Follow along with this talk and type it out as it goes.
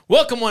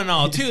Welcome one and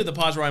all to the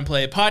Pause Rewind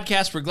Play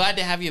podcast. We're glad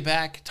to have you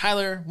back.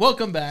 Tyler,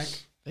 welcome back.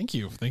 Thank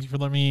you. Thank you for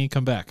letting me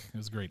come back. It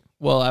was great.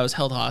 Well, I was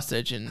held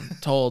hostage and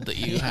told that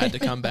you had to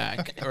come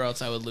back or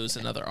else I would lose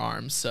another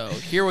arm. So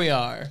here we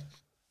are.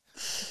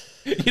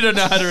 You don't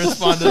know how to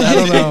respond to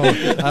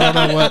that. I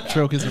don't know what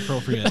joke is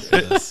appropriate for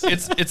this.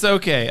 It's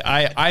okay.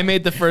 I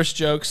made the first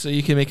joke, so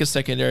you can make a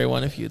secondary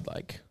one if you'd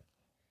like.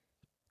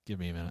 Give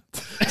me a minute.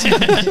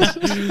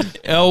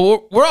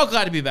 We're all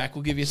glad to be back.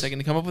 We'll give you a second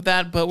to come up with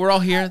that, but we're all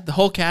here. The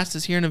whole cast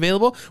is here and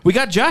available. We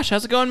got Josh.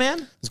 How's it going,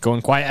 man? It's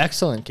going quite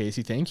excellent,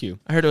 Casey. Thank you.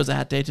 I heard it was a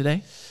hat day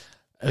today.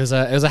 It was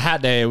a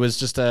hat day. It was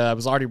just I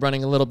was already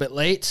running a little bit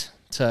late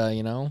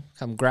to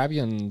come grab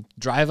you and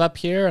drive up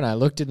here. And I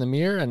looked in the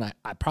mirror and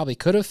I probably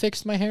could have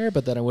fixed my hair,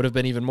 but then I would have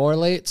been even more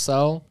late.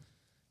 So.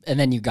 And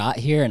then you got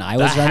here, and I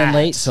was running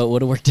late, so it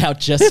would have worked out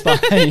just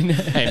fine.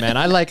 Hey, man,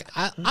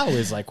 I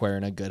always like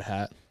wearing a good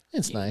hat.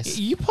 It's nice.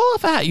 You pull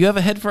off a hat. You have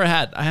a head for a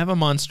hat. I have a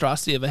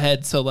monstrosity of a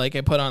head, so like I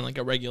put on like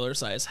a regular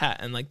size hat,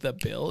 and like the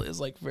bill is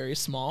like very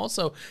small.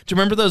 So do you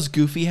remember those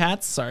goofy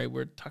hats? Sorry,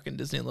 we're talking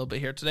Disney a little bit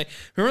here today.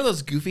 Remember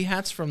those goofy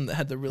hats from that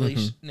had the really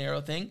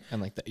narrow thing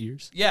And like the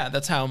ears? Yeah,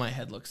 that's how my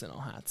head looks in all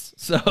hats.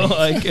 So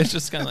like it's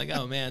just kind of like,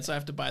 oh man. So I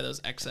have to buy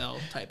those XL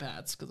type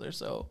hats because they're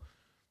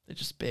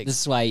just big. This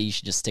is why you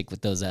should just stick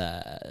with those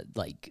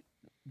like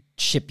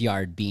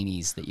shipyard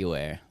beanies that you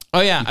wear. Oh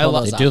yeah, I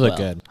love. They do look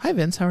good. Hi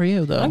Vince, how are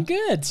you though? I'm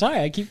good. Sorry,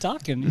 I keep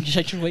talking. I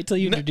should wait till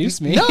you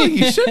introduce me. No,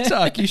 you should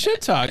talk. You should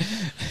talk.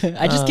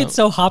 I just get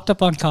so hopped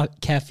up on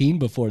caffeine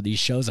before these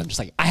shows. I'm just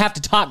like, I have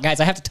to talk, guys.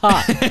 I have to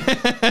talk.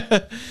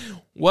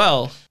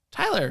 Well,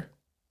 Tyler,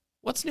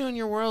 what's new in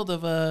your world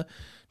of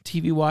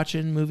TV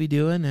watching, movie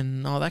doing,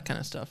 and all that kind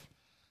of stuff?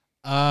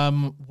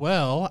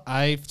 Well,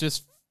 I've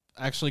just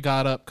actually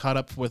caught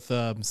up with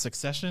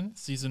Succession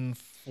season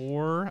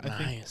 4. I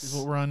think is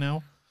what we're on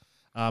now.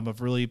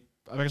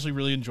 I've actually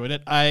really enjoyed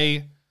it.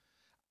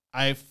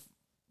 I've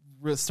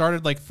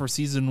started like for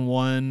season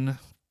 1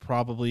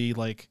 probably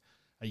like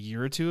a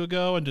year or two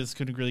ago and just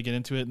couldn't really get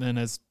into it. And then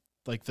as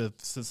like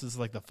since this is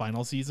like the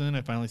final season,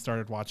 I finally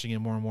started watching it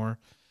more and more.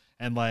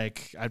 And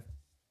like I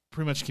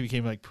pretty much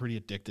became like pretty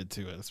addicted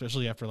to it,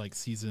 especially after like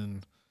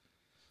season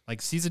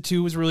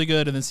 2 was really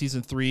good, and then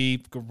season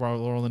 3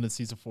 rolling into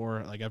season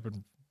 4. Like I've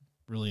been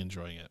really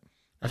enjoying it.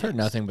 I've heard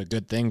nothing but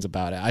good things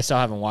about it. I still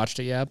haven't watched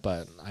it yet,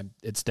 but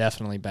it's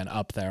definitely been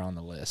up there on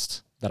the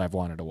list that I've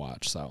wanted to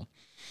watch. So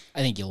I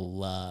think you'll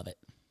love it.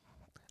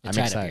 I'm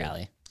excited.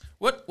 Alley.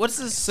 What's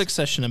this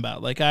Succession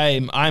about? Like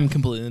I'm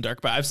completely in the dark,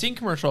 but I've seen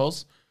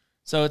commercials.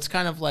 So it's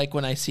kind of like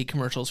when I see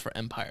commercials for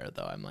Empire,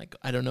 though. I'm like,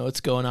 I don't know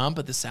what's going on,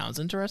 but this sounds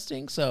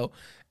interesting. So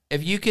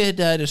if you could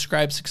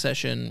describe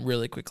Succession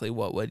really quickly,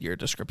 what would your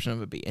description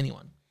of it be?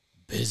 Anyone?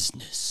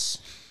 Business.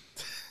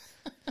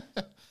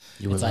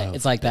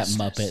 It's like that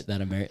Muppet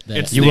that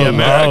it's the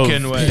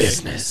American way.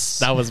 Business.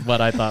 That was what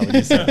I thought when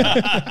you said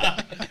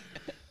that.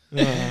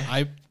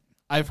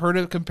 I've heard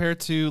it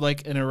compared to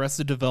like an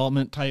Arrested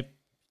Development type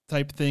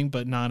thing,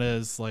 but not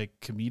as like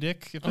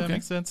comedic, if that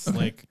makes sense. Okay.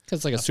 Like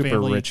because like a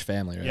super rich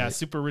family, right? Yeah,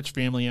 super rich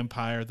family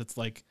empire. That's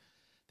like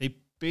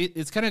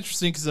it's kind of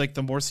interesting because like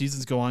the more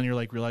seasons go on, you're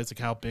like realize like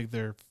how big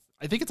they're.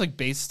 I think it's like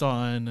based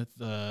on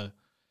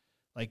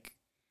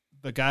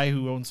the guy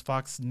who owns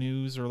Fox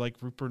News or like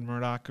Rupert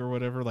Murdoch or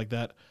whatever, like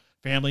that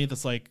family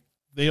that's like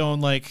they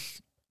own like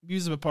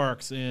amusement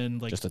parks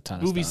and like just a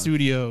ton movie of stuff.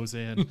 Studios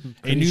and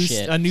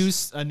a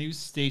news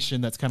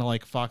station that's kind of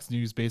like Fox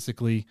News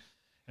basically.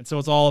 And so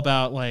it's all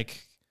about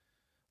like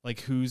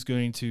who's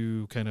going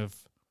to kind of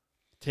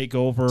take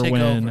over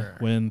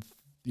when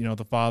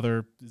the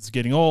father is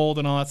getting old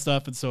and all that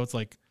stuff. And so it's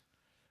like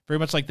very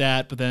much like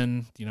that. But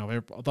then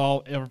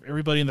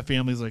everybody in the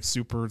family is like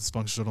super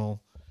dysfunctional.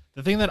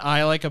 The thing that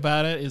I like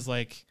about it is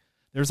like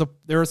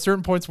there are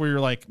certain points where you're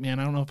like, man,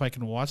 I don't know if I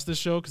can watch this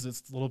show because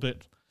it's a little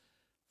bit.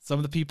 Some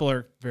of the people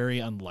are very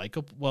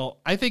unlikable.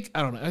 Well, I think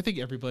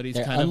everybody's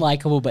They're kind of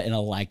unlikable, but in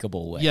a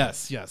likable way.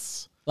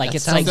 Yes. Like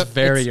it sounds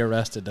very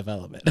Arrested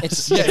Development.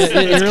 It's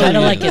really kind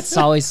of like It's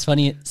Always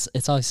Funny.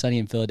 It's Always Sunny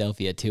in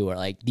Philadelphia too, where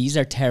like these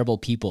are terrible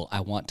people.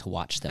 I want to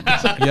watch them.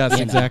 Yes,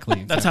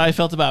 exactly. That's how I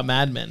felt about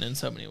Mad Men in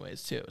so many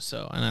ways too.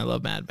 So, and I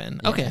love Mad Men.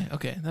 Yeah.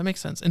 Okay, that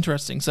makes sense.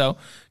 Interesting. So,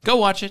 go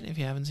watch it if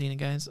you haven't seen it,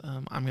 guys.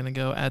 I'm gonna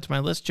go add to my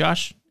list.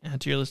 Josh, add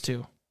to your list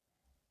too.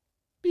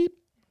 Beep.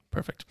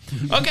 Perfect.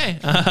 Okay,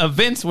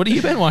 Vince, what have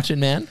you been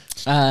watching, man?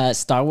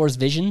 Star Wars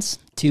Visions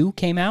 2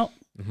 came out.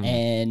 Mm-hmm.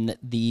 And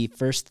the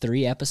first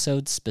 3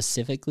 episodes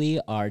specifically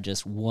are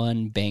just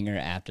one banger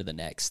after the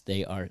next.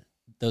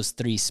 Those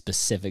 3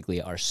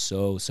 specifically are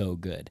so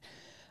good.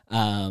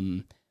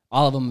 All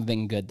of them have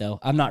been good though.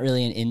 I'm not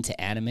really into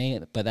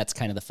anime, but that's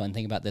kind of the fun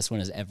thing about this one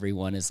is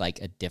everyone is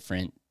like a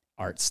different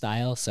art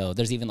style. So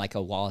there's even like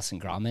a Wallace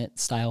and Gromit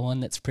style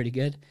one that's pretty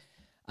good.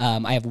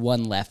 I have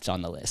one left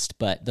on the list,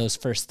 but those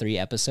first 3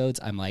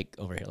 episodes, I'm like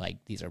over here like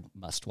these are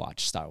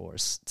must-watch Star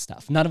Wars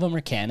stuff. None of them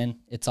are canon.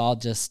 It's all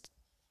just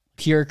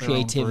pure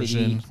creativity,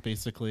 their own version,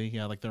 basically.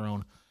 Yeah, like their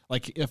own.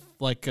 Like if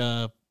like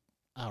I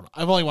don't know.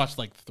 I've only watched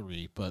like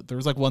 3, but there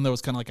was like one that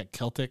was kind of like a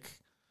Celtic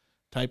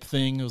type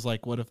thing. It was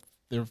like, what if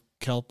they're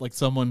like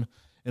someone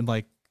in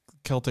like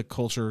Celtic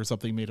culture or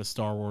something made a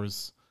Star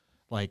Wars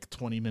like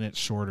 20 minutes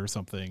short or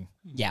something.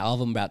 Yeah, all of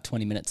them about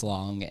 20 minutes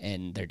long,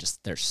 and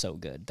they're so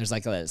good. There's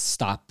like a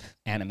stop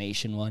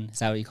animation one. Is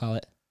that what you call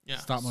it? Yeah,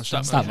 Stop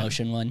motion. Stop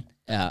motion one.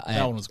 That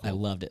one was cool. I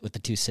loved it with the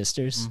two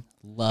sisters.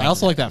 I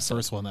also like that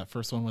first one. That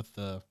first one with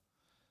the.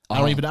 I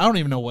don't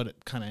even know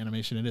what kind of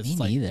animation it is. Me it's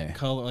neither. Like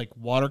color, like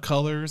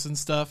watercolors and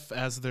stuff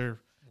as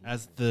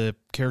the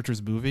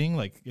characters moving.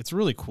 Like it's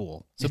really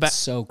cool. So it's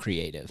so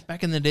creative.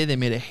 Back in the day, they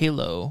made a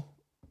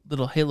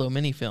little Halo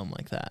mini film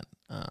like that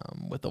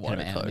with the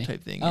watercolor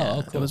type thing.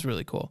 Oh, cool. It was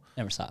really cool.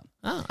 Never saw it.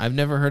 Oh, I've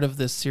never heard of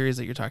this series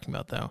that you're talking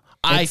about though.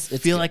 I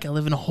feel like I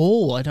live in a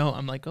hole.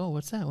 I'm like, oh,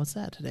 what's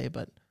that today?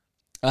 But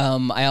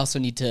I also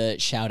need to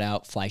shout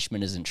out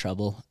Fleischman is in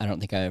Trouble. I don't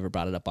think I ever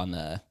brought it up on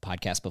the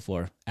podcast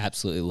before.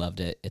 Absolutely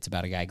loved it. It's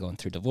about a guy going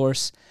through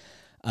divorce.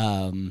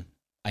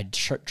 I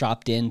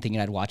dropped in thinking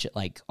I'd watch it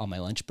like on my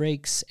lunch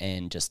breaks,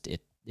 and just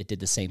it did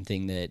the same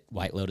thing that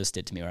White Lotus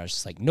did to me, where I was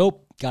just like,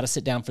 nope, got to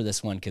sit down for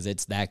this one because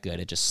it's that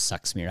good. It just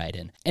sucks me right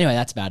in. Anyway,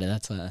 that's about it.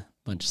 That's a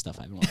bunch of stuff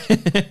I've been watching.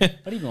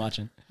 What have you been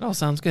watching? Oh,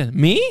 sounds good.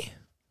 Me?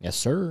 Yes,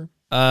 sir.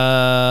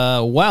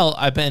 Well,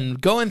 I've been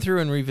going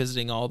through and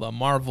revisiting all the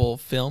Marvel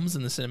films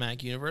in the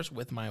cinematic universe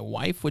with my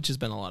wife, which has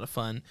been a lot of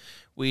fun.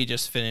 We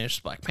just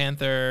finished Black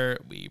Panther.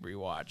 We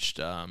rewatched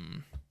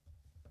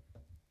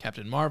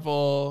Captain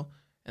Marvel,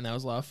 and that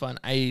was a lot of fun.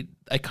 I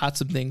caught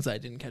some things I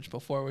didn't catch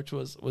before, which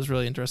was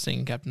really interesting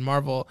in Captain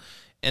Marvel.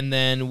 And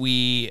then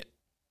we've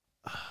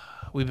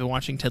been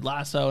watching Ted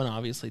Lasso, and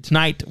obviously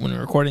tonight, when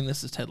we're recording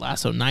this, is Ted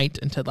Lasso night,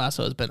 and Ted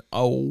Lasso has been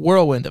a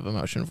whirlwind of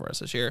emotion for us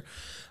this year.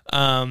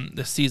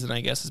 This season,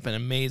 I guess, has been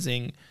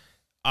amazing.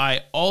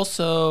 I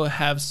also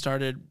have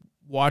started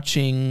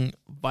watching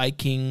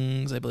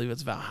Vikings. I believe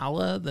it's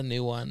Valhalla, the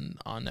new one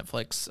on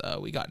Netflix.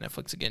 We got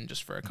Netflix again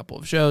just for a couple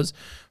of shows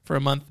for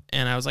a month,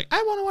 and I was like,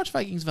 I want to watch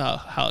Vikings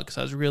Valhalla because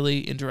I was really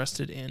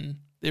interested in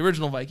the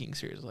original Viking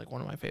series, like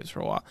one of my faves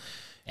for a while.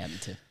 Yeah, me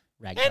too.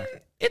 Ragnar. And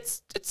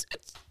it's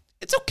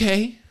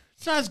okay.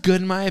 It's not as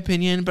good in my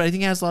opinion, but I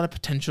think it has a lot of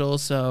potential,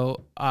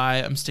 so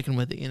I'm sticking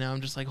with it. I'm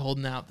just like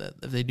holding out that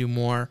if they do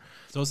more.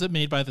 So is it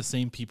made by the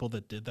same people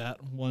that did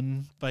that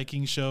one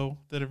Viking show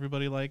that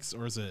everybody likes,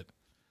 or is it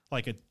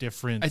like a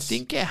different? I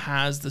think it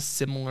has the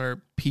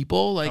similar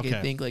people. Like Okay.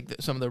 I think like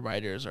some of the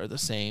writers are the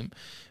same,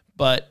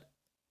 but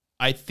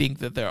I think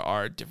that there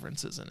are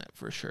differences in it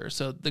for sure.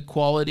 So the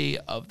quality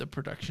of the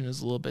production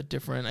is a little bit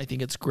different. I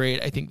think it's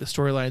great. I think the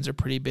storylines are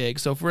pretty big.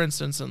 So for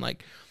instance, and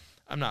like,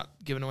 I'm not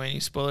giving away any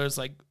spoilers,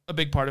 like a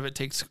big part of it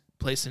takes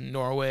place in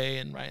Norway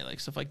and right, like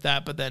stuff like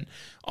that. But then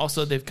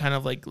also they've kind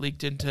of like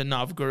leaked into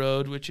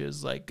Novgorod, which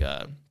is like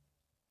a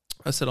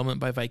settlement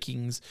by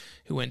Vikings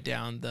who went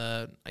down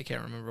I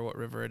can't remember what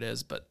river it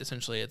is, but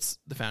essentially it's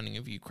the founding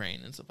of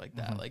Ukraine and stuff like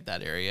that, like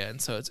that area. And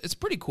so it's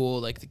pretty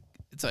cool. Like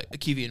it's like a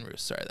Kievan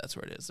Rus. Sorry, that's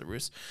where it is, the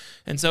Rus.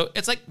 And so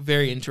it's like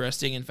very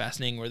interesting and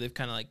fascinating where they've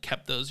kind of like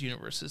kept those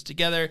universes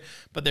together.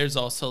 But there's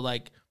also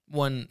like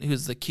one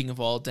who's the king of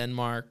all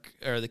Denmark,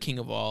 or the king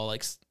of all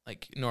like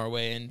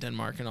Norway and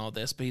Denmark and all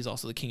this, but he's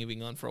also the king of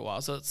England for a while.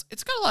 So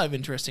it's got a lot of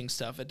interesting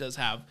stuff. It does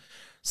have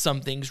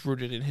some things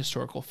rooted in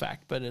historical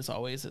fact, but as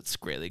always, it's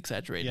greatly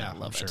exaggerated. Yeah, I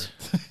love I'm it.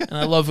 sure. And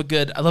I love a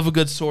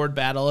good sword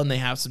battle, and they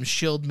have some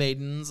shield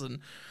maidens, and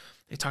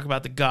they talk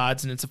about the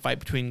gods, and it's a fight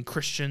between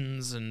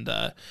Christians and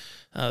the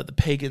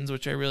pagans,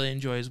 which I really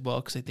enjoy as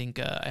well, because I think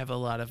I have a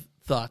lot of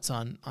thoughts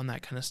on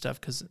that kind of stuff,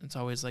 because it's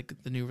always like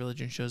the new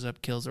religion shows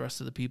up, kills the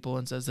rest of the people,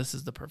 and says this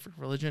is the perfect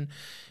religion.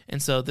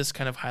 And so this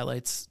kind of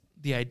highlights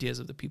the ideas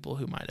of the people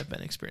who might have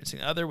been experiencing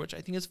the other, which I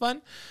think is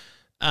fun.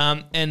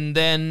 And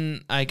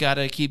then I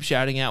gotta keep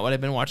shouting out what I've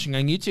been watching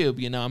on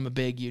YouTube. I'm a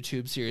big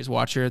YouTube series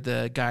watcher.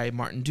 The guy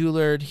Martin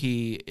Doolard,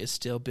 he is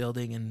still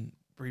building and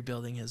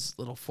rebuilding his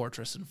little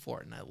fortress and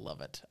fort, and I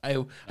love it. I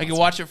can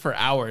watch it for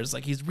hours.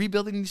 Like, he's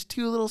rebuilding these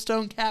 2 little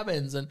stone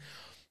cabins, and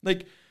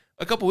like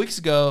a couple weeks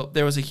ago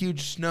there was a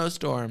huge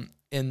snowstorm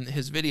in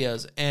his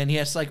videos, and he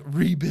has to like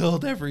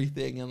rebuild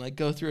everything and like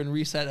go through and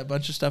reset a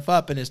bunch of stuff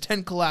up, and his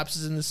tent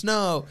collapses in the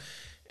snow.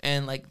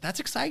 And like,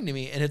 that's exciting to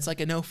me. And it's like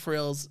a no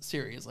frills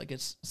series. Like,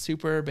 it's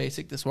super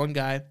basic. This one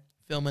guy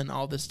filming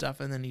all this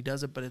stuff, and then he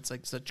does it, but it's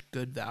like such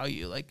good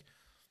value. Like,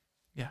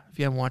 yeah, if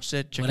you haven't watched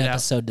it, check it out. What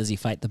episode does he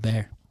fight the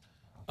bear?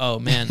 Oh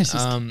man,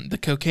 the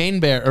cocaine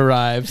bear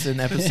arrives in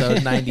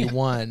episode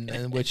 91,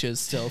 and which is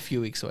still a few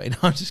weeks away. No,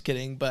 I'm just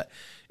kidding. But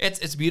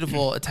it's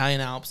beautiful,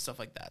 Italian Alps, stuff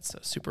like that. So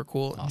super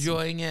cool. Awesome.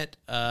 Enjoying it.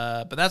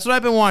 But that's what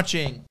I've been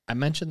watching. I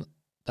mentioned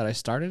that I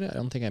started it. I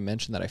don't think I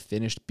mentioned that I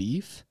finished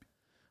Beef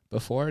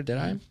before, did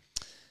I?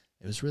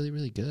 It was really,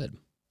 really good.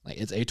 Like,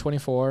 it's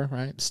A24,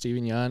 right?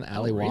 Steven Yeun,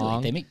 Ali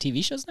Wong. They make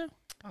TV shows now?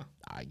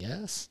 I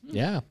guess.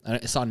 Yeah. And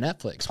it's on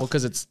Netflix. Well,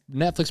 because it's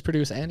Netflix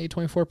produced and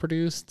A24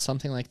 produced,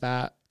 something like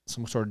that.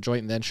 Some sort of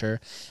joint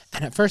venture.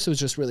 And at first it was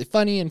just really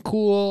funny and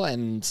cool,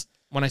 and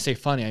when I say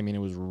funny, I mean it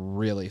was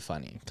really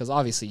funny. Because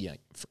obviously, yeah,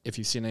 if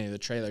you've seen any of the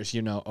trailers,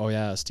 you know, oh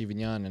yeah, Steven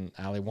Yeun and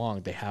Ali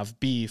Wong, they have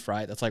beef,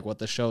 right? That's like what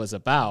the show is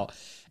about.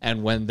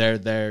 And when they're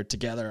there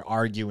together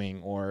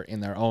arguing or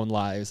in their own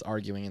lives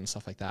arguing and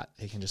stuff like that,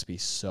 they can just be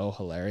so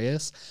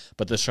hilarious.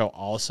 But the show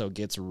also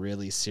gets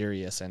really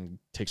serious and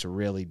takes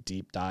really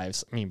deep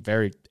dives. I mean,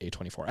 very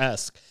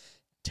A24-esque.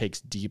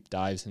 Takes deep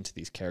dives into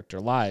these character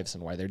lives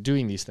and why they're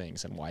doing these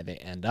things and why they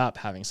end up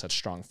having such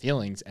strong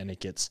feelings, and it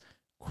gets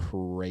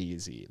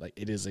crazy. Like,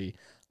 it is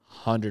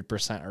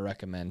 100% I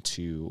recommend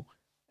to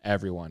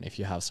everyone if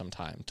you have some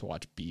time to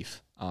watch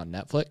Beef on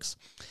Netflix.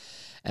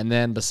 And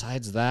then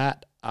besides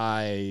that,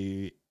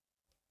 I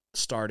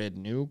started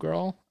New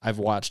Girl. I've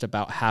watched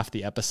about half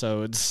the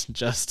episodes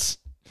just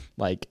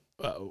like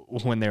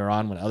when they were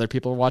on, when other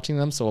people were watching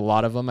them. So a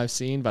lot of them I've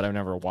seen, but I've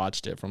never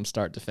watched it from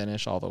start to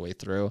finish all the way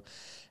through.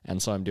 And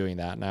so I'm doing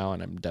that now,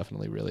 and I'm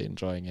definitely really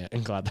enjoying it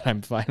and glad that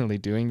I'm finally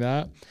doing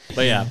that.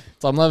 But yeah,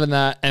 so I'm loving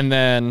that. And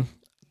then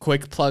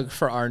quick plug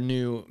for our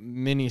new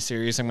mini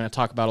series. I'm going to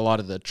talk about a lot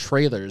of the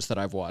trailers that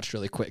I've watched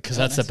really quick, because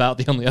that's about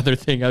the only other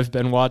thing I've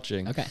been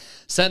watching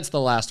since the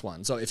last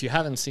one. So if you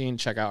haven't seen,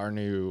 check out our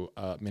new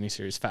mini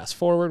series Fast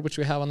Forward, which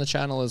we have on the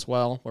channel as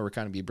well, where we're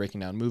kind of be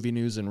breaking down movie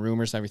news and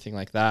rumors and everything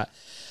like that.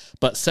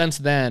 But since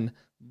then,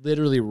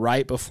 literally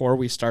right before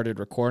we started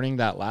recording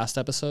that last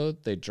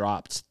episode, they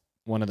dropped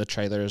one of the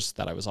trailers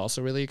that I was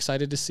also really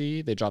excited to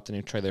see. They dropped a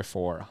new trailer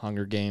for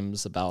Hunger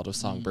Games: The Ballad of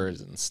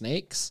Songbirds and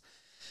Snakes,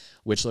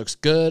 which looks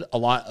good. A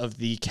lot of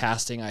the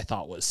casting I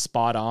thought was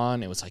spot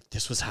on. It was like,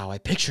 this was how I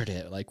pictured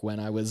it. Like when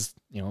I was,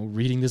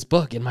 reading this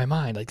book in my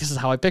mind, like this is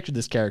how I pictured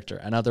this character,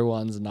 and other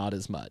ones not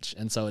as much.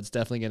 And so it's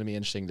definitely going to be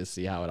interesting to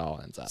see how it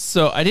all ends up.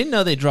 So I didn't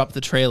know they dropped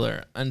the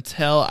trailer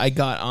until I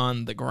got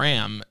on the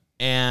gram,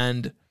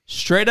 and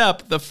straight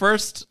up, the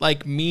first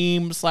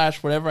meme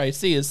 / whatever I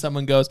see is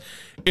someone goes,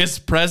 "Is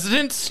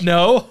President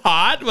Snow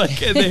hot?"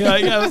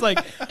 I was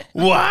like,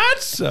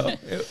 "What?" So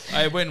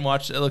I went and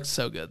watched it. It looks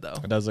so good, though.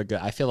 It does look good.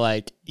 I feel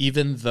like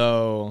even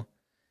though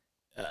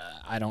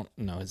I don't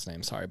know his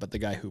name, sorry, but the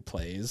guy who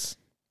plays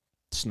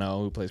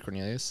Snow, who plays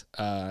Cornelius,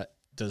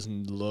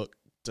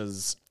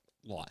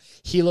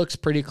 he looks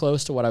pretty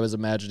close to what I was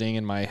imagining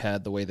in my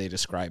head, the way they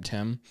described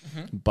him,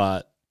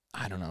 but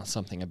I don't know,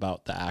 something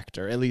about the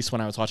actor, at least when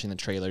I was watching the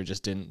trailer,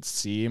 just didn't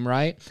seem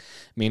right.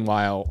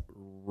 Meanwhile,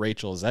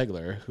 Rachel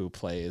Zegler, who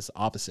plays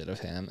opposite of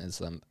him, is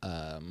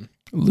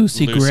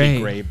Lucy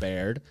Gray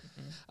Baird.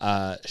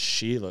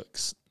 She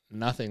looks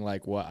nothing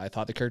like what I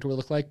thought the character would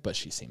look like, but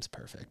she seems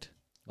perfect.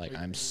 Like,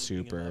 I'm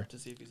super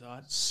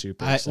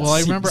excited.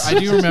 I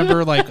do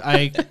remember,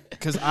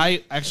 because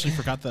I actually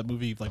forgot that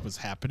movie was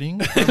happening,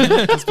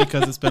 just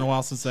because it's been a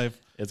while since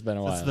It's been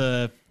a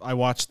while. I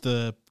watched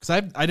because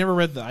I never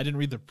read I didn't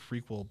read the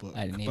prequel book,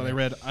 I didn't but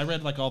either. I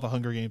read all the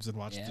Hunger Games and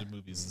watched the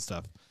movies and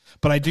stuff.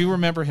 But I do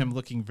remember him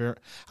looking I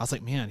was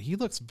like, man, he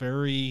looks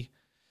very,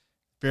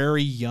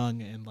 very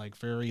young and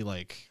very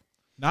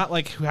not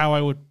like how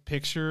I would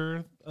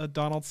picture a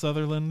Donald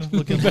Sutherland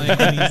looking like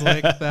when he's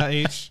that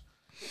age.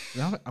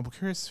 I'm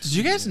curious. Did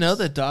you guys know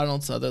that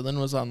Donald Sutherland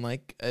was on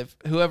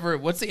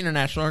what's the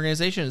international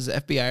organization? Is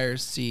it FBI or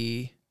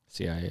CIA?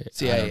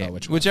 I don't know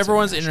whichever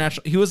one's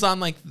international. He was on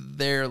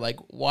their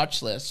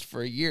watch list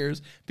for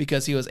years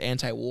because he was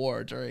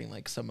anti-war during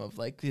some of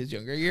his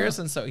younger years,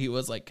 and so he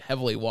was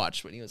heavily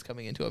watched when he was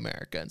coming into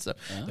America and stuff.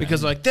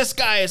 Because this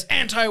guy is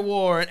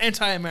anti-war and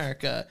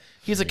anti-America.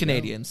 He's a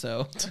Canadian,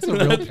 so that's a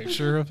real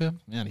picture of him.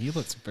 Man, he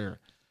looks fair.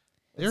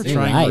 They're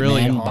trying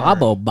really hard.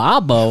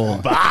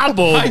 Bobbo.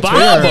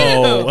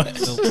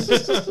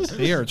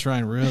 They are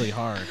trying really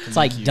hard. It's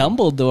like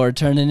Dumbledore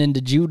turning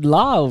into Jude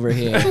Law over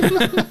here.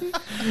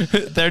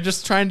 They're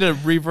just trying to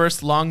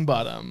reverse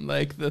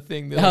Longbottom, the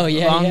thing.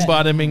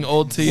 Long-bottoming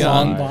old to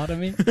young.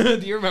 Long-bottoming? Do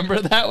you remember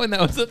that when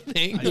that was a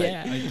thing?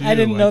 I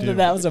didn't know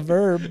that was a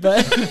verb,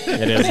 but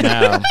it is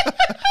now.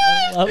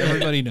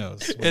 Everybody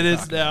knows. It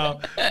is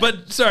now.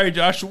 But sorry,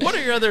 Josh, what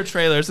are your other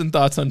trailers and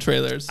thoughts on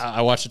trailers?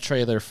 I watched a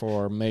trailer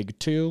for Meg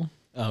 2.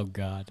 Oh,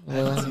 God. I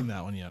haven't seen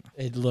that one yet.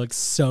 It looks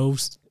so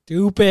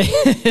stupid.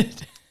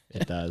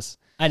 It does.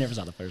 I never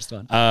saw the first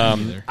one.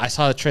 I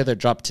saw the trailer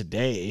drop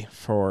today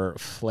for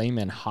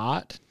Flamin'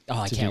 Hot. Oh,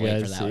 I can't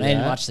wait for that one. I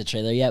didn't watch the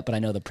trailer yet, but I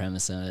know the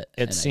premise of it.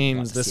 It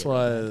seems this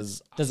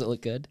was... Does it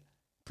look good?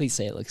 Please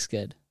say it looks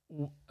good.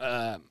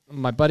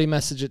 My buddy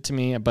messaged it to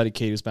me, a buddy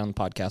Kate who's been on the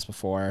podcast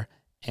before,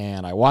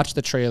 and I watched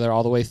the trailer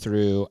all the way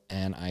through,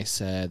 and I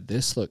said,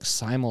 this looks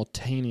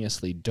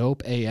simultaneously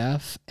dope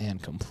AF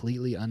and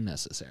completely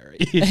unnecessary.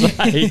 You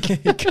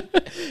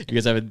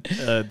guys haven't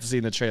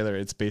seen the trailer.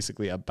 It's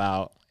basically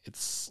about...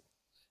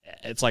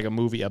 It's like a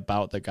movie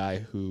about the guy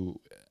who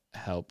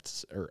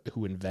helped or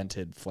who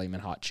invented Flamin'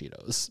 Hot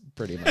Cheetos,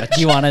 pretty much.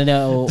 Do you want to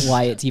know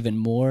why it's even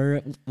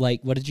more like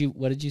what did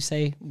you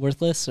say?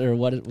 Worthless, or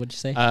what did you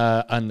say?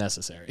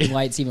 Unnecessary.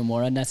 Why it's even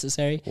more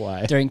unnecessary?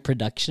 Why? During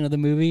production of the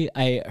movie,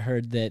 I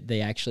heard that they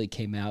actually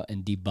came out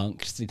and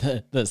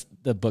debunked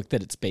the book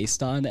that it's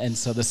based on, and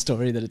so the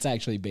story that it's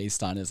actually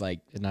based on is like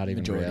Not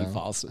even majority real.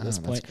 false at this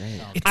point.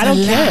 It's I don't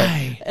a care.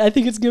 lie. I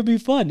think it's gonna be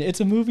fun.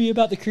 It's a movie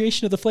about the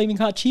creation of the Flaming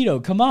Hot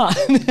Cheeto. Come on,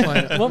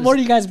 what more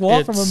do you guys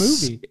want from a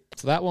movie?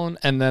 So that one,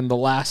 and then the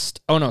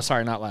last,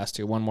 not last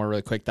two, one more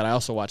really quick that I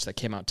also watched that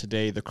came out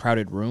today, The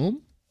Crowded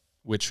Room,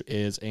 which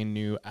is a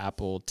new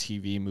Apple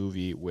TV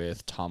movie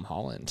with Tom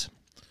Holland.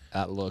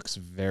 That looks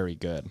very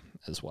good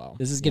as well.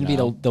 This is going to be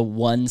the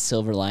one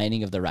silver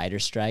lining of the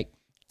writer's strike.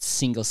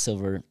 Single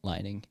silver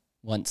lining.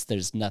 Once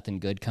there's nothing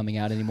good coming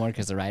out anymore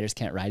because the writers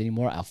can't write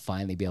anymore, I'll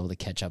finally be able to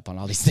catch up on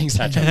all these things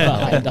I've been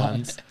behind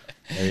on.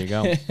 There you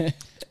go.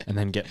 And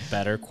then get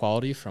better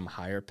quality from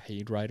higher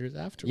paid writers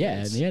afterwards.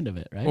 Yeah, in the end of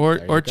it, right? Or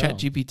go.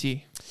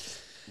 ChatGPT.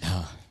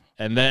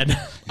 And then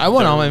I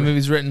want all my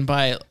movies written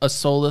by a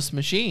soulless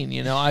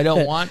machine. I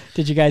don't want.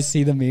 Did you guys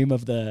see the meme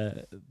of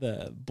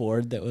the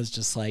board that was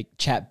just like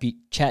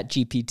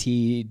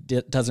ChatGPT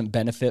doesn't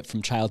benefit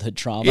from childhood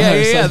trauma?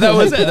 Yeah, that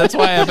was it. That's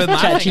why I've been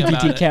laughing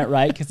about ChatGPT it. can't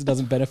write because it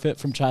doesn't benefit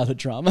from childhood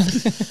trauma.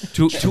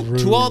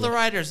 To all the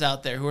writers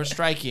out there who are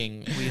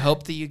striking, we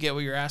hope that you get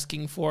what you're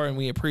asking for, and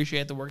we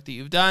appreciate the work that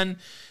you've done.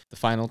 the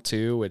final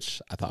two,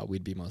 which I thought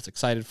we'd be most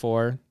excited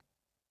for.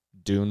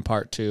 Dune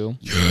Part 2.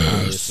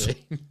 Yes.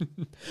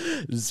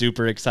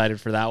 Super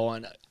excited for that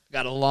one.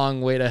 Got a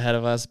long wait ahead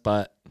of us,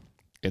 but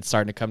it's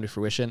starting to come to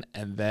fruition.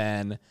 And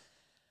then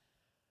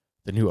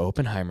the new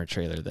Oppenheimer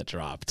trailer that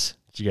dropped.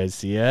 Did you guys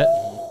see it?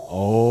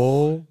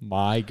 Oh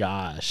my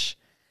gosh.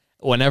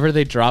 Whenever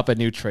they drop a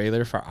new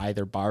trailer for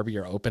either Barbie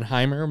or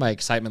Oppenheimer, my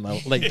excitement level,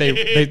 like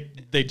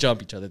they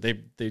jump each other. They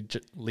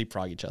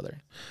leapfrog each other.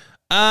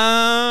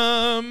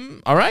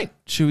 All right.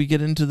 Should we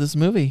get into this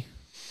movie?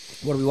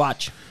 What do we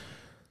watch?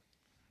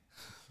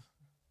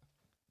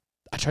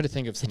 I tried to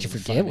think of something. Did you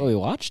forget what we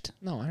watched?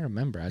 No, I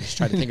remember. I just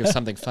tried to think of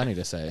something funny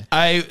to say.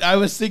 I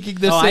was thinking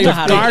the I same know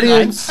how to-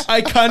 Guardians.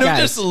 I kind of Guys.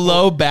 just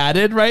low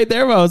batted right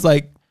there, but I was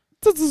like,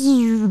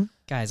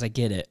 Guys, I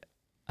get it.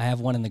 I have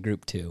one in the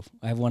group too.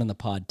 I have one in the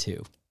pod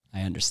too.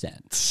 I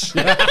understand.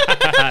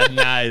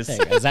 Nice. There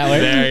you go. Does that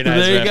work? Very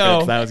nice. There you go.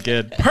 reference. That was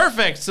good.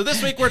 perfect. So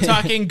this week we're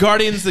talking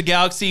Guardians of the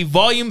Galaxy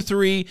Volume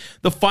 3,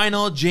 the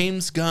final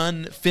James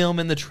Gunn film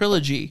in the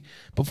trilogy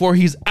before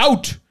he's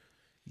out.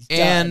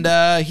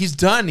 He's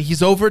done.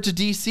 He's over to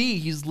DC.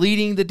 He's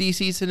leading the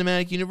DC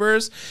cinematic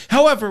universe.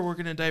 However, we're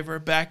going to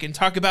divert back and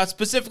talk about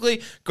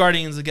specifically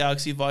Guardians of the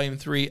Galaxy Volume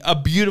 3, a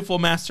beautiful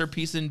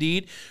masterpiece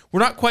indeed. We're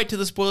not quite to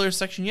the spoilers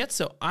section yet,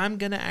 so I'm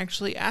going to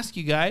actually ask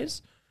you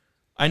guys.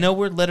 I know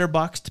we're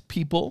letterboxed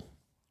people.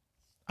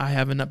 I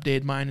haven't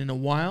updated mine in a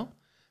while.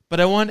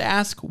 But I wanted to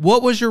ask,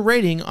 what was your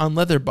rating on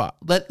Letterboxd?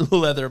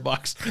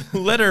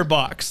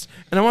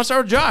 And I want to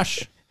start with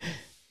Josh.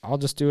 I'll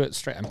just do it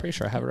straight. I'm pretty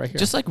sure I have it right here.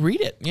 Just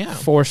read it. Yeah.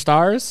 4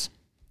 stars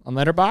on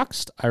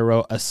Letterboxd. I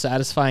wrote a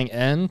satisfying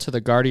end to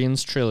the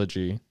Guardians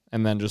trilogy.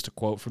 And then just a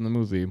quote from the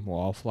movie. We'll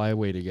all fly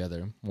away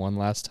together one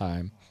last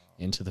time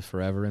into the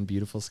forever and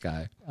beautiful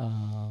sky.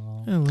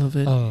 Oh, I love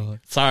it. Oh,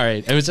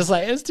 sorry. It was just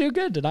it was too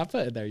good to not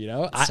put it there, you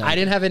know? I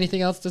didn't have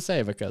anything else to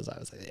say because I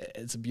was like,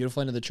 it's a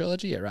beautiful end of the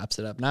trilogy. It wraps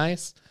it up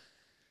nice.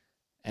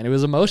 And it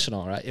was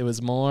emotional, right? It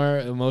was more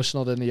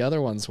emotional than the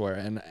other ones were,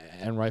 and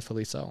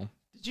rightfully so.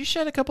 Did you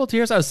shed a couple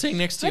tears? I was sitting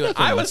next to you.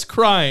 definitely- I was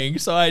crying,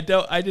 so I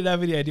didn't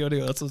have any idea what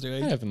else was I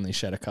doing. definitely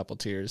shed a couple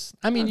tears.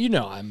 I mean,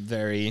 I'm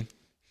very...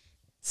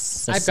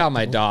 I've got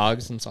my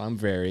dogs, and so I'm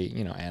very,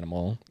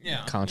 animal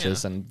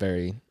conscious and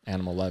very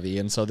animal lovey.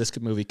 And so this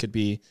movie could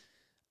be,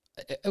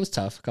 it was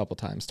tough a couple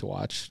times to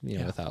watch,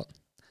 without,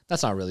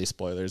 that's not really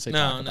spoilers. They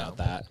talk about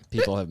that.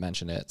 People have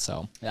mentioned it.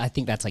 So I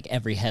think that's like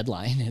every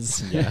headline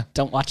is, Yeah.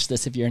 don't watch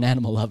this if you're an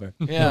animal lover.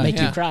 Yeah, It'll make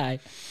yeah. you cry.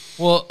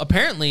 Well,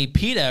 apparently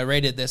PETA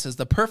rated this as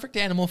the perfect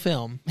animal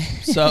film.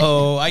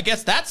 So I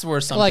guess that's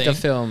worth something. like a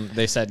film,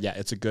 they said,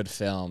 it's a good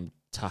film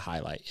to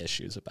highlight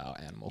issues about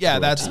animal Yeah,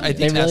 cruelty. I think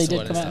They really that's did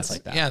what it come out is.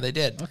 like that. Yeah, they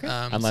did. Okay.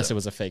 Unless it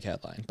was a fake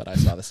headline, but I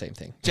saw the same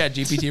thing.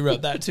 ChatGPT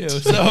wrote that too,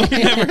 so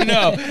you never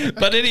know.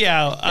 But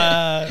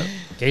anyhow,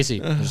 Casey,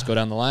 just go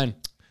down the line.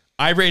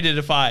 I rated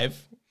a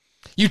 5.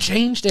 You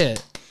changed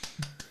it.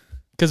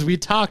 Because we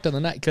talked on the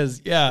night,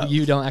 because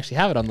you don't actually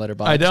have it on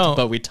Letterboxd. I don't.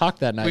 But we talked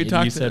that night,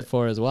 and you said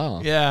 4 as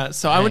well. Yeah,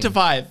 so I went to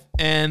 5.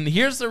 And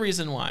here's the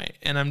reason why.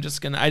 And I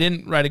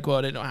didn't write a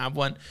quote, I don't have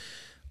one.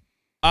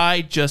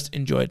 I just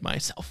enjoyed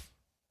myself.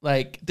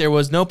 There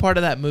was no part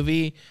of that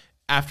movie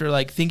after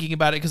thinking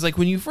about it, because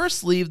when you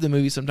first leave the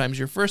movie, sometimes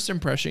your first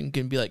impression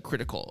can be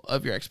critical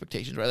of your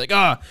expectations, right?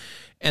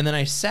 And then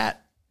I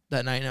sat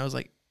that night and I was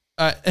like,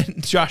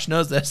 and Josh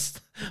knows this.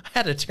 I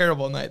had a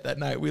terrible night that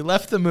night. We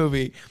left the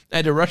movie. I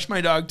had to rush my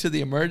dog to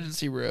the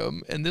emergency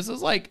room. And this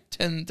is like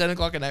 10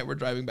 o'clock at night. We're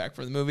driving back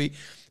from the movie.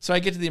 So I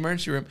get to the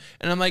emergency room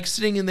and I'm like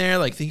sitting in there,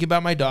 like thinking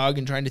about my dog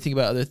and trying to think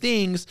about other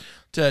things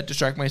to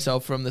distract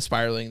myself from the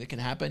spiraling that can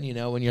happen, you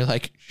know, when you're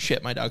like,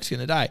 shit, my dog's going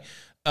to die.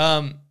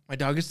 My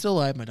dog is still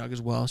alive. My dog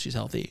is well. She's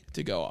healthy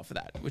to go off of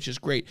that, which is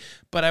great.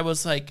 But I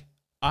was like,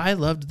 I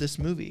loved this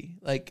movie.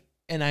 Like,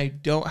 and I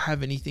don't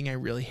have anything I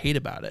really hate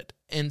about it.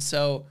 And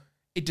so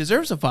it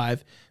deserves a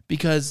 5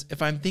 because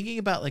if I'm thinking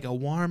about like a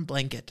warm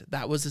blanket,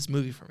 that was this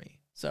movie for me.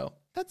 So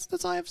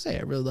that's all I have to say.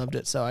 I really loved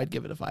it. So I'd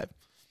give it a 5.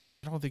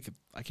 I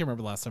can't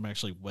remember the last time I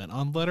actually went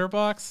on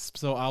Letterboxd,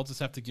 so I'll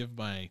just have to give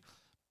my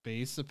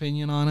base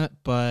opinion on it,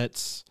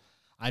 but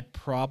I'd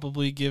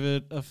probably give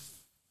it a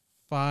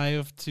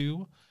 5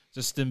 too,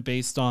 just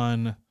based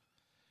on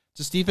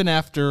just even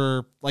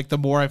after, like, the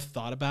more I've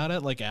thought about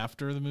it, like,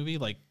 after the movie,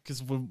 like,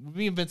 because when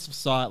me and Vince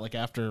saw it, like,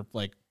 after,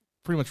 like,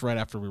 pretty much right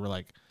after, we were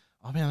like,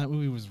 oh, man, that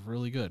movie was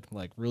really good,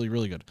 like, really,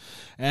 really good.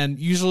 And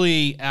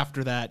usually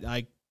after that,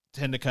 I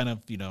tend to kind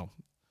of, you know,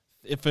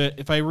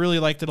 if I really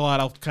liked it a lot,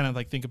 I'll kind of,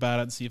 like, think about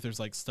it and see if there's,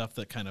 like, stuff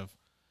that kind of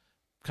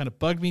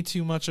bugged me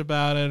too much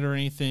about it or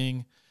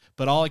anything.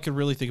 But all I could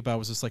really think about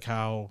was just, like,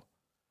 how,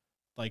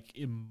 like,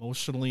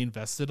 emotionally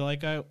invested,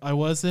 like, I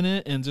was in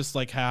it, and just,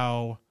 like,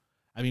 how,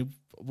 I mean,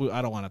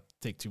 I don't want to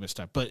take too much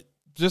time, but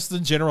just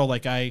in general,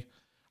 like, I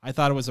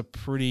thought it was a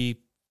pretty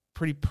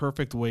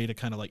perfect way to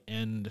kind of, like,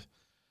 end,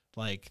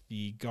 like,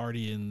 the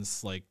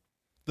Guardians, like,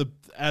 the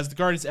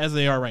Guardians as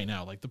they are right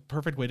now, like, the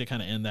perfect way to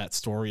kind of end that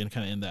story and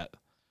kind of end that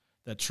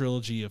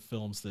trilogy of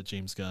films that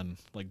James Gunn,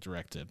 like,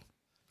 directed.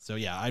 So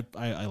yeah,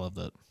 I love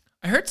that.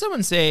 I heard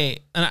someone say,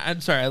 and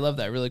I'm sorry, I love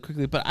that really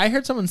quickly, but I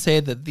heard someone say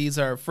that these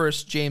are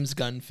first James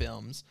Gunn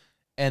films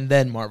and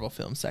then Marvel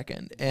films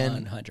second.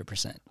 And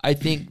 100%. I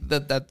think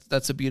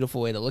that's a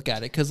beautiful way to look at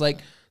it, because, like,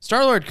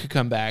 Star-Lord could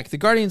come back, the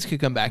Guardians could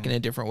come back in a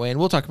different way, and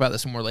we'll talk about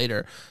this more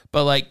later,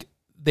 but, like,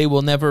 they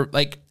will never,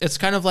 like, it's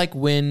kind of like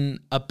when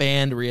a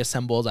band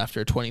reassembles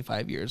after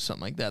 25 years,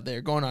 something like that.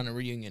 They're going on a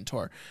reunion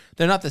tour.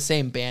 They're not the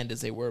same band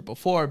as they were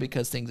before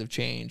because things have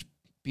changed.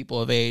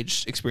 People have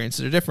aged,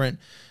 experiences are different.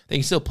 They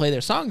can still play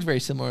their songs very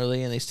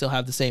similarly, and they still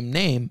have the same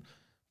name,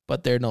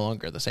 but they're no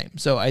longer the same.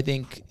 So I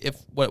think if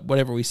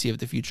whatever we see of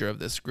the future of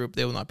this group,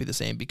 they will not be the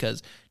same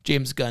because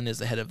James Gunn is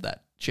the head of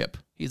that ship.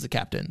 He's the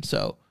captain,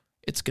 so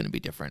it's going to be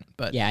different.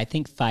 But yeah, I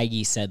think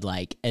Feige said,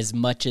 like, as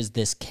much as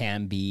this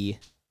can be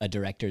a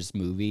director's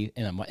movie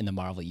in the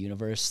Marvel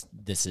universe,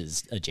 this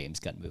is a James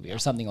Gunn movie or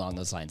something along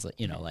those lines.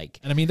 You know, like,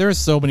 and I mean, there are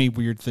so many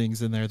weird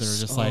things in there that are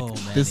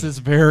just this is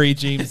very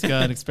James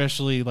Gunn,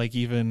 especially, like,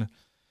 even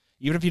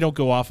if you don't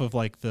go off of,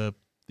 like, the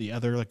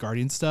other, like,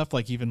 Guardian stuff,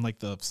 like, even,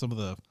 like,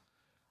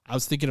 I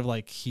was thinking of,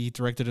 like, he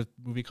directed a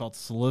movie called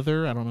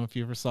Slither. I don't know if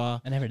you ever saw.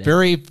 I never did.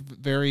 Very,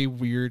 very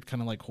weird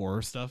kind of, like,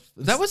 horror stuff.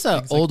 that was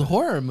an old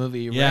horror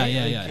movie, right?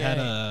 Yeah. It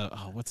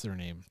had what's her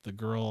name? The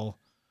girl.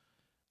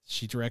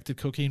 She directed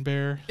Cocaine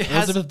Bear.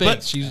 Elizabeth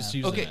Banks. She was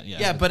okay. In that,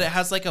 yeah, but it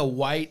has, like, a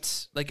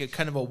white, like, a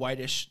kind of a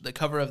whitish. The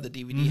cover of the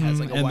DVD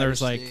has, like, a and whitish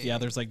there's, like, thing.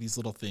 there's, like, these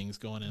little things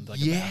going into,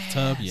 like, a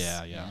bathtub.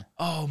 Yeah.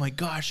 Oh my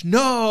gosh,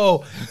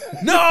 no.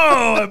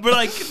 But,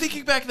 like,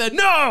 thinking back then,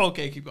 no.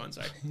 Okay, keep going.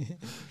 Sorry.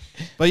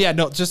 But yeah,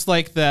 no, just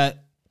like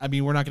that. I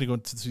mean, we're not going to go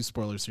into two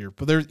spoilers here,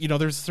 but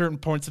there's certain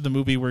points in the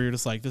movie where you're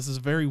just like, this is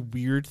a very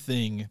weird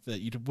thing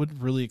that you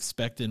wouldn't really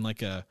expect in,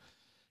 like, a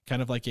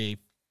kind of like a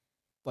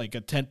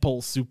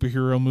tentpole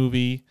superhero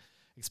movie,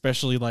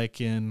 especially, like,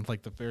 in,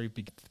 like, the very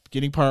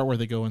beginning part where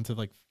they go into,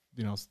 like,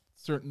 you know,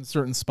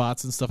 certain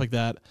spots and stuff like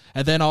that,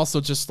 and then also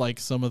just, like,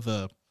 some of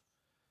the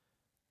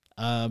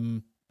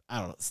I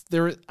don't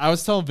know. I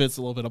was telling Vince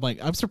a little bit. I'm like,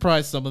 I'm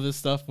surprised some of this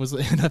stuff was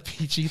in a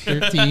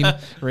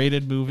PG-13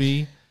 rated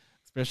movie,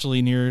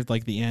 especially near,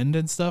 like, the end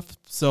and stuff.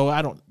 So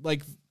I don't,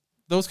 like,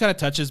 those kind of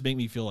touches make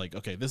me feel like,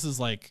 okay, this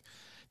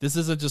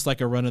isn't just,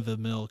 like, a run of the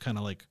mill kind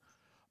of, like,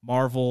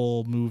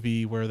 Marvel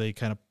movie where they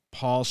kind of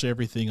polish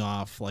everything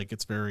off. Like,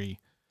 it's very,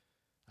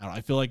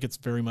 I feel like it's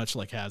very much,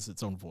 like, has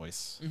its own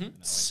voice. Mm-hmm.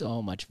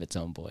 So much of its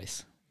own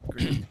voice.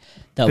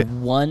 The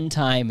one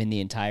time in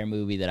the entire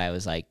movie that I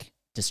was, like,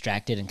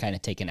 distracted and kind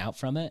of taken out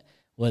from it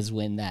was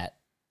when that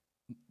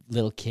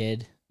little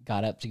kid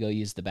got up to go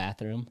use the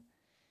bathroom,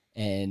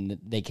 and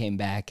they came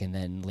back, and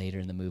then later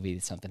in the movie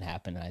something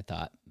happened, and I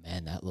thought,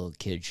 man, that little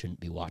kid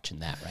shouldn't be watching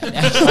that right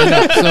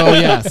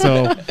now.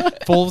 So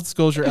full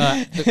disclosure,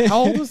 how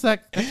old was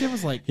that? That kid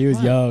was, like, he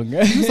was young.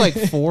 He was, like,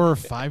 4 or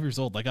 5 years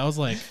old. Like, I'm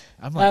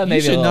like, maybe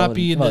he should not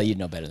be in. Well, you'd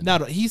know better than that.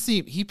 No, he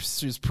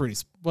was pretty,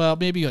 well,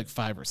 maybe, like,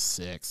 5 or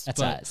 6. That's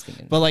what I was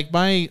thinking. But,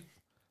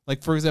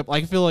 like, for example,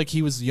 I feel like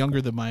he was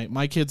younger than my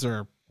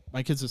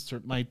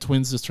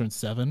twins just turned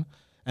 7.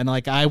 And,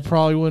 like, I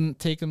probably wouldn't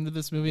take him to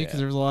this movie because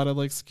there's a lot of,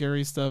 like,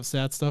 scary stuff,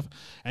 sad stuff.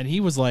 And he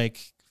was, like,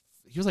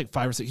 he was like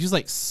 5 or 6. He was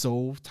like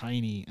so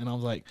tiny, and I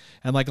was like,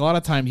 and like a lot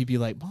of time he'd be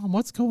like, "Mom,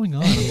 what's going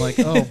on?" I'm like,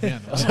 "Oh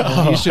man,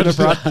 you should have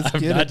brought this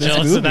kid." I'm not at this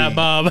jealous movie. of that,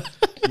 Bob.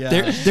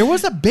 Yeah. There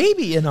was a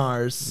baby in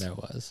ours. There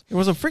was. There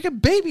was a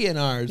freaking baby in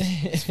ours.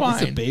 It's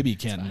fine. It's a baby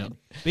can't know.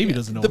 Baby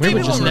doesn't know. The what's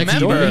baby going won't on. next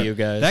door remember. to you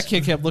guys. That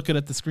kid kept looking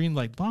at the screen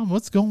like, "Mom,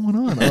 what's going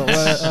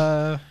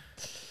on?"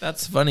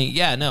 That's funny.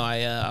 Yeah, no,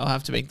 I'll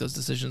have to make those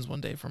decisions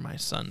one day for my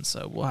son,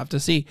 so we'll have to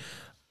see.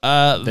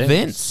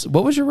 Vince,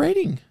 what was your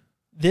rating?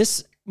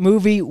 This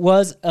movie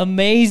was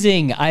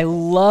amazing. I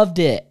loved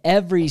it.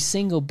 Every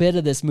single bit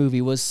of this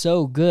movie was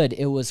so good.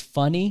 It was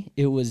funny.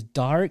 It was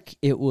dark.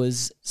 It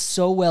was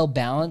so well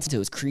balanced. It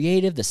was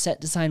creative. The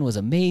set design was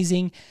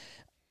amazing.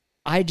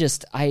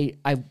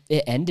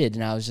 It ended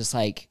and I was just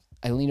like,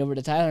 I leaned over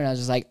to Tyler and I was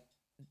just like,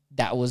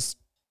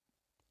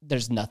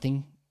 there's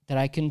nothing that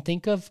I can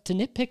think of to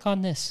nitpick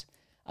on this.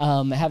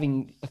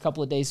 Having a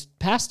couple of days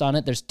passed on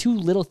it, there's 2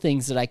 little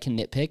things that I can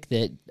nitpick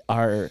that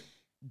are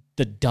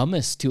the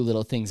dumbest 2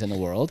 little things in the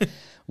world.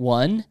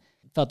 One,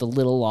 felt a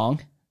little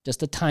long,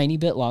 just a tiny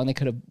bit long. They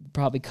could have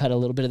probably cut a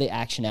little bit of the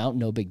action out,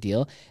 no big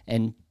deal.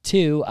 And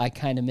 2, I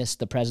kind of missed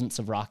the presence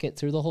of Rocket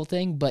through the whole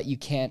thing, but you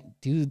can't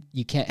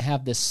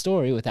have this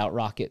story without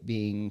Rocket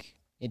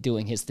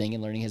doing his thing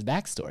and learning his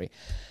backstory.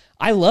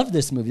 I love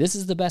this movie. This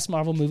is the best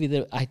Marvel movie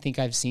that I think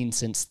I've seen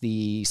since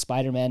the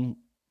Spider-Man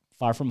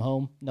Far From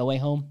Home, No Way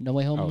Home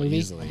movie.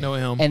 Easily. No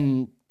Way Home.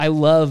 And I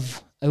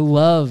love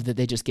that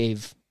they just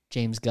gave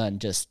James Gunn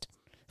just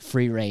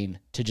free reign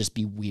to just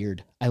be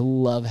weird. I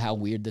love how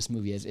weird this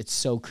movie is. It's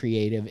so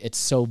creative. It's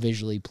so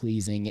visually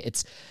pleasing.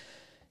 It's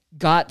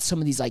got some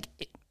of these like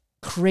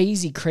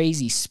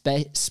crazy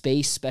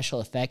space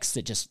special effects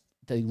that just,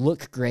 they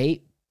look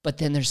great, but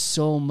then there's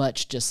so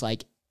much just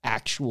like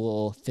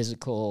actual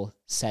physical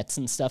sets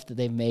and stuff that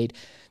they've made.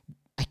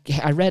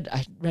 I read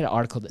an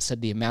article that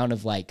said the amount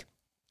of like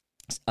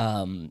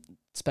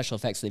special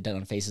effects they've done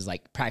on faces,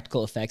 like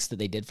practical effects that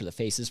they did for the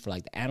faces for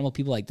like the animal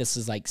people, like this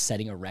is like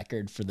setting a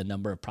record for the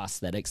number of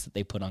prosthetics that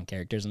they put on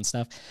characters and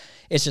stuff.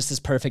 It's just this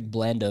perfect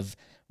blend of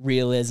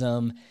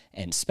realism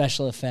and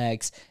special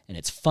effects, and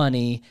it's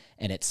funny,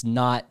 and it's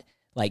not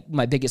like,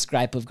 my biggest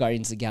gripe of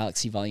Guardians of the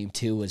Galaxy Volume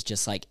 2 was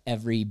just like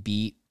every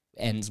beat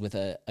ends with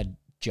a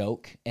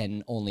joke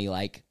and only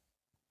like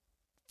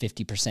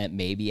 50%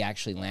 maybe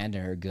actually land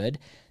or are good.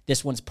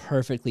 This one's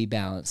perfectly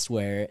balanced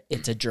where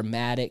it's a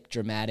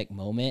dramatic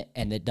moment,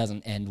 and it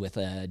doesn't end with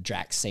a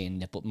Drax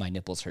saying my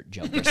nipples hurt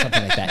joke or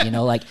something like that. You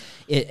know, like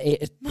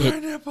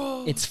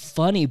it's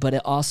funny, but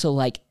it also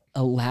like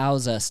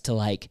allows us to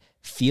like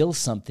feel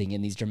something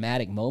in these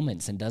dramatic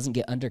moments and doesn't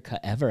get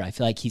undercut ever. I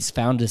feel like he's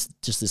found this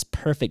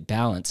perfect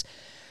balance.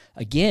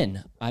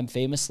 Again, I'm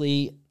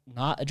famously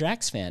not a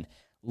Drax fan.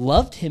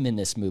 Loved him in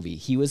this movie.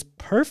 He was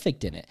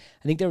perfect in it.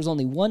 I think there was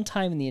only one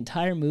time in the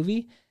entire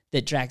movie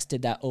that Drax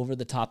did that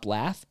over-the-top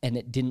laugh, and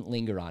it didn't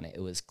linger on it.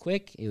 It was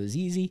quick. It was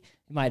easy.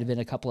 It might have been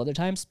a couple other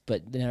times,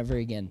 but never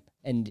again.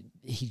 And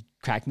he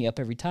cracked me up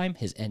every time.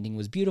 His ending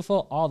was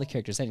beautiful. All the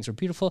characters' endings were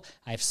beautiful.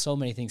 I have so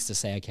many things to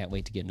say. I can't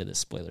wait to get into the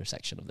spoiler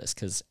section of this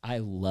because I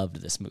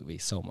loved this movie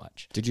so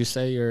much. Did you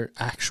say your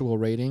actual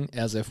rating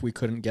as if we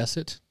couldn't guess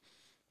it?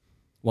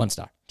 1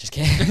 star. Just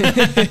kidding.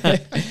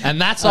 And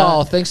that's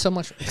all. Thanks so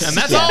much. And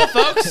that's all,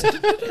 folks.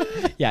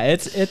 Yeah,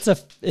 it's a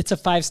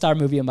 5-star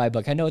movie in my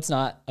book. I know it's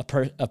not a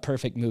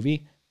perfect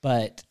movie,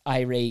 but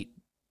I rate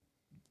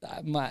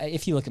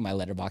if you look at my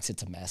letterbox,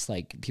 it's a mess.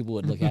 Like people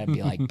would look at it and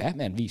be like,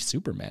 "Batman v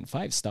Superman,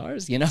 5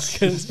 stars," you know,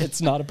 because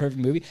it's not a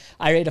perfect movie.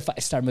 I rate a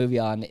 5-star movie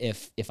on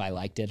if I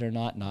liked it or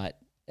not.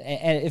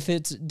 And if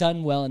it's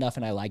done well enough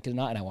and I liked it or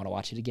not, and I want to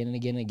watch it again and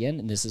again and again.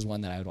 And this is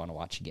one that I would want to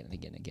watch again and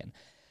again and again.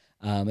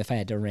 If I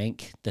had to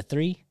rank the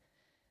 3,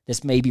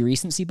 this may be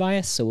recency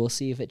bias, so we'll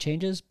see if it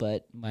changes.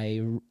 But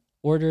my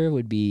order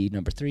would be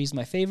number 3 is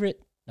my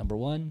favorite, number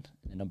 1,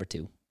 and number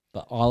 2.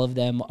 But all of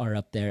them are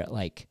up there at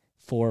like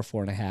 4,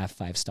 4.5,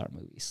 5-star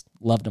movies.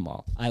 Loved them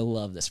all. I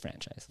love this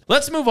franchise.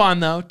 Let's move on,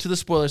 though, to the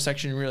spoiler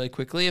section really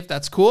quickly, if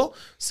that's cool.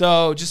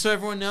 So just so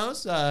everyone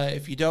knows,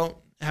 if you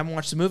haven't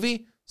watched the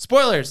movie,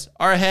 spoilers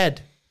are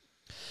ahead.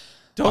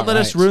 Don't let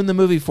us ruin the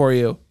movie for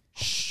you.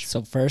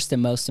 So first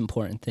and most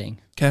important thing.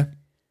 Okay.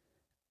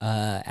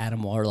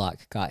 Adam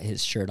Warlock got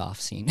his shirt off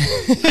scene.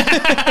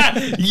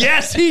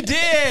 Yes, he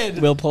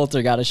did. Will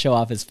Poulter got to show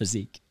off his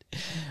physique.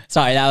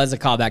 Sorry, that was a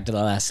callback to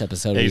the last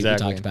episode.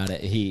 Exactly. We talked about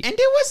it. And it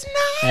was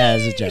nice. That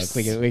was a joke.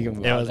 We can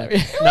move on.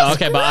 No,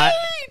 okay, but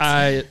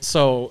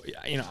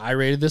I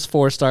rated this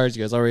 4 stars.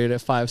 You guys all rated it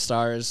 5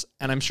 stars,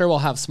 and I'm sure we'll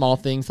have small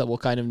things that we'll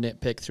kind of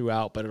nitpick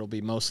throughout, but it'll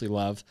be mostly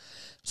love.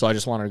 So I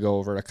just wanted to go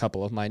over a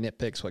couple of my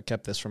nitpicks, what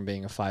kept this from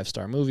being a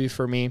 5-star movie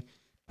for me.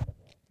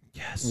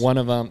 Yes. One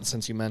of them,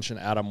 since you mentioned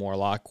Adam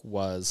Warlock,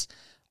 was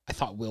I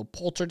thought Will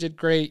Poulter did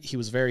great. He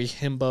was very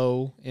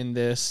himbo in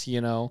this,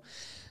 you know,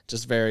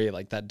 just very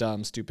like that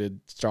dumb, stupid,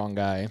 strong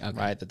guy,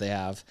 right, that they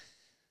have.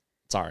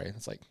 Sorry.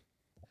 It's like,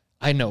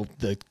 I know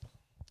the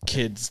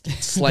kids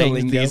slang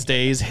lingo. these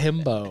days.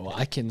 Himbo.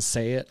 I can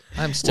say it.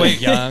 I'm still Wait,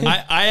 young.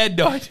 I had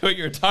no idea what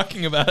you were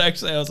talking about.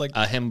 Actually, I was like,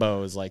 A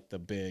himbo is like the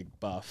big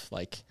buff,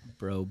 like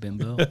Bro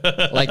bimbo.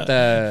 like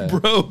the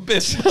bro, bimbo.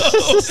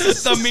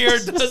 The mirror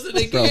does it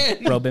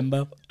again. Bro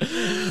bimbo.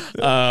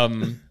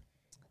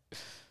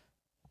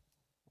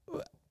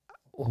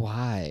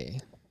 Why?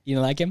 You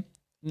don't like him?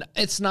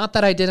 It's not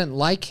that I didn't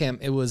like him.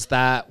 It was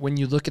that when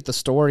you look at the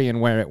story and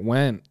where it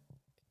went,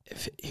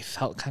 it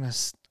felt kind of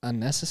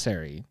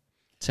unnecessary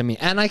to me.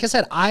 And like I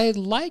said, I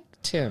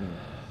liked him.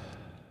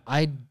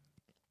 I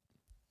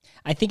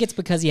think it's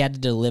because he had to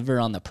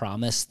deliver on the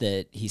promise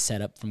that he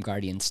set up from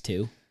Guardians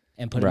 2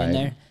 and put him in Right.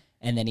 there.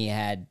 And then he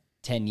had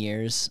 10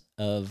 years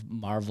of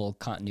Marvel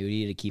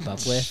continuity to keep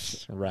up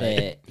with. Right.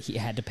 That he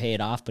had to pay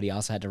it off, but he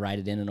also had to write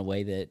it in a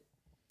way that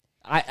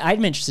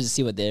I'm interested to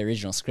see what the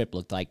original script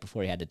looked like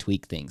before he had to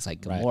tweak things.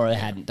 Like Gamora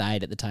hadn't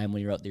died at the time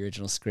when he wrote the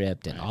original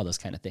script and all those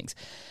kind of things.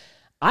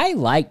 I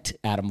liked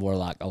Adam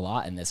Warlock a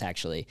lot in this,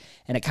 actually.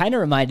 And it kind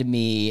of reminded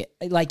me,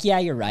 like, yeah,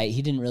 you're right.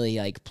 He didn't really,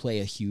 like,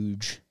 play a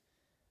huge,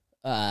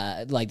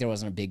 like, there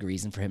wasn't a big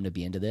reason for him to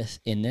be in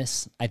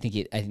this. I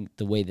think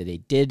the way that they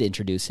did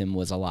introduce him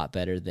was a lot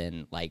better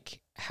than, like,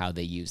 how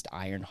they used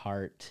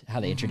Ironheart, how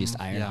they introduced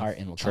Ironheart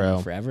in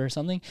Wakanda Forever or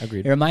something.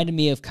 Agreed. It reminded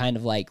me of kind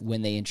of like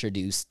when they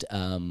introduced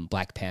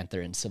Black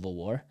Panther in Civil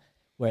War,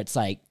 where it's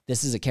like,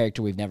 this is a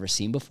character we've never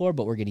seen before,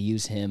 but we're going to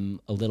use him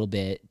a little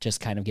bit,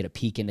 just kind of get a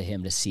peek into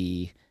him to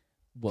see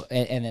what,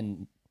 and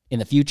then in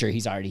the future,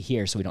 he's already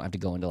here, so we don't have to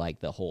go into like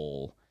the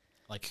whole,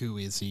 Like, who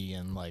is he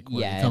and like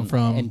where yeah, he come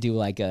from? and do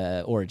like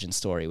a origin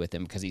story with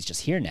him because he's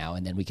just here now,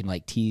 and then we can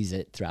like tease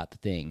it throughout the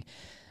thing.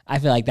 I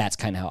feel like that's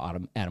kind of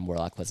how Adam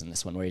Warlock was in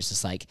this one, where he's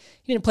just like,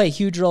 he didn't play a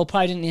huge role,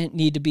 probably didn't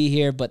need to be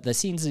here, but the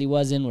scenes that he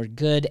was in were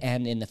good,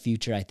 and in the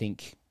future, I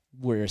think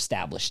we're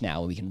established now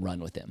and we can run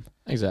with him.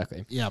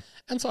 Exactly. Yeah.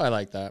 And so I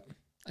like that.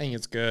 I think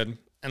it's good.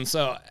 And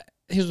so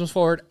he was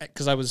forward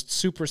because I was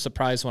super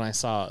surprised when I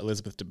saw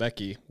Elizabeth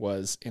Debicki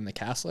was in the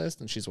cast list,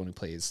 and she's the one who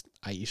plays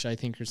Aisha, I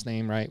think her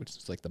name, right? Which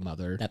is like the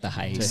mother. That the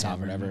High to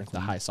Sovereign. him, whatever, the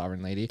High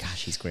Sovereign lady. Gosh,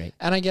 she's great.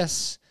 And I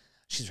guess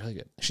she's really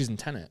good. She's in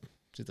Tenet.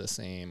 She's the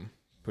same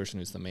person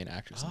who's the main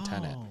actress in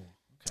Tenet.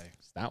 Okay.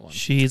 It's that one.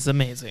 She's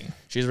amazing.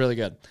 She's really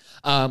good.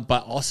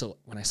 But also,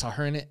 when I saw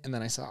her in it, and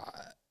then I saw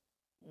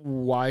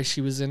why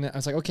she was in it, I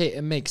was like, okay,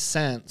 it makes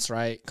sense,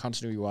 right?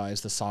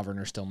 Continuity-wise, the Sovereign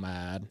are still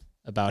mad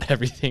about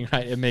everything,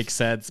 right? It makes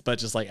sense, but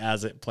just like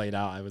as it played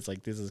out, I was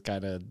like, this is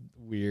kind of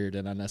weird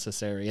and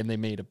unnecessary. And they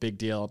made a big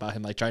deal about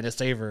him like trying to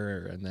save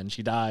her, and then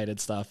she died and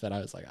stuff. And I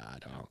was like, I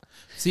don't.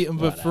 See,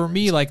 but for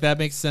me, like that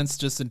makes sense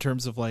just in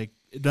terms of like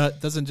it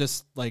doesn't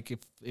just like if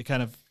it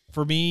kind of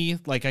for me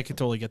like I could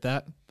totally get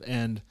that,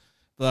 and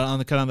but on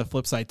the kind of the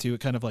flip side too, it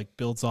kind of like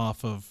builds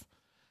off of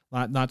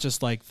not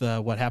just like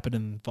the what happened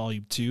in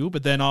Volume 2,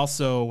 but then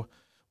also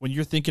when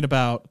you're thinking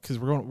about because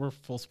we're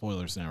full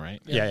spoilers now, right?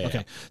 Yeah.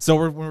 Okay, so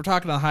when we're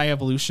talking about high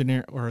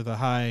evolutionary or the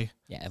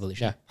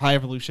Evolution. Yeah. high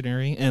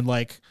evolutionary, and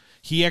like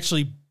he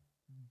actually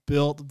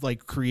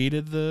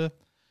created the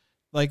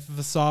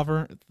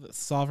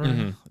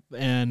sovereign,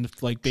 and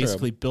like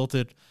basically built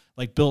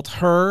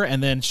her,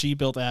 and then she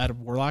built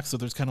Adam Warlock. So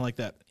there's kind of like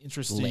that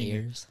interesting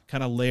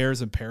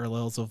layers and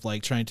parallels of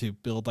like trying to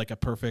build like a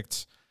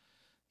perfect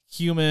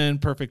human,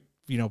 perfect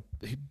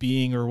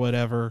being or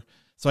whatever.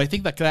 So I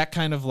think that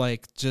kind of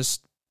like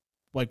just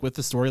like with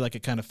the story, like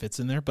it kind of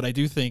fits in there. But I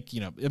do think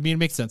it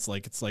makes sense.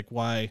 Like it's like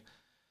why.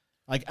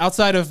 Like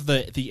outside of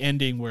the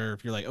ending where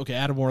you're like, okay,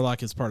 Adam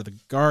Warlock is part of the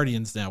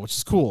Guardians now, which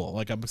is cool.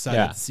 Like I'm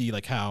excited to see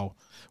like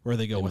where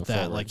they go with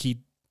that. Forward. Like he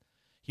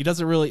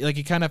doesn't really like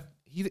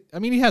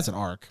he has an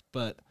arc,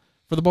 but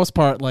for the most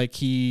part, like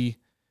he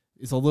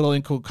is a little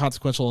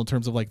inconsequential in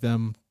terms of like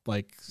them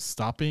like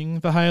stopping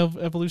the high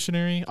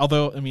evolutionary.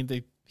 Although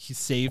he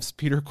saves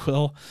Peter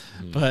Quill,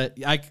 but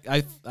I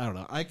don't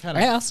know.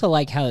 I also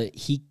like how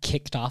he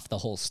kicked off the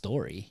whole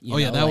story.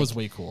 That was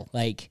way cool.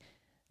 Like.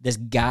 This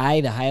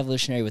guy, the High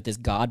Evolutionary with this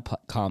god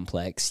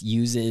complex,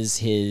 uses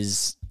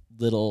his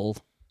little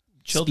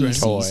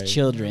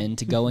children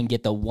to go and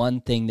get the one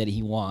thing that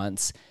he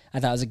wants. I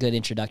thought it was a good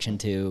introduction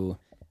to,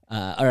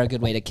 or a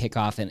good way to kick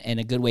off and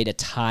a good way to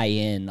tie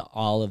in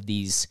all of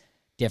these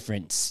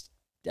different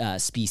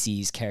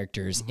species,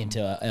 characters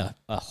into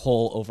a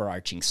whole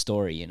overarching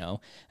story,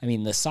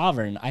 the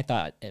Sovereign, I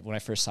thought when I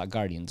first saw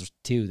Guardians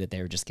 2 that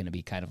they were just going to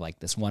be kind of like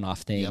this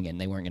one-off thing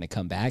and they weren't going to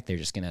come back. They're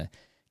just going to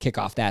kick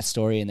off that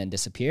story and then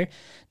disappear.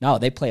 No,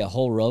 they play a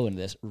whole role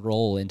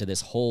into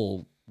this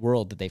whole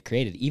world that they've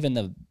created. Even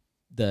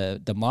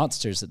the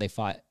monsters that they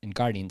fought in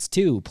Guardians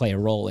 2 play a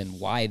role in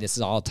why this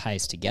all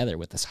ties together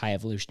with this High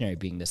Evolutionary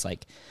being this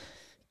like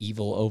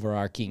evil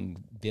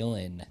overarching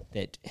villain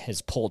that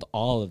has pulled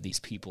all of these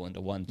people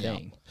into one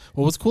thing.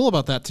 Well, what's cool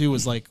about that too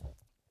is like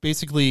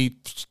basically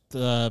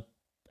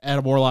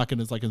Adam Warlock and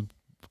is like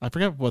I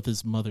forget what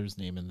his mother's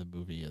name in the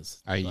movie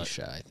is.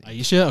 Aisha, I think.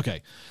 Aisha,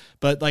 okay.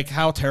 But like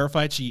how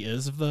terrified she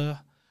is of the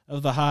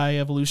High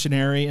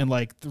Evolutionary, and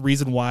like the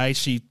reason why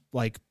she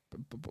like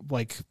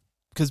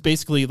because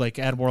basically like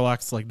Adam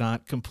Warlock's like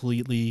not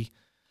completely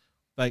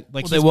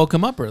Well, they woke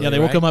him up early. Yeah, they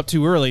woke right? him up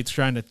too early,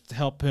 trying to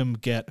help him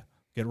get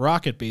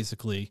Rocket,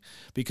 basically,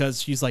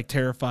 because she's like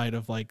terrified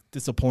of like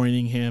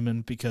disappointing him,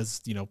 and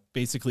because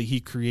basically he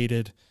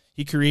created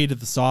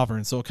the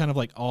Sovereign, so it kind of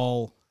like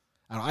all.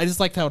 I just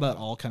liked how that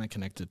all kind of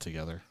connected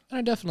together.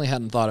 I definitely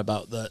hadn't thought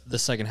about the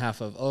second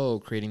half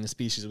of creating the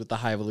species with the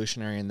high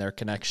evolutionary and their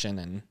connection,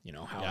 and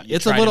how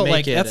It's a little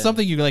like that's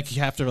something you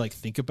have to like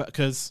think about,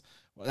 because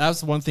that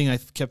was one thing I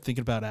kept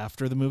thinking about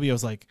after the movie. I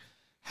was like,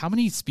 how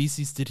many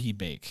species did he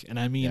make? And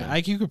I mean,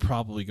 you could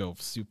probably go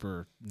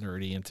super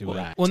nerdy into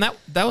it. Well, and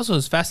that was what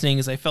was fascinating,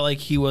 is I felt like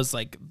he was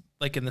like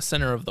in the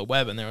center of the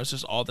web, and there was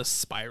just all this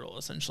spiral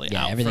essentially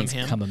out everything's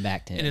from him, coming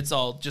back to him, and it's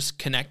all just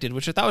connected,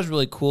 which I thought was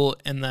really cool.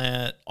 And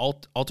the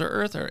Alter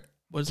Earth, or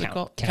what is it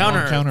called? Counter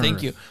Earth.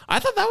 Thank you. I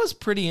thought that was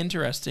pretty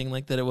interesting,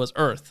 like that it was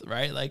Earth,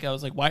 right? Like I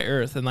was like, why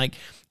Earth? And like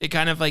it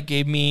kind of like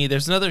gave me.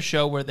 There's another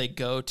show where they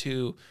go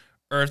to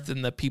Earth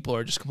and the people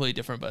are just completely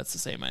different, but it's the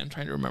same. I'm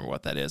trying to remember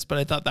what that is, but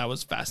I thought that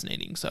was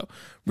fascinating. So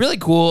really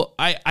cool.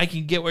 I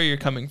can get where you're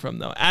coming from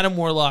though. Adam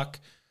Warlock.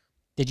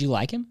 Did you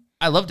like him?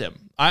 I loved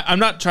him. I'm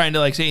not trying to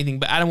like say anything,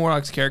 but Adam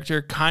Warlock's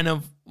character kind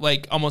of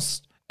like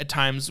almost at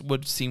times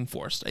would seem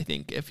forced, I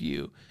think, if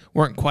you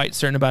weren't quite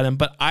certain about him.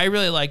 But I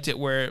really liked it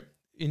where,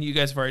 and you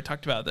guys have already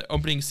talked about the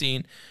opening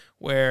scene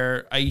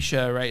where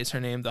Aisha, right, is her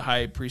name, the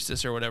high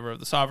priestess or whatever of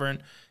the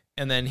Sovereign,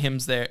 and then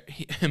Him's there.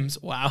 Him's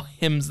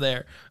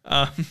there.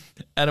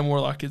 Adam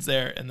Warlock is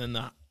there, and then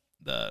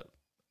the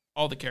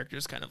all the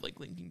characters kind of like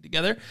linking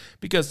together,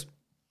 because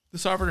the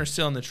Sovereign are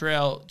still on the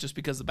trail just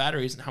because of the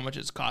batteries and how much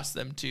it's cost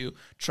them to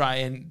try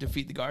and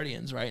defeat the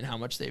Guardians, right? And how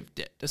much they've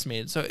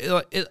decimated.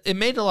 So it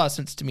made a lot of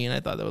sense to me, and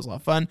I thought that was a lot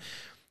of fun.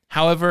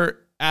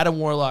 However, Adam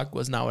Warlock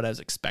was not what I was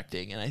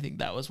expecting, and I think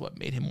that was what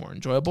made him more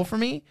enjoyable for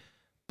me.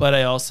 But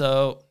I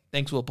also,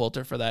 thanks Will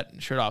Poulter for that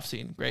shirt off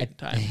scene. Great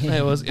time.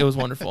 It was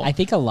wonderful. I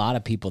think a lot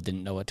of people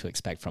didn't know what to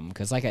expect from him,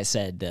 because like I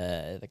said,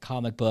 the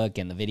comic book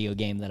and the video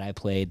game that I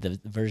played, the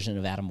version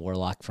of Adam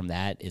Warlock from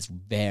that is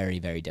very,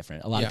 very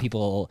different. A lot of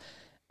people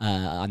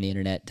on the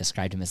internet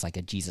described him as like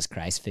a Jesus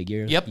Christ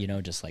figure,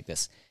 just like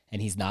this. And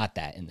he's not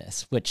that in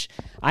this, which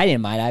I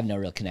didn't mind. I have no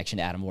real connection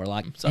to Adam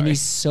Warlock. And he's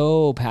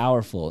so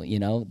powerful,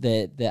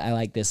 that I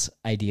like this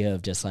idea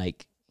of just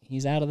like,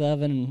 he's out of the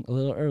oven a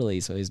little early,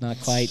 so he's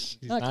not quite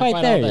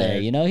there.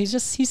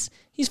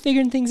 He's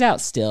figuring things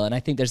out still. And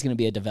I think there's going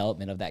to be a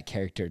development of that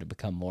character to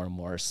become more and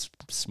more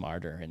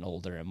smarter and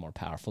older and more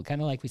powerful, kind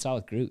of like we saw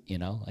with Groot,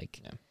 Anyway.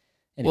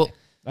 Well,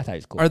 I thought it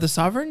was cool. Are the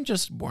Sovereign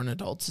just born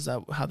adults? Is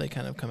that how they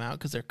kind of come out?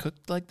 Because they're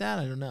cooked like that?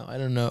 I don't know. I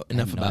don't know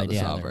enough about the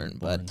Sovereign,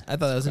 but I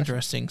thought that was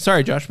interesting.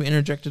 Sorry, Josh, we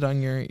interjected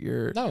on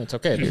your No, it's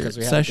okay, because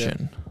we had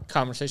a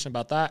conversation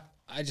about that.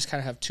 I just kind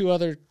of have two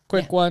other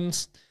quick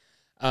ones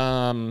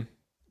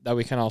that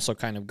we can also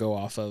kind of go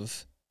off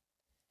of.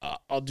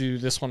 I'll do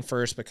this one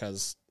first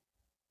because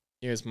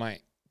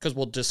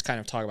we'll just kind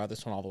of talk about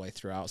this one all the way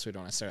throughout, so we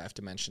don't necessarily have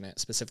to mention it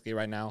specifically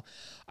right now.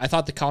 I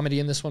thought the comedy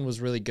in this one was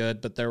really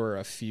good, but there were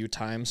a few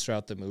times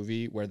throughout the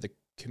movie where the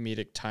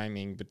comedic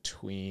timing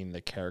between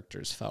the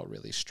characters felt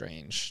really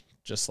strange.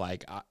 Just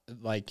like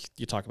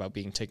you talk about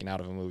being taken out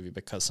of a movie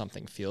because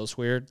something feels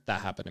weird.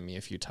 That happened to me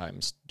a few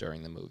times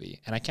during the movie.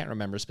 And I can't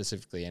remember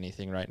specifically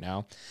anything right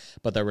now,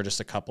 but there were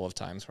just a couple of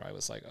times where I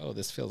was like, oh,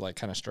 this feels like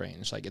kind of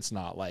strange. Like, it's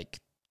not like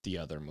the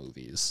other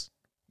movies.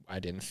 I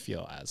didn't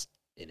feel as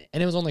in it.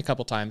 And it was only a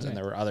couple times, and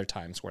there were other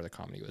times where the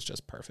comedy was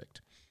just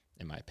perfect,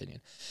 in my opinion.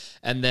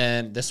 And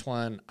then this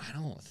one, I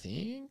don't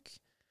think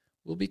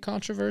will be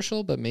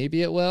controversial, but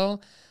maybe it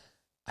will.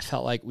 I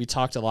felt like we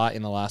talked a lot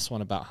in the last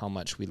one about how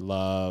much we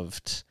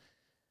loved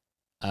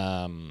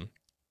and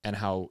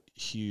how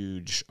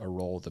huge a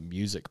role the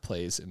music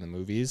plays in the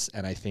movies.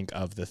 And I think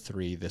of the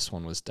three, this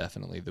one was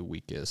definitely the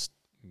weakest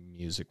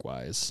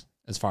music-wise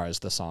as far as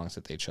the songs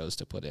that they chose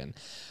to put in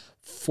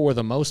for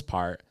the most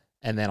part.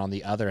 And then on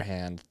the other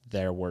hand,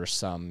 there were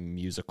some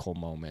musical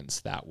moments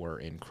that were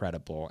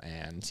incredible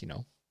and,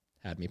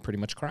 had me pretty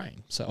much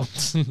crying. So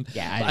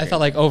yeah, I felt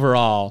like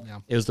overall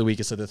it was the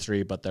weakest of the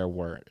three, but there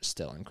were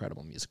still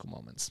incredible musical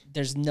moments.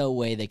 There's no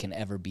way they can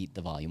ever beat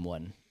the Volume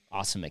 1,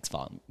 Awesome Mix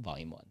Volume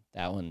 1.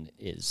 That one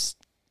is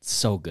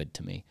so good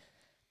to me.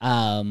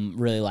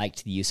 Really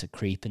liked the use of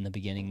Creep in the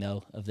beginning,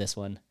 though, of this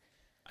one.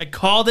 I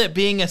called it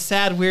being a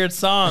sad, weird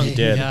song. You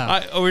did.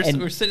 Yeah.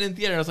 We're sitting in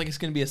theater. I was like, it's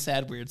going to be a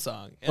sad, weird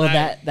song.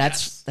 And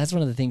that's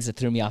one of the things that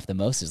threw me off the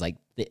most is like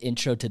the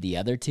intro to the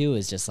other two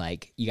is just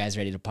like, you guys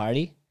ready to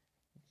party?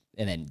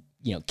 And then,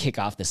 kick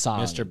off the song.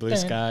 Mr. Blue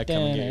Sky, come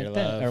and get your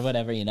love. Or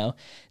whatever,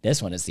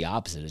 This one is the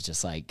opposite. It's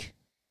just like,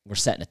 we're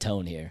setting a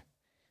tone here.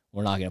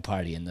 We're not going to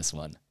party in this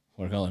one.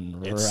 We're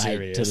going to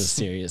the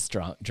serious,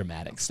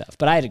 dramatic stuff.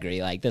 But I'd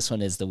agree. Like, this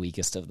one is the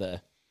weakest of the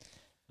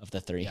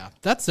three. Yeah,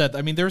 that said,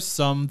 I mean, there's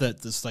some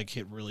that just like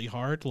hit really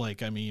hard.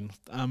 Like, I mean,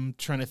 I'm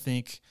trying to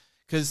think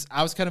because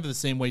I was kind of the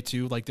same way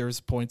too. Like, there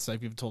was points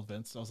I've even told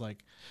Vince. I was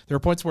like, there were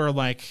points where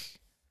like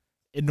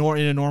in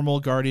a normal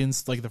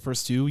Guardians, like the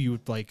first two, you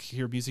would like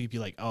hear music, you'd be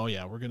like, oh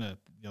yeah,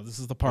 this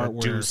is the part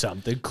where do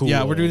something cool.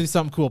 Yeah, we're doing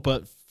something cool.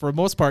 But for the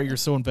most part, you're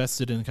so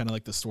invested in kind of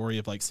like the story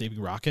of like saving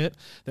Rocket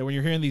that when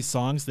you're hearing these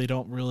songs, they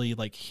don't really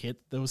like hit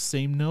those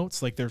same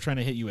notes. Like they're trying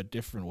to hit you a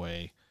different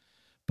way.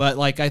 But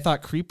like I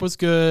thought Creep was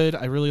good.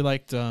 I really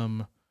liked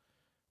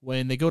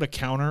when they go to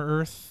Counter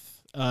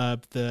Earth,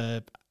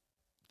 that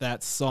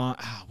song.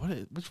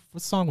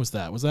 What song was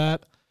that? Was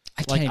that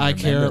I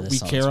Care We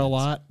Care a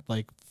Lot?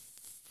 Like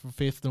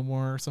Faith No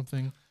More or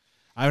something?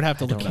 I would have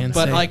to look it up.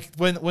 But like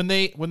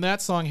when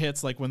that song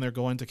hits, like when they're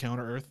going to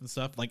Counter Earth and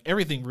stuff, like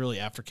everything really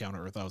after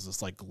Counter Earth, I was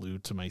just like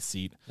glued to my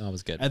seat. That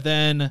was good. And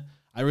then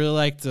I really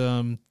liked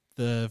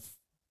the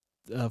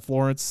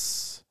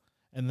Florence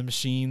and the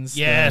Machines.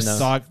 Yes.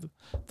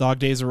 Dog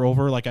Days Are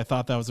Over. Like I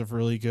thought that was a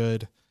really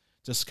good,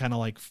 just kind of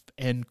like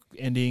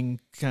ending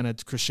kind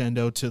of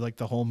crescendo to like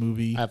the whole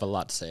movie. I have a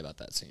lot to say about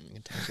that scene. We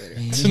can talk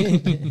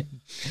later.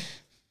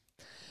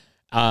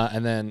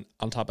 And then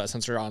on top of that,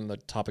 since we're on the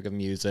topic of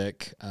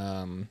music,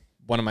 one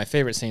of my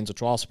favorite scenes,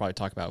 which we'll also probably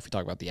talk about if we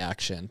talk about the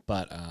action,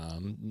 but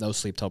No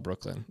Sleep Till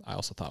Brooklyn, I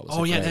also thought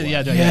was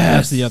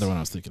That's the other one I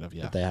was thinking of.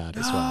 Yeah, that they had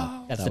as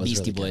well. That's the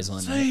Beastie Boys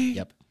one. Right?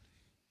 Yep.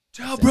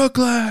 Till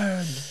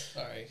Brooklyn.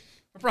 Sorry,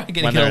 we're probably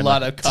gonna get a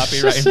lot of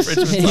copyright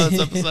infringements on this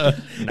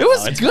episode. It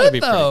was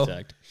good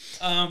though.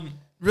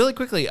 Really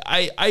quickly,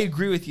 I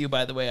agree with you.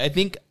 By the way, I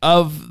think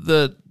of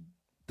the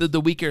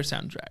weaker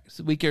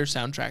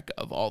soundtrack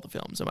of all the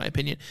films, in my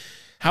opinion.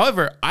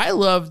 However, I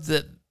loved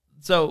that.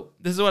 So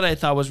this is what I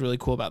thought was really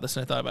cool about this,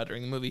 and I thought about it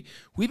during the movie.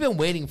 We've been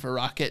waiting for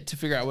Rocket to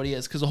figure out what he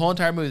is, because the whole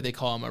entire movie they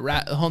call him a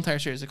rat. The whole entire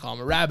series they call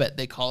him a rabbit.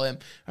 They call him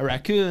a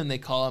raccoon. They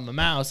call him a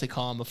mouse. They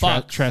call him a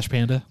fox. Trash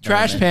Panda.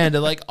 Trash Panda.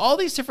 Like all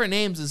these different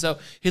names, and so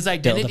his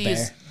identity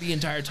is the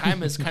entire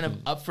time is kind of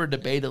up for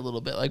debate a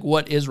little bit. Like,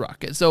 what is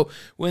Rocket? So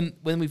when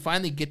we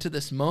finally get to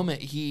this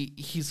moment,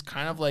 he's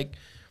kind of like,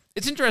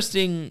 it's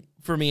interesting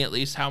for me at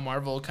least how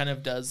Marvel kind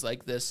of does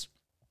like this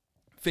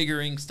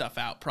figuring stuff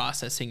out,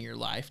 processing your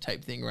life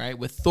type thing, right?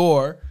 With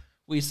Thor,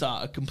 we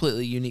saw a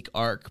completely unique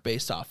arc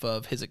based off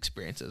of his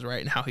experiences, right?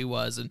 And how he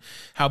was, and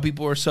how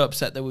people were so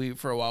upset that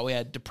for a while we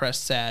had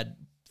depressed, sad,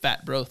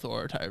 fat bro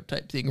Thor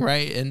type thing,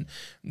 right? And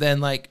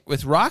then like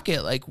with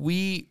Rocket, like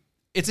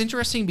it's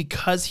interesting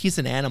because he's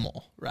an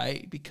animal,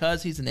 right?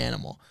 Because he's an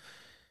animal.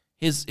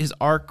 His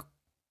arc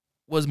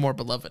was more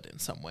beloved in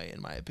some way, in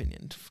my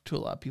opinion, to a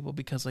lot of people,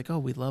 because like, oh,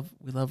 we love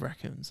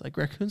raccoons. Like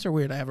raccoons are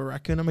weird. I have a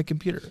raccoon on my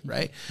computer,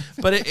 right?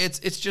 But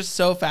it's just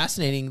so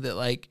fascinating that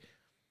like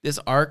this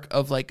arc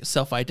of like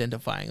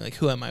self-identifying, like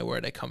who am I, where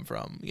did I come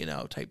from,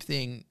 type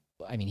thing.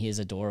 I mean, he is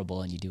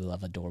adorable, and you do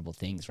love adorable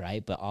things,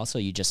 right? But also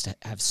you just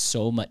have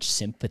so much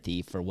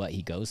sympathy for what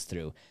he goes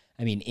through.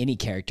 I mean, any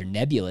character,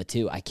 Nebula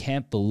too. I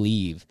can't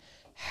believe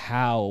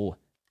how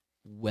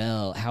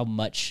well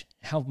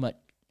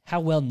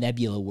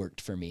Nebula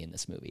worked for me in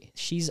this movie.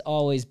 She's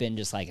always been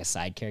just like a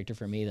side character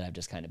for me that I've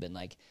just kind of been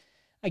like,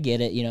 I get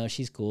it,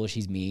 she's cool,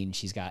 she's mean,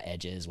 she's got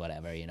edges,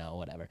 whatever.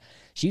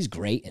 She's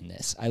great in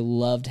this. I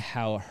loved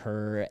how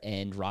her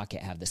and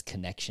Rocket have this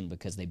connection,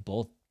 because they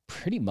both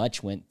pretty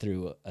much went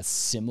through a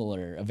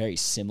very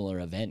similar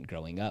event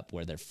growing up,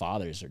 where their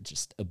fathers are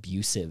just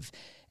abusive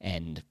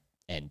and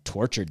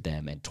tortured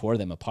them and tore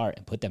them apart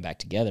and put them back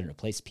together and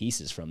replaced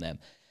pieces from them.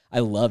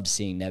 I loved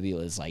seeing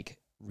Nebula's like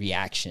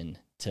reaction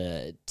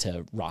to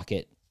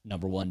Rocket,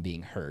 number one,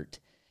 being hurt,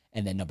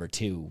 and then number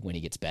two, when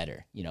he gets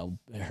better.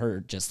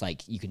 Her just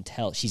like, you can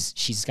tell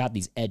she's got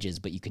these edges,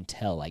 but you can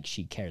tell like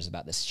she cares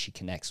about this. She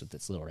connects with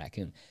this little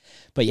raccoon.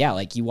 But yeah,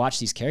 like you watch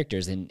these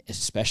characters, and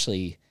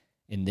especially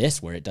in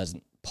this where it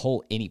doesn't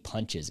pull any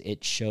punches,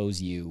 it shows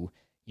you,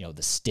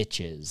 the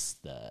stitches,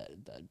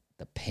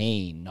 the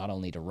pain, not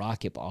only to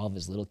Rocket, but all of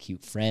his little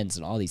cute friends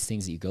and all these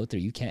things that you go through.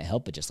 You can't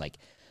help but just like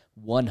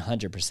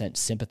 100%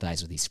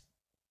 sympathize with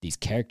these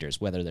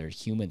characters, whether they're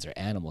humans or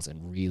animals,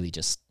 and really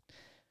just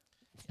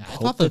I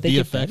thought the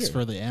VFX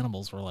for the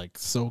animals were like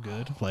so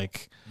good.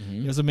 Like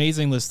it was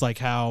amazing. This like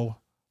how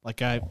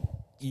like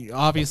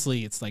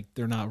obviously it's like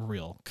they're not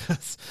real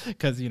because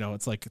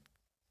it's like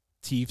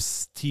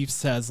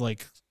Teefs has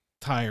like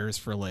tires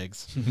for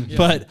legs,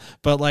 but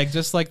like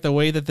just like the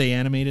way that they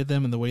animated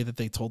them and the way that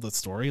they told the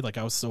story, like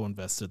I was so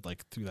invested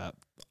like through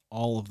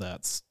all of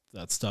that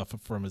stuff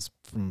from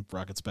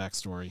Rocket's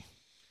backstory.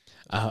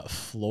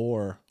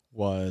 Floor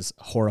was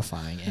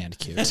horrifying and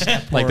cute.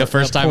 Like the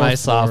first time I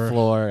saw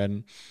Floor,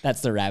 and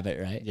that's the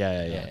rabbit, right?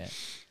 Yeah.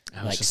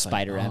 Like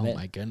Spider Rabbit. Oh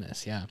my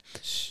goodness, yeah.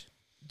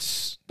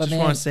 Just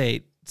want to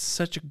say,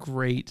 such a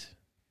great,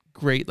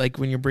 like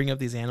when you bring up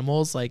these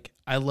animals, like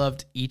I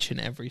loved each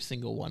and every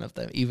single one of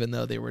them, even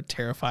though they were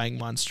terrifying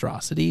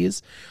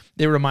monstrosities.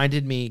 They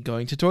reminded me,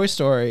 going to Toy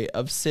Story,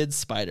 of Sid's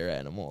spider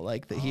animal,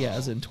 like that he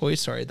has in Toy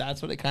Story.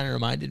 That's what it kind of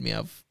reminded me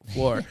of,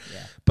 Floor.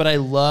 Yeah. But I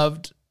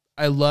loved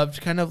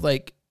kind of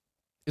like,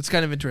 it's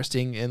kind of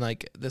interesting, and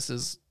like this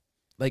is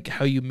like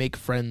how you make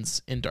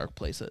friends in dark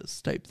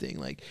places type thing.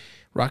 Like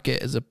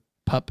Rocket as a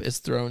pup is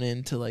thrown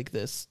into like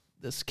this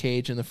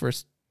cage, and the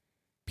first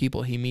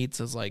people he meets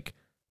is like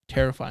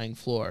terrifying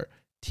Floor,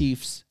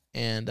 Teefs,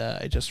 and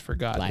I just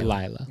forgot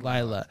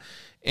Lila.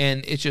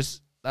 And it's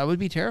just that would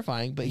be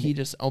terrifying. But he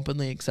just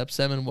openly accepts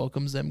them and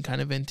welcomes them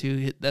kind of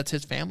into that's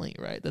his family,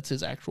 right? That's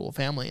his actual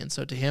family, and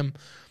so to him,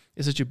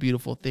 it's such a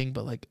beautiful thing,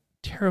 but like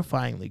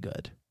terrifyingly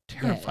good.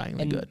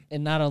 Good.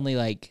 And not only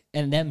like,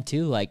 and them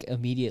too, like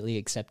immediately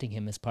accepting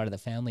him as part of the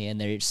family, and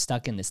they're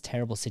stuck in this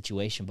terrible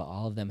situation, but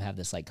all of them have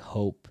this like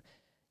hope,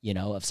 you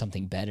know, of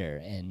something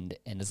better. And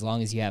as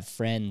long as you have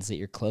friends that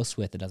you're close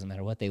with, it doesn't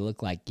matter what they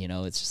look like, you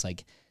know, it's just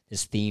like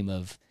this theme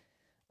of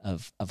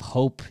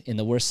hope in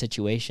the worst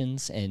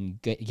situations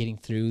and getting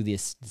through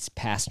these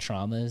past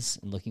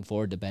traumas and looking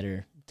forward to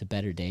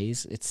better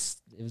days.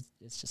 It's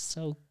just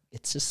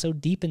so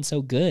deep and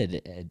so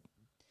good.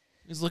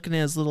 He's looking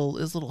at his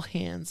little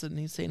hands and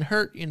he's saying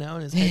hurt, you know,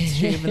 and his head's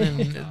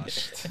shaven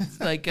and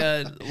like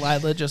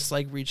Lila just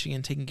like reaching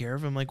and taking care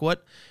of him. Like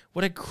what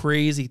a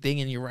crazy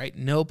thing. And you're right,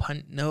 no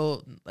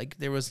like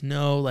there was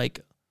no like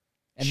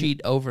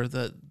cheat over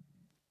the.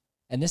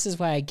 And this is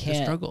why I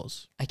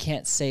struggles. I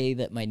can't say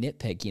that my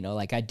nitpick, you know,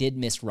 like I did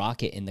miss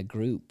Rocket in the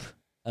group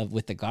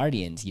with the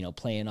Guardians, you know,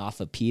 playing off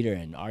of Peter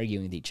and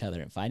arguing with each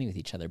other and fighting with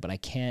each other. But I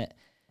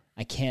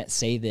can't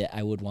say that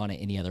I would want it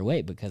any other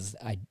way, because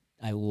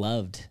I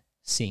loved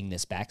seeing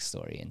this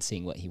backstory and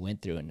seeing what he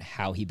went through and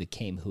how he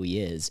became who he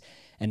is.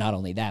 And not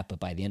only that, but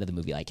by the end of the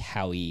movie, like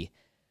how he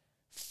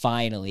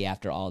finally,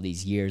 after all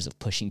these years of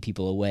pushing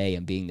people away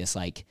and being this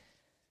like,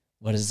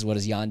 what does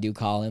Yondu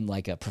call him?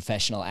 Like a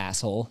professional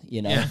asshole,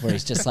 you know, where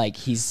he's just like,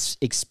 he's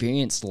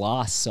experienced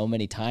loss so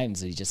many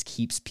times that he just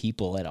keeps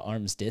people at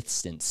arm's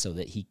distance so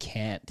that he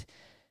can't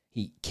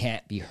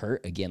be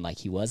hurt again like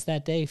he was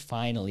that day.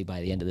 Finally, by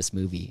the end of this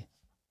movie,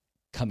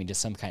 coming to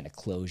some kind of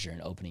closure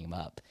and opening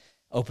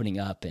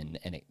up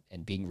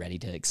and being ready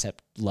to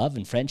accept love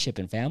and friendship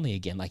and family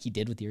again, like he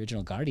did with the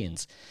original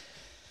Guardians.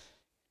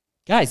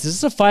 Guys, this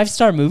is a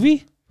 5-star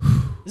movie.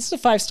 This is a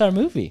 5-star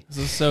movie. This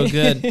is so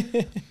good.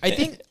 I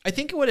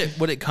think what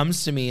it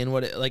comes to me and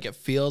what it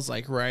feels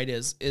like, right,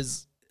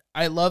 is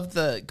I love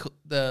the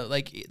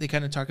like they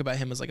kind of talk about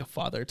him as like a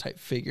father type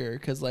figure,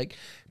 because like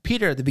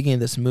Peter at the beginning of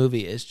this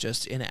movie is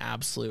just in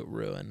absolute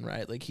ruin,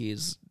 right? Like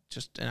he's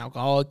just an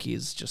alcoholic,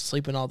 he's just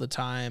sleeping all the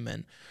time,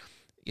 and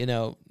you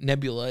know,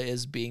 Nebula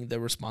is being the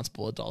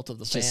responsible adult of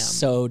the fam. Just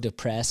so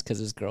depressed because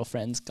his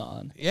girlfriend's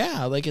gone.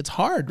 Yeah, like it's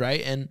hard,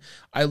 right? And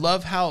I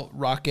love how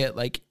Rocket,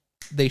 like,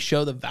 they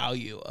show the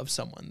value of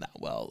someone that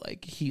well.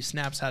 Like he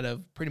snaps out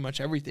of pretty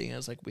much everything. And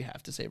it's like, we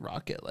have to save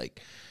Rocket.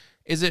 Like,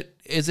 is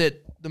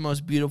it the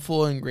most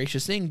beautiful and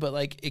gracious thing? But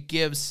like, it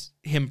gives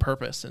him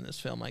purpose in this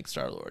film, like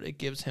Star-Lord. It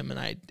gives him an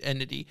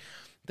identity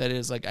that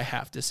is like, I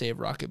have to save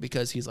Rocket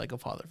because he's like a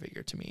father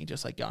figure to me,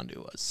 just like Yondu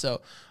was.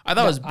 So I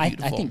thought it was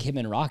beautiful. I think him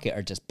and Rocket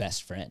are just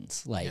best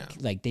friends.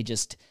 Like they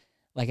just,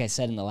 like I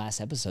said in the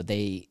last episode,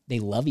 they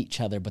love each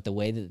other, but the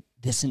way that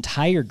this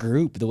entire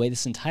group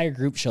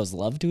shows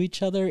love to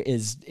each other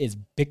is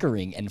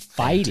bickering and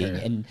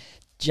fighting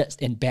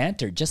and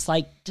banter, just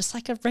like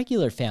a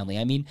regular family.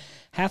 I mean,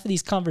 half of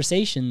these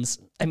conversations,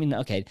 I mean,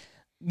 okay,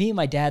 me and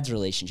my dad's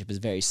relationship is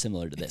very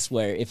similar to this,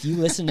 where if you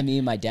listen to me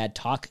and my dad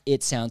talk,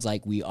 it sounds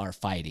like we are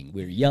fighting.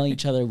 We're yelling at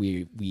each other.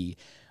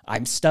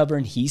 I'm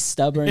stubborn, he's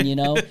stubborn, you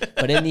know?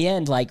 But in the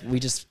end, like, we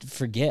just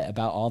forget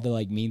about all the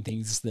like mean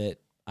things that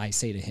I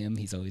say to him.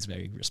 He's always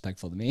very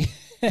respectful to me.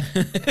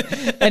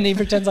 And he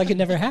pretends like it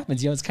never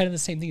happens. You know, it's kind of the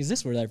same thing as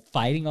this, where they're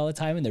fighting all the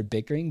time and they're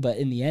bickering, but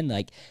in the end,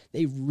 like,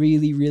 they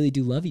really, really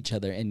do love each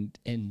other.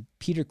 And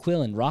Peter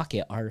Quill and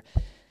Rocket are,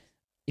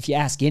 if you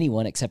ask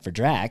anyone except for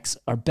Drax,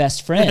 are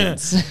best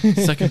friends.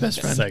 Second best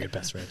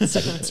friend.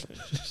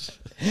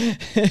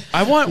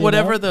 I want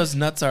whatever those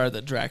nuts are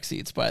that Drax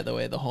eats, by the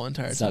way, the whole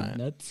entire time.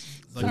 Nuts.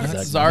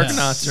 Zarg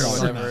nuts or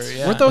whatever.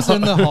 Yeah. Weren't those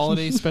in the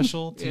holiday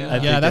special? Too?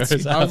 Yeah,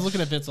 that's. I was looking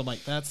at Vince. I'm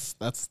like, that's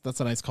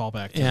a nice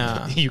callback.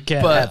 Yeah, you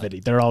can't have any.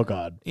 They're all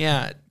gone.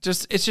 Yeah,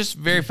 it's just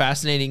very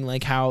fascinating,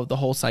 like how the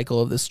whole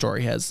cycle of this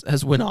story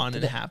has went on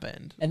and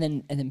happened. And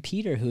then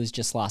Peter, who's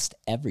just lost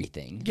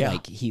everything. Yeah.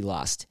 Like he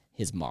lost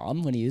his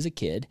mom when he was a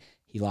kid.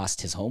 He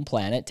lost his home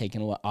planet,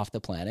 taken off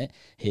the planet.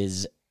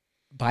 His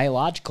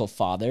biological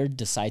father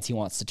decides he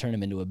wants to turn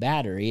him into a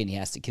battery and he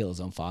has to kill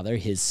his own father.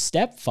 His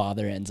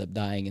stepfather ends up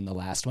dying in the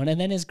last one. And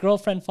then his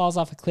girlfriend falls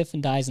off a cliff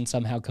and dies and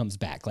somehow comes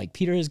back. Like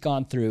Peter has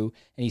gone through,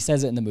 and he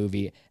says it in the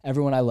movie,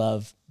 everyone I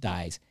love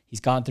dies.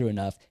 He's gone through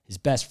enough. His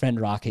best friend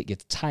Rocket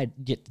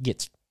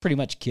gets pretty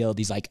much killed.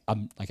 He's like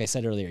I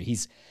said earlier,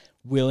 he's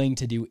willing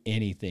to do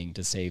anything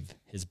to save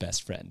his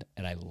best friend.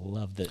 And I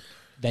love that.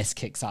 This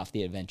kicks off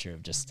the adventure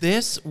of just...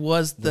 This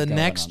was the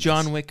next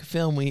John Wick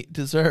film we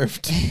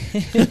deserved.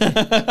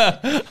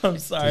 I'm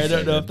sorry, I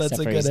don't know if that's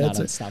a good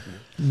answer.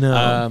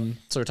 No.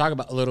 So we're talking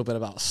a little bit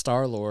about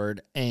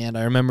Star-Lord, and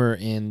I remember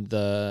in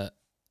the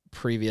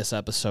previous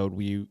episode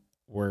we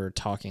were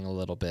talking a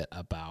little bit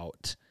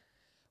about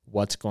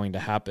what's going to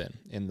happen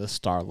in the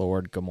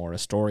Star-Lord Gamora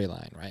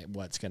storyline, right?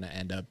 What's going to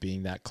end up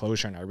being that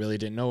closure, and I really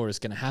didn't know what was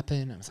going to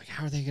happen. I was like,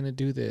 how are they going to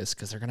do this?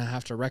 Because they're going to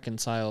have to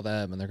reconcile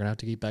them, and they're going to have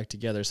to get back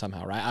together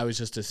somehow, right? I was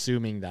just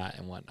assuming that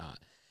and whatnot.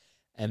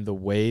 And the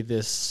way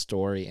this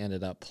story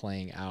ended up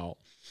playing out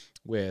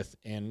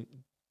in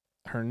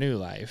her new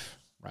life,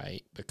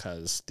 right?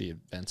 Because the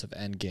events of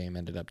Endgame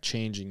ended up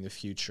changing the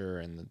future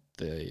and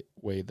the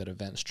way that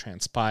events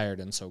transpired,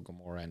 and so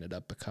Gamora ended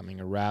up becoming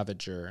a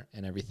Ravager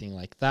and everything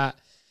like that.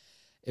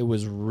 It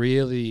was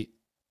really,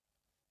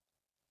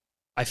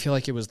 I feel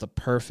like it was the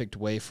perfect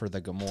way for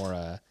the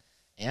Gamora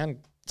and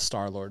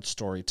Star-Lord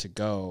story to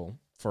go,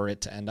 for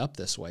it to end up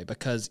this way,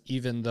 because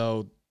even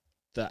though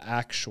the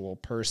actual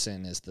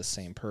person is the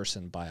same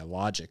person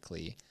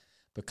biologically,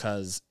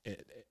 because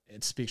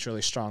it speaks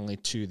really strongly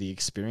to the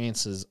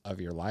experiences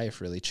of your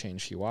life really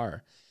change who you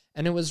are.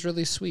 And it was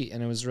really sweet,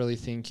 and it was really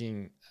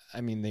thinking,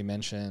 I mean, they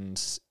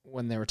mentioned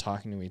when they were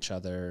talking to each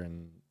other,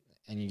 and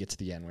you get to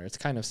the end where it's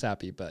kind of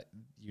sappy, but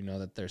you know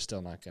that they're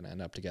still not going to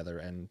end up together,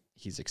 and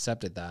he's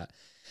accepted that.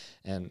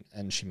 And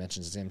she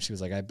mentions him, she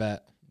was like, I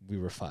bet we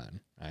were fun,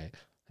 right?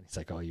 And he's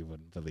like, oh, you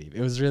wouldn't believe.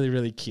 It was really,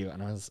 really cute.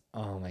 And I was,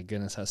 oh my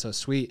goodness, that's so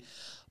sweet.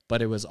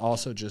 But it was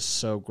also just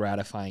so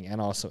gratifying,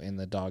 and also in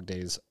the Dog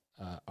Days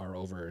Are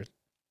Over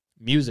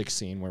music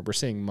scene where we're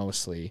seeing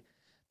mostly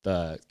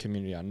the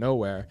community on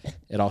Nowhere,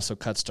 it also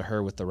cuts to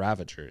her with the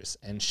Ravagers,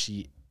 and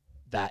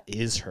that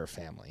is her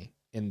family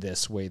in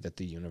this way that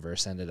the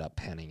universe ended up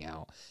panning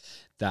out.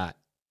 That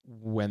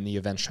when the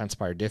events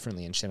transpired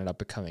differently and she ended up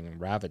becoming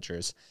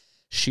Ravagers,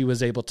 she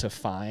was able to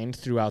find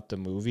throughout the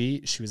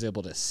movie, she was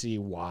able to see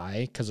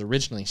why, because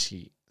originally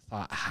she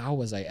thought, how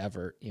was I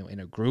ever, in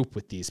a group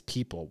with these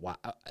people? Why,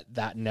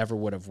 that never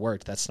would have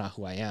worked. That's not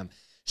who I am.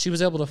 She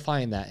was able to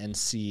find that and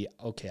see,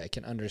 okay, I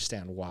can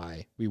understand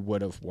why we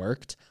would have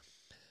worked.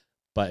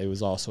 But it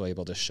was also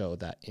able to show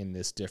that in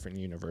this different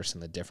universe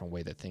and the different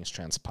way that things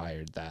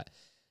transpired, that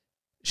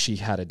she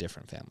had a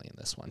different family in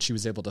this one. She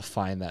was able to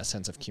find that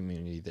sense of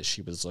community that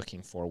she was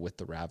looking for with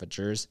the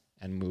Ravagers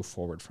and move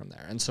forward from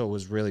there. And so it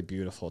was really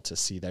beautiful to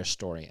see their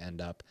story end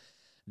up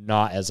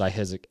not as I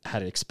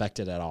had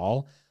expected at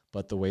all,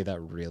 but the way that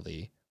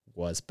really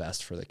was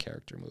best for the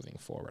character moving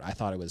forward. I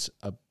thought it was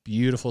a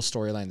beautiful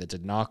storyline that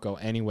did not go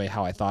any way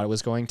how I thought it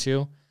was going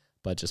to,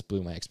 but just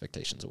blew my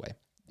expectations away.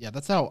 Yeah,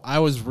 that's how I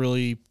was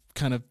really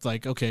kind of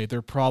like, okay,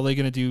 they're probably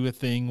going to do a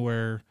thing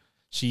where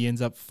she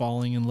ends up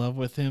falling in love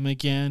with him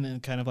again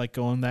and kind of like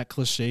going that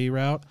cliche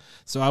route.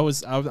 So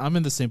I'm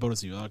in the same boat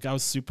as you. Like, I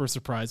was super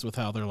surprised with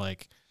how they're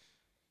like,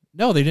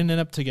 no, they didn't end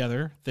up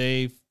together.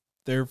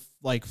 They're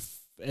like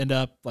end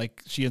up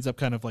like, she ends up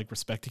kind of like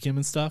respecting him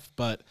and stuff,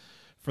 but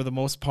for the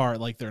most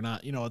part, like, they're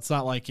not, it's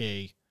not like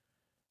a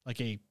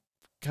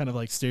kind of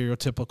like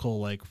stereotypical,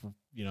 like,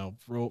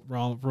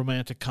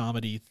 romantic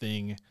comedy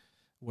thing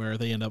where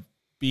they end up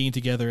being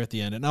together at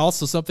the end. And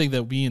also something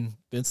that we and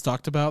Vince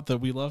talked about that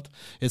we loved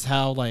is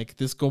how like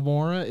this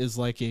Gamora is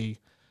like a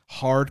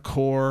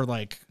hardcore,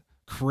 like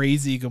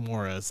crazy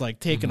Gamora. It's like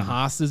taking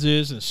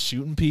hostages and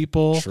shooting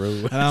people.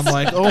 True. And I'm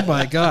like, oh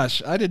my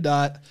gosh, I did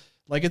not,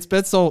 like, it's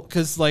been so,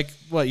 because like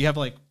what you have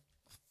like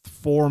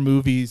 4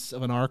 movies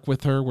of an arc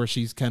with her where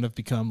she's kind of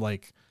become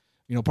like,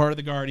 part of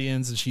the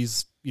Guardians, and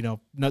she's,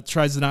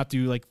 tries to not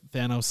do like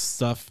Thanos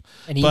stuff.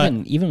 And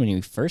even when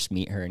you first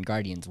meet her in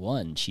Guardians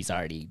 1, she's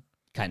already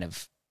kind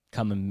of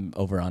coming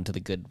over onto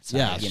the good side.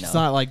 Yeah, she's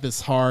not like this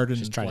hard and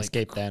she's trying like, to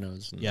escape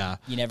Thanos. Yeah.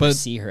 You never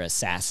see her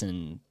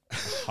assassin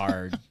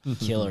hard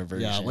killer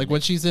version. Yeah, like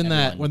when she's in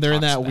that, when they're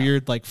in that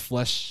weird like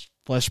flesh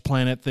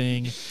planet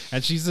thing,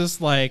 and she's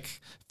just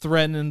like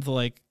threatening to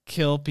like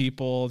kill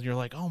people, and you're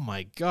like, oh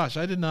my gosh,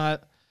 I did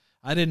not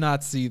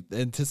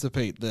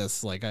anticipate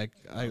this. Like I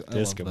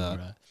This love Gamora.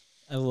 that.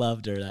 I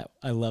loved her.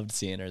 I loved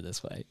seeing her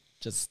this way.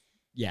 Just,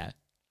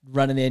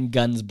 running in,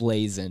 guns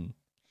blazing.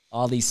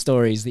 All these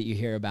stories that you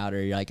hear about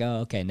her, you're like,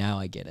 oh, okay, now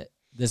I get it.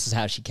 This is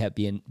how she kept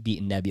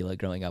beating Nebula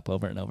growing up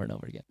over and over and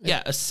over again.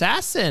 Yeah,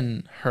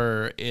 assassin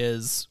her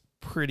is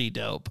pretty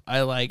dope.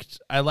 I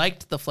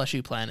liked the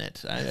fleshy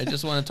planet. I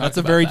just want to talk. That's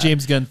a about very that.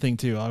 James Gunn thing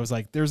too. I was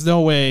like, there's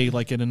no way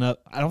like I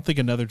don't think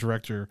another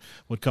director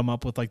would come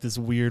up with like this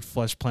weird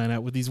flesh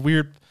planet with these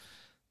weird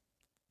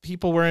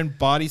people wearing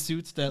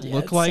bodysuits that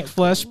look like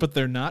flesh, but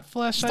they're not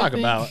flesh. Let's talk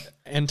about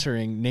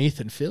entering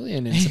Nathan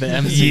Fillion into the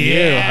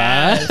MCU,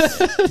 huh?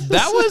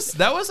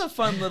 That was a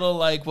fun little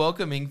like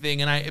welcoming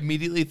thing, and I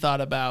immediately thought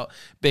about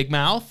Big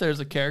Mouth. There's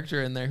a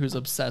character in there who's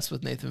obsessed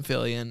with Nathan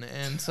Fillion,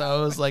 and so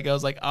I was like,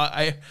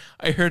 I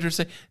heard her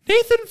say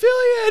Nathan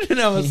Fillion, and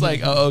I was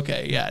like, oh,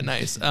 okay, yeah,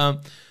 nice.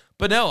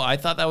 But no, I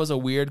thought that was a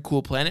weird,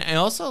 cool planet. I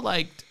also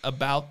liked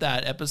about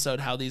that episode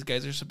how these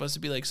guys are supposed to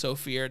be like so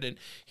feared, and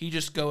he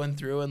just going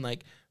through and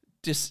like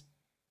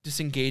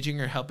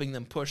disengaging or helping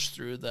them push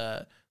through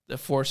the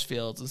force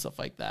fields and stuff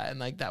like that. And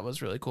like that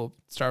was really cool.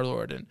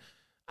 Star-Lord, and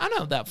I don't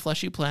know, that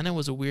fleshy planet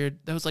was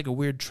like a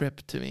weird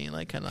trip to me,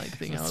 like kind of like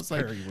thing. I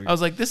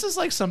was like, this is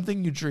like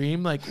something you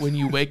dream like when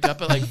you wake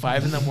up at like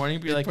 5 a.m.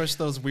 But you're like, push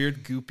those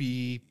weird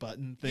goopy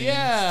button things.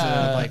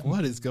 Yeah. To, like,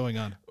 what is going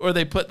on? Or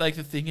they put like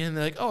the thing in,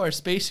 they're like, oh, our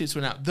spacesuits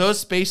went out. Those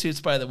spacesuits,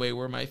 by the way,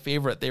 were my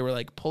favorite. They were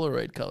like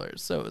Polaroid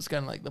colors. So it was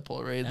kind of like the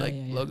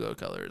Polaroid logo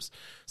colors.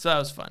 So that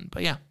was fun.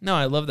 But yeah, no,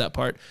 I love that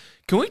part.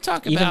 Can we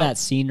talk about even that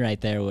scene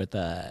right there with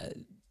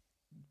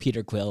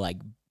Peter Quill like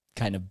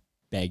kind of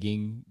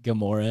begging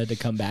Gamora to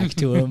come back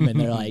to him, and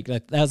they're like,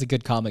 that was a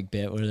good comic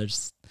bit where they're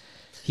just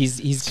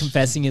He's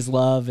confessing his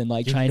love and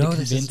like trying to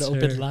convince her.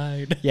 Open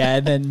line. Yeah,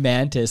 and then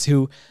Mantis,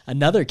 who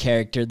another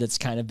character that's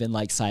kind of been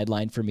like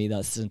sidelined for me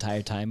this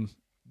entire time,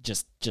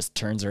 just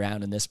turns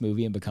around in this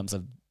movie and becomes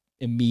a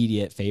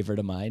immediate favorite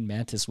of mine.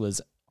 Mantis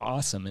was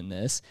awesome in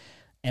this,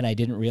 and I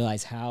didn't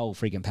realize how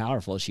freaking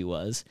powerful she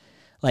was.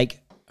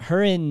 Like,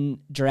 her and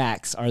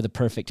Drax are the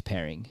perfect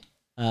pairing.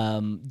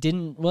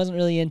 Wasn't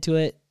really into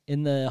it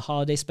in the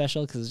holiday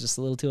special because it's just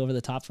a little too over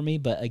the top for me.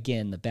 But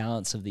again, the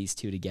balance of these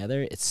two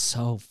together, it's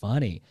so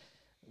funny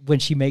when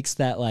she makes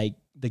that like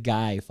the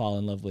guy fall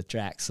in love with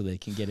Drax so they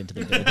can get into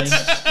the building.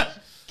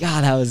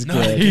 God, that was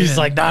good. He's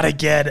like, not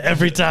again,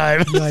 every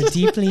time. You are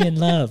deeply in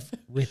love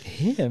with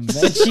him.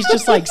 And she's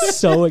just like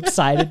so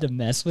excited to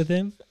mess with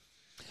him.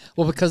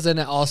 Well, because then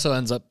it also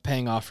ends up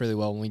paying off really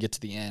well when we get to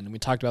the end. And we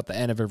talked about the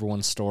end of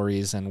everyone's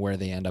stories and where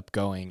they end up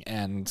going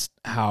and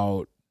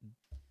how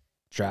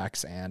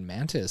Drax and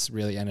Mantis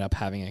really ended up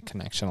having a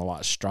connection a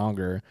lot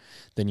stronger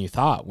than you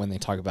thought when they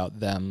talk about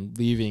them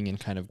leaving and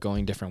kind of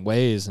going different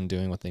ways and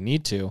doing what they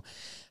need to,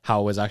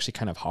 how it was actually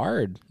kind of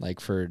hard, like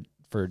for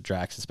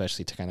Drax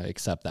especially to kind of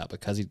accept that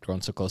because he'd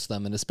grown so close to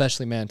them, and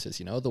especially Mantis,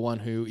 you know, the one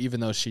who, even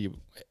though she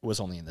was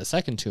only in the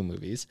second two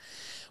movies,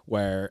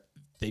 where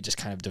they just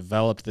kind of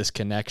developed this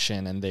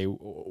connection and they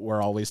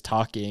were always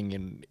talking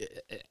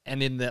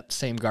and in that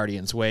same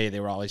Guardians way,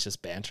 they were always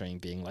just bantering,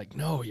 being like,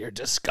 no, you're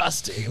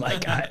disgusting.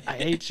 Like, I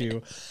hate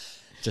you.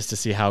 Just to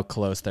see how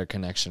close their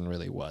connection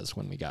really was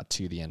when we got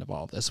to the end of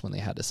all of this, when they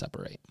had to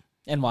separate.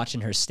 And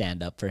watching her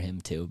stand up for him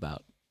too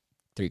about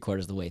 3/4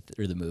 of the way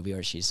through the movie,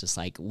 where she's just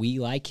like, we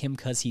like him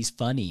because he's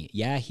funny.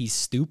 Yeah, he's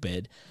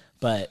stupid,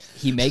 but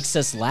he makes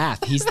us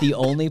laugh. He's the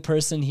only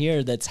person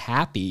here that's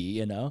happy,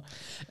 you know?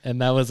 And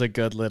that was a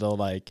good little,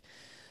 like,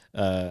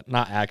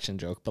 not action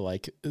joke, but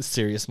like a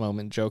serious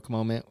joke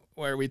moment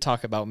where we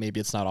talk about maybe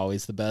it's not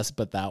always the best,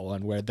 but that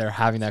one where they're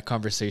having that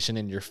conversation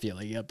and you're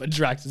feeling it, but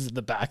Drax is in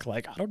the back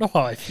like, I don't know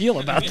how I feel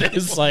about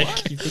this.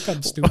 Like, You think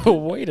I'm stupid?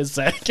 wait a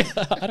sec.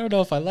 I don't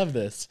know if I love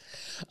this.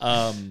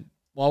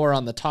 While we're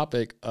on the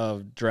topic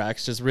of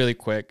Drax, just really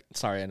quick,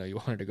 sorry, I know you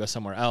wanted to go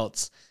somewhere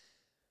else.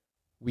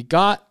 We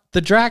got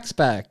the Drax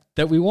back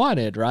that we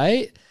wanted,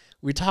 right?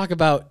 We talk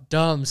about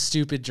dumb,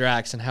 stupid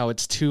Drax and how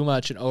it's too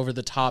much and over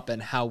the top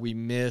and how we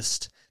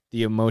missed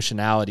the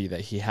emotionality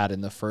that he had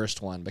in the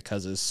first one,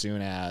 because as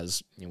soon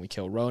as we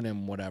kill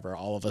Ronan, whatever,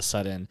 all of a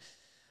sudden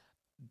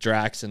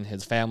Drax and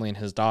his family and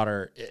his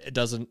daughter, it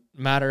doesn't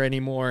matter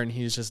anymore, and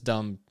he's just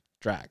dumb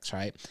Drax,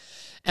 right?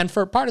 And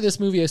for part of this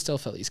movie, I still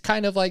feel he's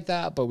kind of like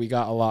that, but we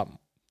got a lot,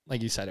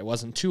 like you said, it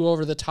wasn't too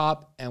over the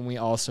top, and we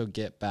also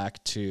get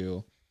back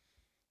to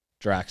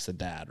Drax the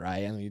dad,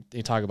 right? And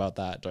we talk about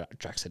that,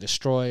 Drax the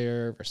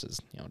Destroyer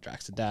versus,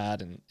 Drax the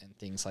dad and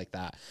things like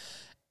that.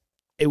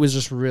 It was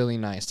just really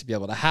nice to be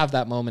able to have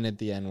that moment at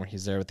the end where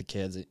he's there with the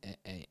kids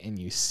and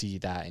you see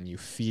that and you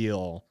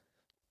feel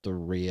the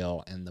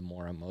real and the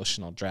more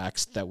emotional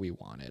Drax that we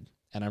wanted.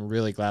 And I'm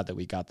really glad that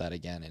we got that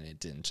again and it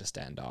didn't just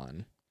end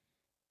on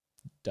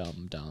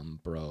dumb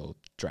bro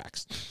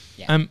Drax.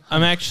 Yeah. I'm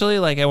actually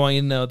like, I want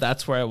you to know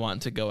that's where I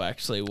want to go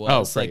actually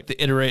was like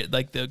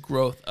the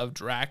growth of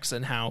Drax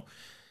and how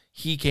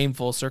he came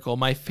full circle.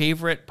 My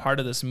favorite part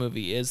of this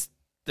movie is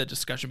the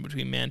discussion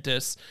between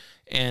Mantis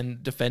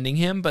and defending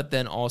him, but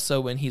then also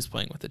when he's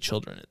playing with the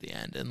children at the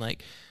end. And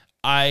like,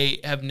 I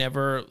have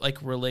never like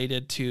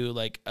related to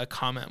like a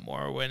comment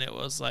more when it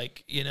was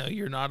like,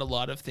 you're not a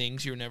lot of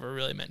things. You're never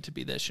really meant to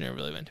be this. You're never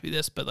really meant to be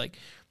this, but like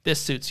this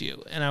suits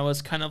you. And I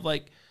was kind of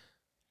like,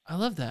 I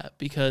love that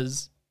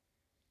because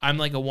I'm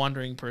like a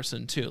wandering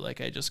person too. Like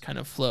I just kind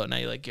of float and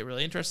I like get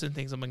really interested in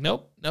things. I'm like,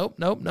 nope.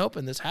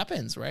 And this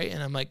happens. Right.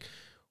 And I'm like,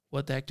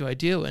 what the heck do I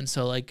do? And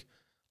so like,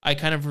 I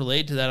kind of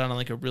relate to that on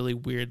like a really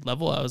weird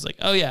level. I was like,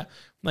 oh yeah,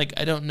 like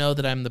I don't know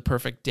that I'm the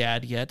perfect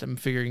dad yet. I'm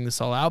figuring this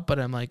all out, but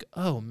I'm like,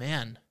 oh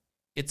man,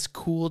 it's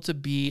cool to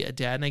be a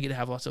dad and I get to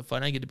have lots of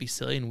fun. I get to be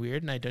silly and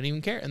weird and I don't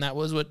even care. And that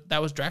was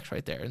Drax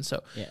right there. And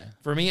so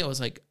for me, it was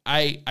like,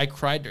 I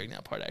cried during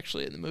that part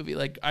actually in the movie.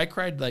 Like I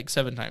cried like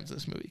 7 times in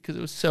this movie because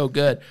it was so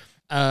good.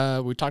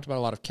 We talked about a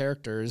lot of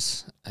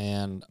characters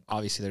and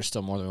obviously there's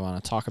still more that we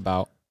want to talk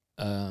about.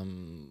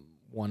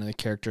 One of the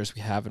characters we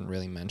haven't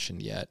really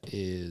mentioned yet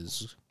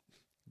is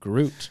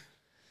Groot.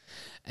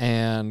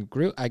 And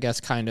Groot, I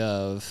guess, kind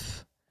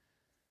of,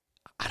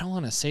 I don't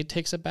want to say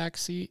takes a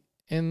backseat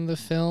in the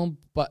film,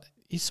 but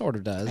he sort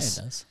of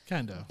does.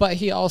 Kind of. But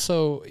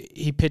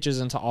he pitches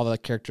into all the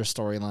character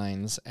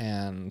storylines,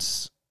 and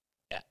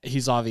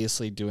he's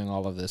obviously doing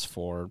all of this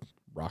for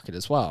Rocket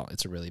as well.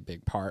 It's a really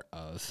big part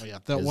of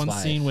that his one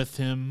life. Scene with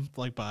him,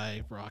 like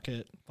by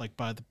Rocket, like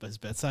by his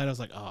bedside, I was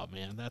like, oh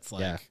man, that's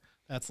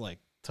like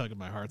tugging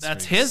my heart.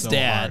 That's his so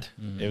dad.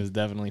 Mm-hmm. It was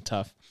definitely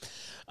tough.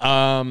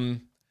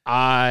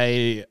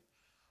 I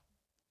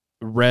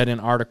read an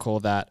article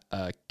that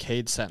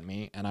Cade sent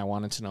me, and I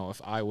wanted to know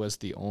if I was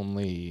the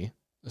only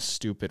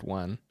stupid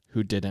one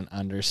who didn't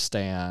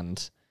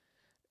understand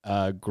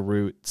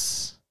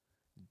Groot's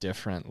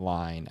different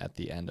line at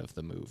the end of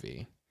the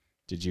movie.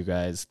 Did you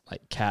guys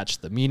catch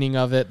the meaning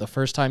of it the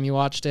first time you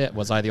watched it?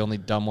 Was I the only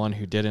dumb one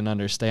who didn't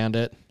understand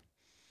it?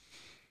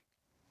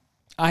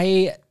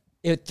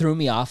 It threw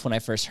me off when I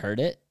first heard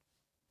it.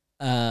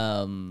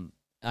 I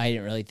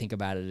didn't really think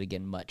about it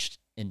again much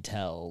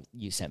until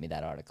you sent me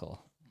that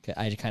article.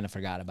 I kind of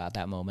forgot about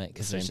that moment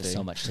because there's just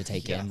so much to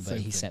take in. But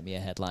he sent me a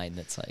headline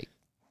that's like,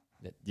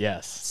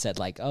 said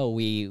like, oh,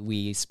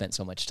 we spent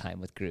so much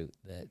time with Groot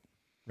that.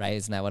 Right?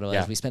 Isn't that what it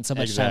was? We spent so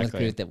much time with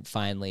Groot that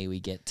finally we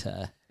get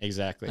to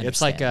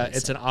It's like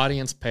it's an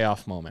audience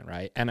payoff moment,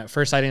 right? And at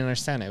first I didn't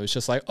understand it. It was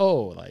just like,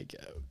 oh, like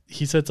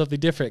he said something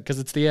different because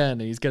it's the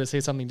end and he's going to say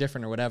something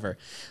different or whatever.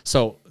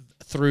 So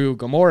through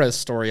Gamora's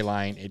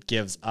storyline, it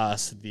gives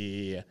us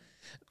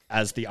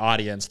as the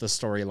audience, the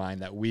storyline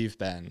that we've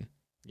been,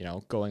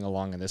 going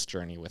along in this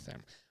journey with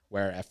him.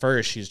 Where at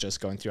first she's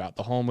just going throughout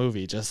the whole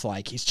movie, just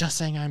like, he's just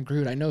saying, I'm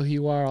Groot, I know who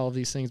you are, all of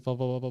these things, blah,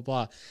 blah, blah, blah,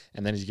 blah.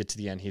 And then as you get to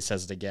the end, he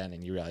says it again,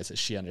 and you realize that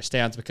she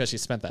understands because she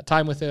spent that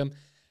time with him.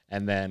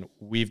 And then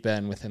we've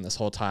been with him this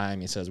whole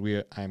time. He says,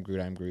 I am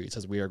Groot, I am Groot. He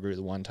says, we are Groot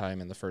the one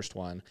time in the first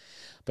one.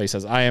 But he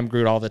says, I am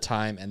Groot all the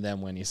time. And then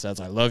when he says,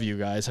 I love you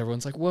guys,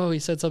 everyone's like, whoa, he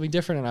said something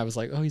different. And I was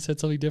like, oh, he said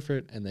something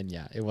different. And then,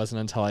 it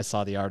wasn't until I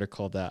saw the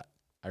article that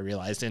I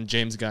realized, and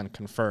James Gunn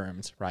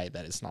confirms, right,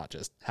 that it's not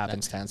just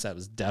happenstance. That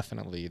was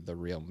definitely the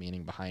real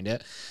meaning behind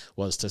it,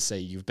 was to say,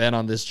 you've been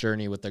on this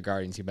journey with the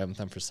Guardians, you've been with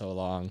them for so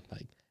long,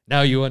 like,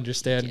 now you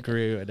understand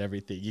Groot and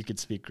everything. You could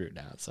speak Groot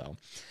now, so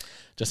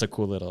just a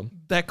cool little...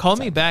 That called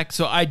me back,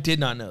 so I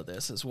did not know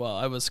this as well.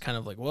 I was kind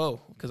of like,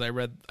 whoa, because I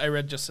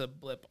read just a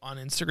blip on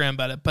Instagram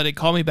about it, but it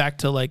called me back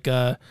to like,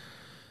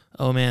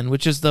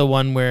 which is the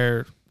one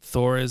where...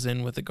 Thor is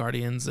in with the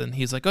Guardians, and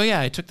he's like, "Oh yeah,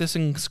 I took this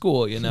in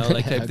school,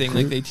 like type thing.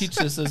 Like they teach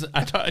this as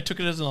I took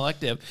it as an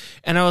elective."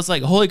 And I was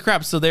like, "Holy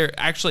crap!" So there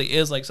actually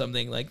is like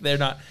something like they're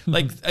not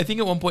like I think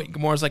at one point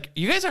Gamora's like,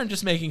 "You guys aren't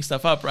just making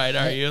stuff up, right?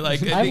 Are you?"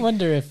 Like I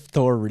wonder if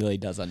Thor really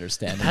does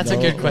understand. That's a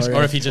good question.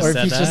 Or if he just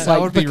said that. Just,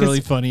 that would be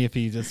really funny if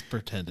he just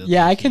pretended.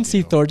 Yeah, I can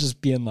see Thor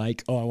just being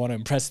like, "Oh, I want to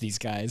impress these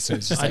guys," so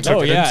it's just like,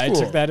 "Oh yeah, I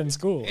took that in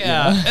school."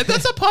 Yeah, and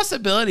that's a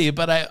possibility,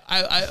 but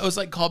I was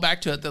like, call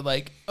back to it that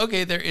like,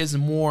 okay, there is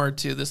more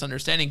to this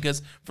understanding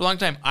because. For a long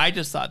time, I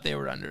just thought they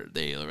were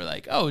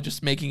like, oh,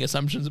 just making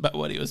assumptions about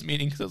what he was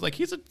meaning. Because I was like,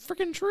 he's a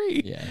freaking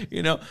tree,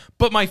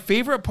 But my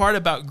favorite part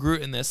about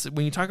Groot in this,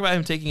 when you talk about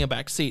him taking a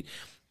back seat,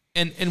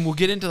 and we'll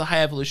get into the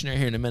High Evolutionary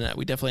here in a minute.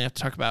 We definitely have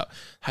to talk about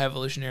High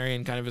Evolutionary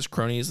and kind of his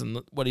cronies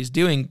and what he's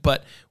doing.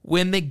 But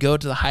when they go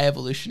to the High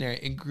Evolutionary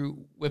and Groot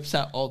whips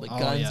out all the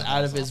guns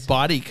out of his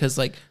body because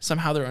like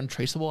somehow they're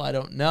untraceable. I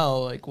don't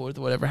know, like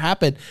whatever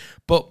happened.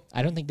 But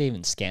I don't think they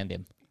even scanned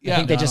him. I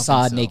think they just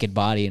saw a naked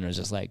body and was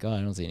just like, oh,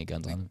 I don't see any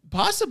guns on him.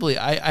 Possibly.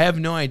 I have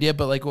no idea.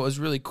 But like what was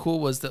really cool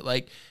was that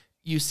like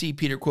you see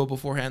Peter Quill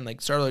beforehand, like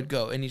Star-Lord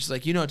go, and he's just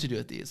like, you know what to do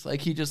with these.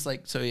 Like he just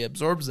like, so he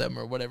absorbs them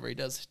or whatever he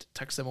does,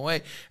 tucks them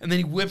away. And then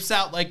he whips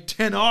out like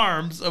 10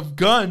 arms of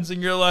guns and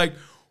you're like,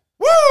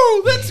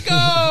 woo, let's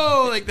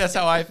go. Like that's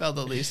how I felt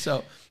at least.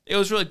 So it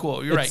was really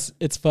cool. You're right.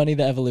 It's funny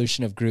the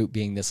evolution of Groot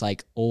being this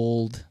like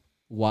old,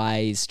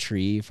 wise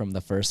tree from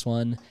the first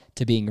one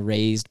to being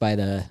raised by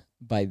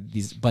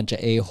these bunch of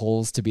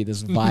a-holes to be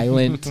this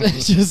violent,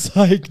 just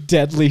like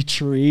deadly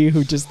tree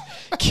who just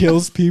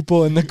kills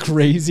people in the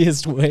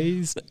craziest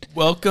ways.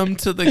 Welcome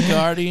to the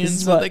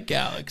Guardians of the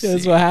Galaxy.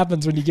 That's what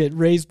happens when you get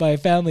raised by a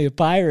family of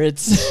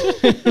pirates.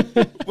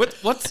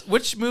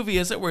 Which movie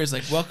is it where he's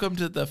like, welcome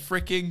to the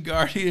freaking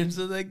Guardians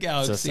of the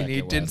Galaxy? And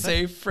he didn't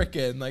say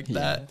frickin' like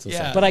that.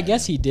 Yeah. But I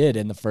guess he did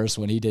in the first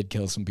one. He did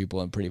kill some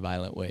people in pretty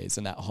violent ways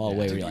in that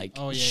hallway where he like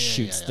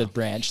shoots the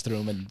branch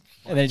through him and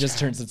then it just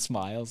turns and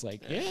smiles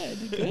like, yeah, I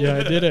did good. Yeah,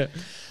 I did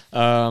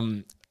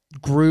it.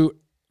 Groot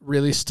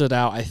really stood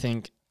out, I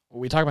think.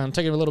 We talked about him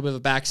taking a little bit of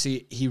a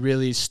backseat. He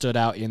really stood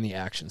out in the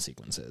action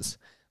sequences.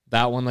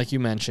 That one, like you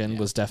mentioned,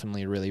 was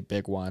definitely a really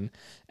big one.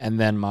 And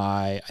then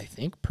my, I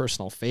think,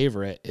 personal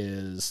favorite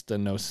is the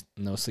No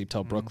Sleep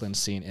Till Brooklyn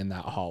scene in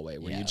that hallway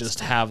where you just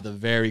have the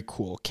very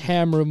cool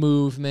camera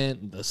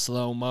movement, the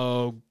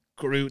slow-mo,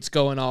 Groot's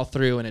going all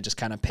through, and it just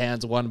kind of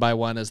pans one by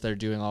one as they're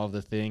doing all of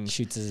the things.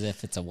 Shoots as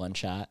if it's a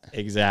one-shot.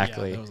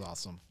 Exactly. Yeah, that was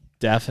awesome.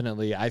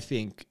 Definitely. I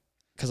think,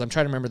 because I'm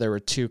trying to remember, there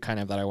were two kind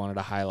of that I wanted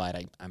to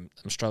highlight. I'm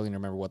struggling to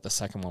remember what the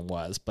second one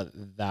was, but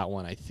that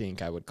one I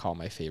think I would call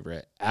my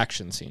favorite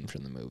action scene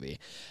from the movie.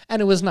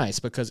 And it was nice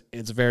because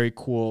it's very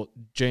cool.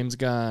 James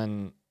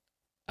Gunn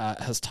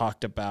has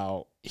talked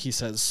about, he's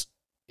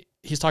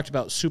talked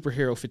about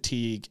superhero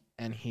fatigue,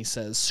 and he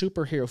says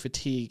superhero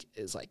fatigue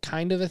is like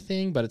kind of a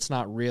thing, but it's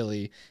not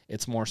really.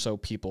 It's more so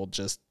people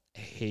just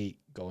hate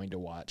going to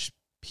watch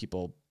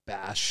people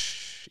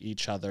bash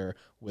each other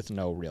with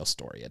no real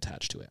story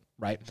attached to it,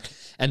 right?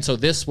 And so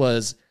this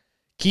was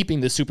keeping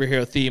the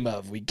superhero theme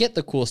of we get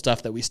the cool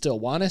stuff that we still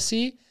want to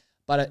see,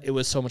 but it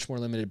was so much more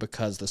limited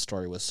because the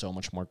story was so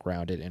much more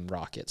grounded in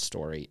Rocket's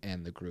story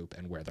and the group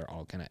and where they're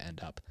all going to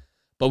end up.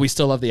 But we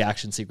still love the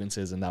action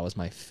sequences, and that was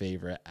my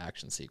favorite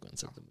action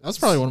sequence of the movie. That's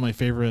probably one of my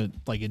favorite,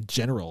 like in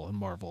general, in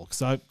Marvel.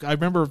 Because I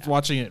remember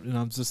watching it, and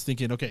I'm just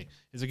thinking, okay,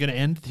 is it going to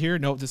end here?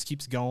 No, this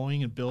keeps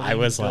going and building and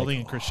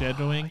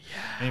crescendoing.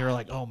 And you're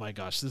like, oh my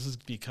gosh, this is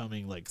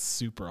becoming like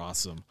super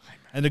awesome.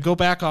 And to go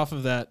back off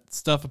of that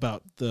stuff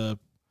about the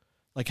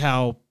like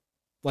how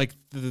like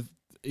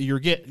you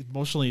get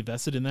emotionally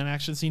invested in that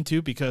action scene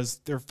too, because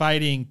they're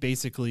fighting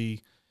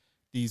basically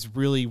these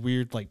really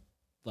weird like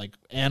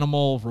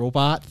animal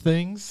robot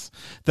things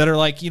that are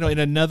like, in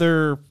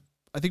another,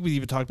 I think we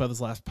even talked about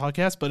this last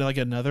podcast, but like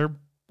another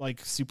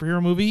like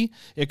superhero movie,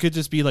 it could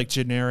just be like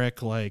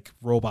generic like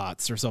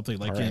robots or something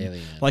like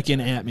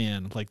in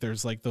Ant-Man. Like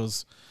there's like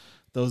those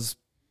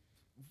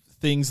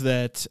things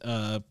that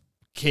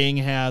King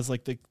has,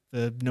 like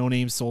the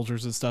no-name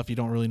soldiers and stuff. You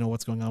don't really know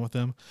what's going on with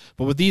them.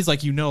 But with these,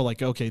 like,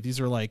 like, okay, these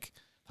are like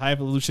high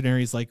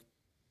evolutionaries, like,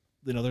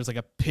 there's like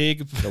a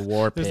pig. The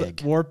war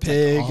pig. War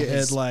pig like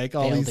and like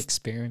all failed these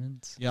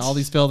experiments. Yeah, all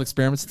these failed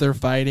experiments they're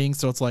fighting.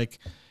 So it's like,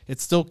 it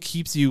still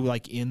keeps you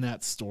like in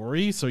that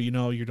story. So,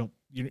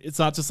 it's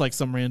not just like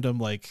some random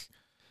like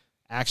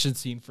action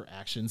scene for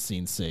action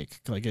scene's sake.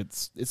 Like it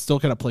still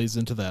kind of plays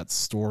into that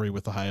story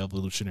with the high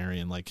evolutionary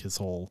and like his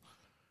whole,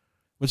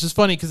 which is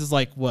funny because it's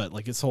like what,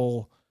 like his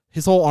whole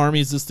army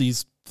is just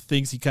these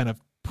things he kind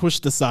of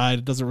pushed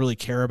aside, doesn't really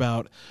care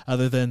about,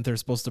 other than they're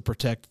supposed to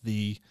protect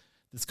this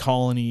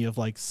colony of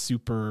like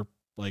super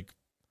like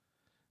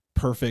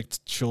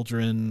perfect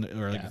children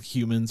or like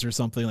humans or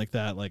something like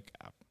that. Like,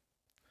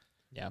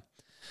 yeah.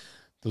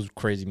 Those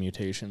crazy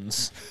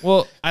mutations.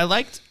 Well,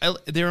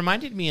 they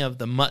reminded me of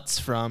the mutts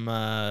from we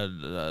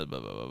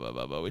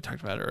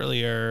talked about it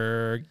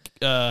earlier,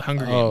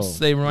 Hunger Games.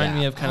 They remind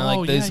me of kind of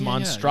like these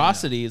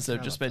monstrosities that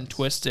have just been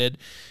twisted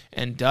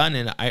and done,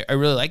 and I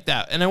really like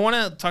that. And I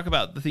want to talk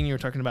about the thing you were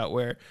talking about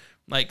where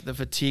like the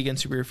fatigue and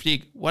superior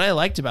fatigue. What I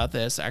liked about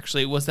this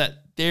actually was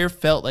that there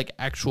felt like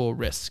actual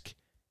risk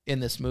in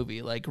this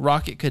movie. Like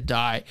Rocket could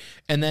die,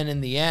 and then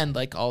in the end,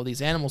 like all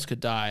these animals could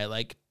die,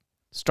 like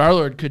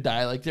Star-Lord could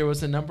die. Like there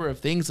was a number of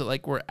things that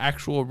like were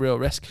actual real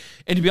risk.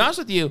 And to be honest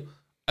with you,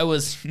 I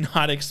was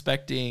not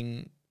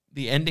expecting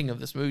the ending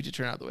of this movie to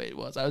turn out the way it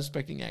was. I was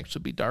expecting it to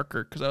actually be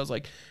darker because I was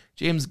like,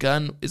 James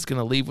Gunn is going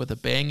to leave with a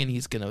bang and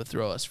he's going to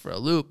throw us for a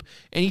loop.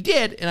 And he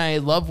did, and I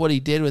love what he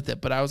did with it,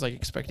 but I was like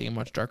expecting a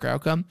much darker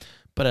outcome,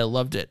 but I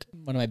loved it.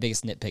 One of my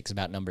biggest nitpicks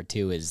about number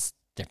 2 is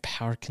their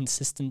power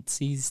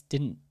consistencies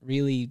didn't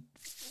really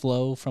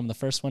flow from the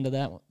first one to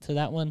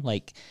that one.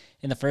 Like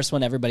in the first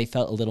one, everybody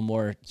felt a little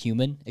more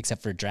human,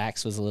 except for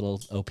Drax was a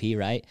little OP,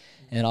 right?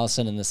 And then all of a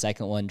sudden in the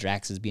second one,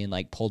 Drax is being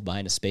like pulled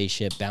behind a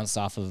spaceship, bounced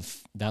off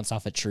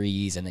of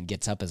trees, and then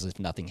gets up as if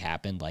nothing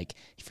happened. Like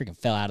he freaking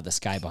fell out of the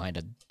sky behind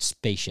a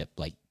spaceship.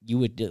 Like you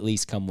would at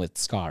least come with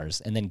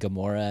scars. And then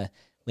Gamora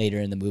later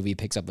in the movie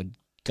picks up a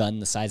gun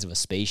the size of a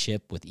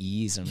spaceship with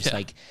ease. And I'm just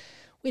like,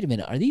 wait a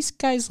minute, are these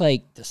guys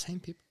like the same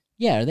people?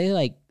 Yeah, are they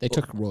like they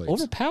took roids?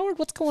 Overpowered?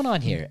 What's going on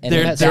here? And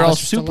they're all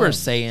Super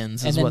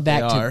Saiyans is what they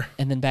are.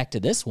 And then back to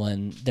this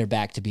one, they're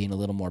back to being a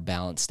little more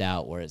balanced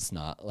out where it's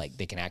not like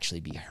they can actually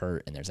be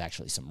hurt and there's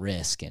actually some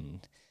risk and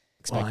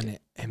expected.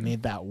 It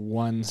made that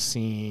one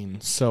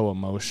scene so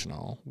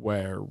emotional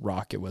where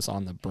Rocket was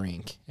on the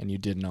brink and you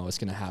didn't know it was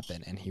going to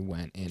happen and he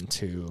went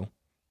into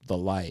the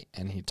light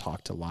and he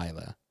talked to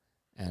Lila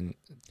and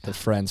the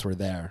friends were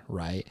there,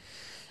 right?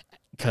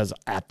 Because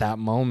at that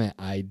moment,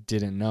 I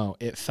didn't know.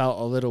 It felt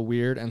a little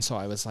weird, and so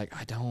I was like,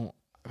 I don't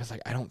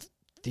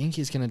think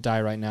he's gonna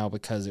die right now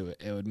because it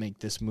would make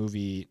this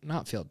movie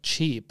not feel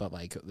cheap, but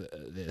like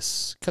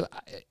this. Because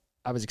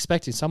I was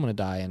expecting someone to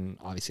die, and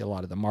obviously a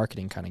lot of the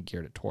marketing kind of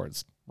geared it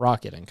towards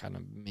Rocket and kind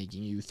of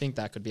making you think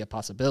that could be a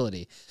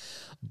possibility.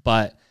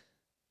 But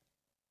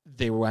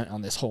they went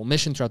on this whole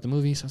mission throughout the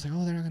movie, so I was like,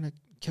 oh, they're not gonna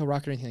kill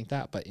Rocket or anything like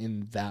that. But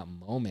in that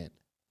moment,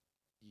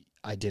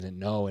 I didn't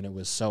know, and it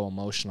was so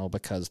emotional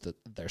because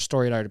their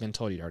story had already been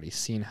told. You'd already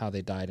seen how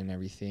they died and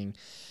everything,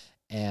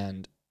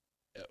 and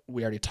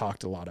we already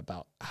talked a lot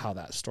about how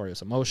that story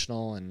was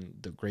emotional and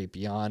the great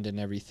beyond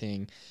and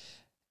everything,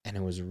 and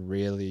it was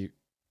really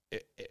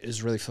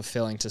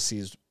fulfilling to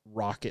see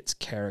Rocket's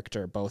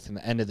character both in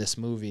the end of this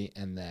movie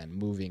and then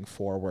moving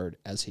forward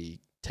as he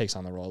takes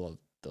on the role of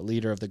the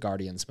leader of the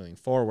Guardians moving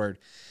forward,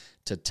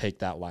 to take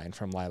that line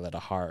from Lila to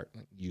Heart,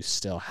 you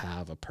still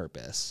have a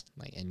purpose,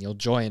 like, and you'll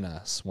join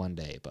us one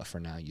day, but for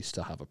now you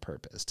still have a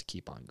purpose to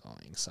keep on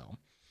going. So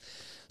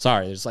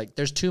sorry,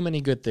 there's too many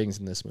good things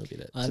in this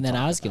movie and then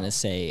I was going to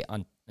say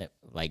on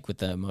like with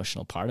the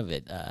emotional part of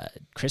it,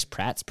 Chris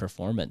Pratt's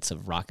performance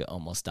of Rocket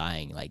almost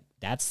dying, like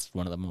that's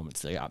one of the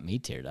moments that got me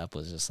teared up,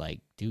 was just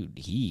like, dude,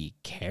 he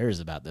cares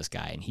about this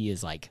guy and he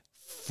is like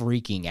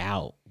freaking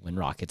out when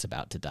Rocket's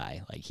about to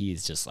die. Like he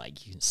is just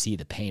like, you can see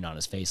the pain on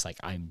his face. Like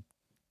I'm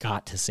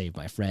got to save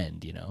my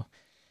friend,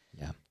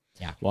 Yeah.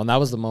 Well, and that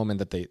was the moment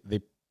that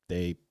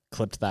they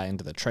clipped that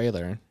into the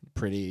trailer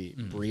pretty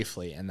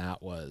briefly, and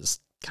that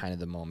was kind of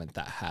the moment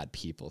that had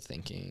people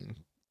thinking,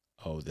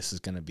 oh, this is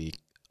going to be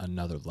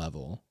another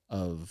level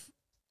of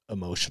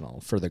emotional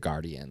for the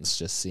Guardians,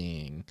 just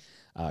seeing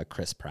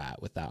Chris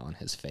Pratt with that on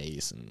his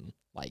face and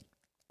like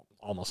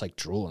almost like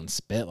drool and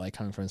spit like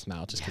coming from his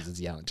mouth just because it's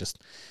yelling.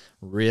 Just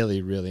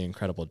really, really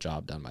incredible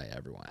job done by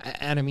everyone.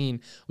 And I mean,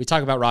 we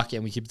talk about Rocket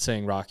and we keep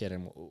saying Rocket,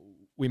 and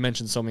we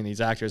mentioned so many of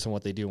these actors and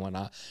what they do and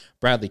whatnot.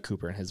 Bradley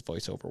Cooper and his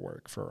voiceover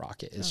work for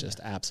Rocket is just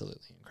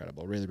absolutely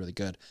incredible. Really, really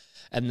good.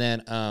 And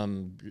then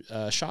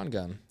Sean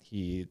Gunn,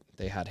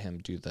 they had him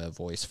do the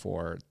voice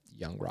for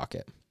young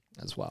Rocket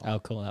as well. Oh,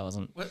 cool. That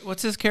wasn't.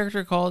 What's his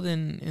character called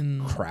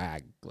in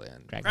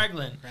Kraglin.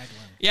 Kraglin.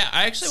 Yeah,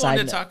 I actually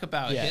wanted to talk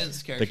about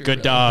his character. The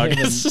good dog.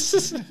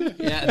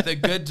 Yeah, the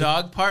good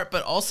dog part,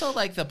 but also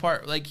like the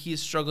part like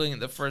he's struggling at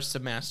the first to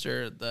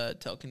master the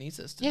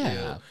telekinesis to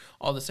do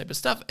all this type of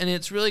stuff, and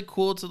it's really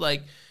cool to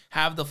like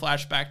have the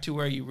flashback to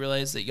where you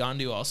realize that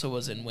Yondu also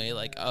was in way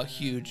like a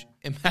huge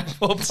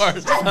impactful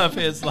part of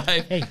his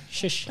life. Hey,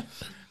 shush.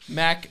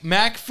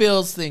 Mac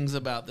feels things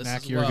about this.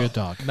 Mac, as you're well. a good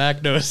dog.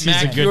 Mac knows Mac,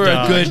 he's a good you're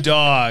dog. a good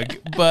dog.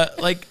 But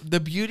like the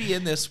beauty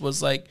in this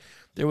was like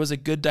there was a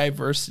good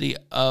diversity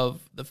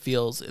of the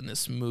feels in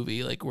this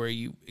movie, like where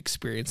you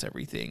experience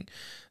everything.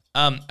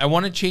 I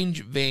want to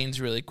change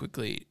veins really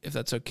quickly, if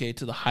that's okay,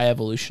 to the High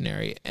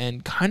Evolutionary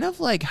and kind of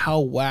like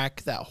how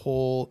whack that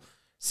whole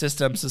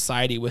system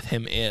society with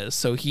him is.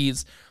 So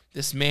he's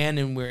this man,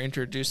 and we're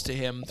introduced to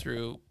him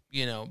through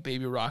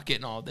Baby Rocket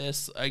and all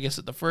this. I guess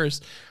at the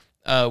first.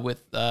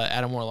 With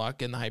Adam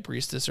Warlock and the High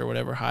Priestess or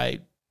whatever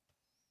high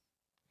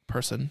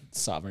person,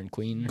 Sovereign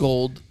Queen,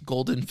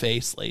 golden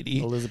face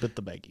lady, Elizabeth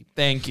the Beggy.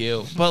 Thank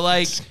you. But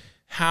like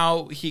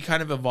how he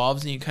kind of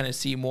evolves and you kind of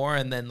see more,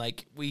 and then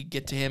like we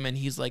get to him and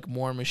he's like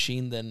more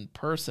machine than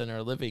person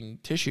or living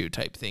tissue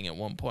type thing at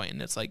one point,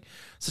 and it's like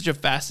such a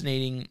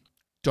fascinating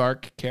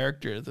dark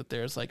character that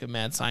there's like a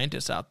mad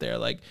scientist out there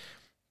like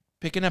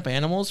picking up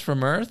animals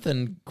from Earth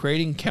and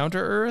creating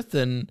counter Earth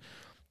and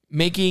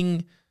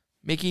making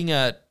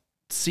a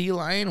sea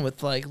lion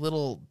with like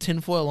little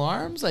tinfoil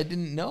arms. I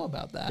didn't know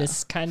about that.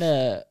 This kind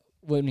of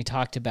when we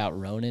talked about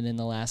Ronan in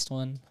the last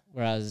one,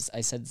 where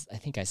I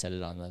think I said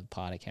it on the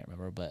pod, I can't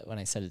remember, but when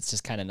I said it's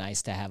just kind of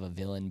nice to have a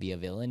villain be a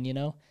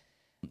villain,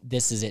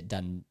 this is it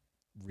done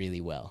really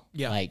well.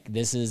 Yeah. Like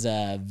this is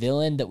a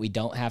villain that we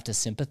don't have to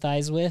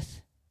sympathize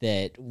with,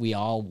 that we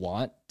all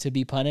want to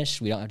be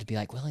punished. We don't have to be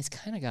like, well, he's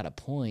kind of got a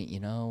point,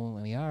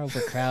 we are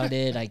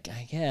overcrowded. I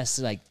guess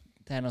like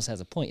Thanos has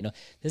a point.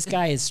 This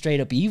guy is straight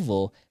up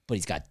evil, but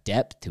he's got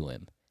depth to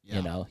him.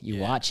 You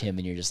watch him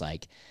and you're just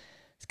like,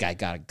 this guy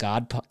got a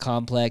god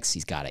complex.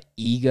 He's got an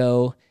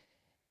ego.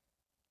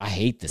 I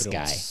hate this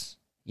guy.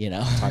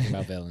 Talking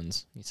about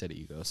villains. You said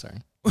ego,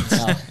 sorry.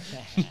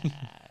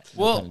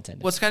 Well,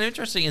 what's kind of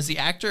interesting is the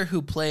actor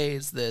who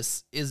plays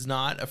this is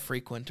not a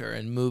frequenter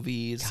in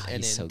movies and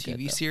in so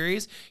TV good,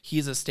 series.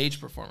 He's a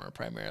stage performer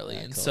primarily.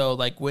 Yeah, and cool. so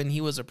like when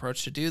he was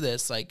approached to do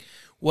this, like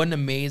what an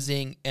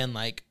amazing and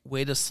like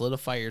way to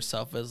solidify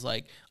yourself as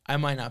like, I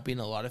might not be in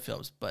a lot of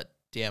films, but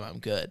damn, I'm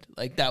good.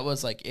 Like that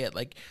was like it.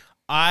 Like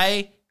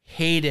I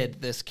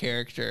hated this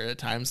character at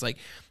times. Like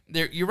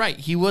you're right.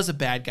 He was a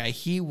bad guy.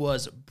 He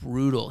was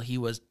brutal. He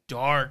was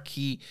dark.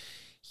 He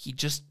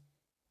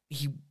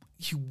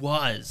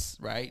was,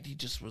 right? He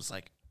just was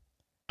like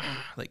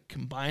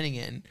combining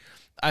it. And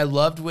I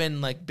loved when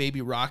like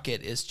Baby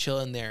Rocket is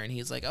chilling there and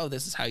he's like, oh,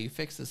 this is how you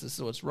fix this. This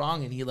is what's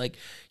wrong. And he like,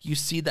 you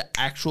see the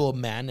actual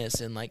madness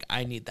and like,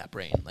 I need that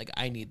brain. Like,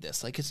 I need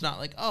this. Like, it's not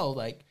like, oh,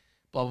 like,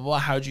 blah, blah, blah.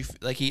 How'd you,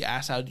 like, he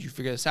asked, how did you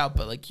figure this out?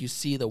 But like, you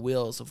see the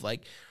wheels of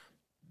like,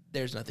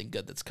 there's nothing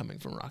good that's coming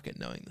from Rocket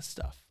knowing this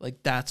stuff.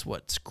 Like, that's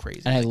what's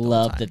crazy. And like, I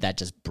love that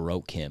just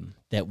broke him,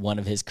 that one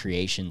of his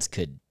creations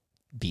could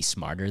be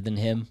smarter than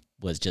him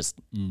was just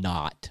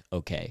not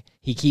okay.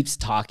 He keeps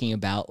talking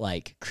about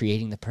like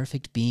creating the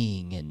perfect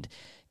being and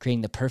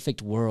creating the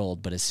perfect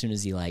world, but as soon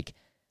as he like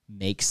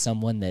makes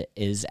someone that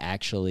is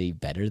actually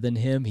better than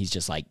him, he's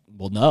just like,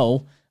 well,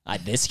 no,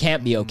 this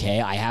can't be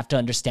okay. I have to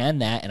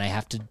understand that, and I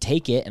have to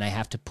take it, and I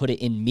have to put it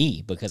in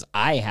me because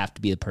I have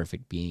to be the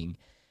perfect being.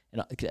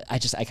 And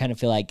I kind of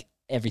feel like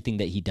everything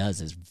that he does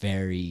is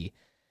very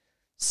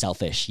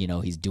selfish,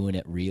 he's doing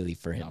it really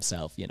for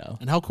himself,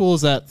 And how cool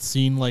is that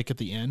scene like at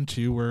the end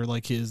too, where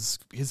like his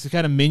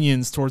kind of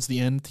minions towards the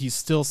end, he's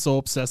still so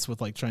obsessed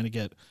with like trying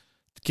to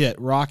get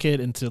Rocket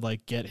and to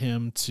like get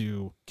him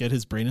to get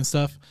his brain and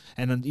stuff,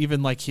 and then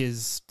even like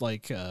his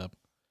like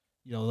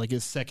like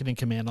his second in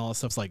command, all that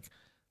stuff's like,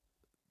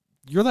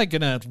 you're like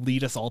gonna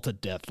lead us all to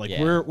death. Like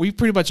we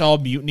pretty much all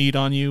mutinied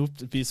on you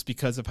just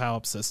because of how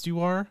obsessed you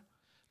are.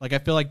 Like I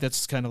feel like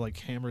that's kind of like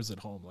hammers it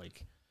home.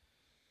 Like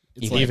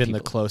even the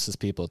closest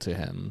people to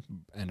him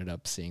ended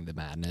up seeing the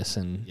madness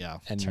and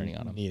turning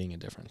on him, needing a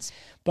difference.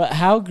 But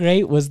how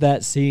great was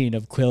that scene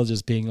of Quill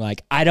just being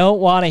like, I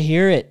don't want to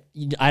hear it.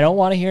 I don't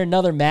want to hear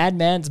another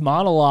madman's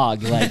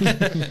monologue. Like,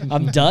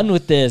 I'm done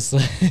with this.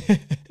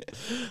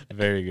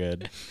 Very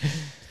good.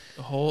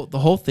 The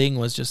whole thing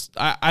was just,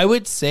 I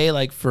would say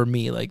like for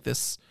me, like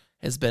this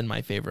has been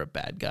my favorite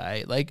bad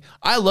guy. Like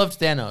I loved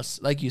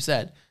Thanos, like you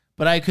said.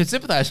 But I could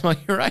sympathize. I'm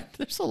like, you're right.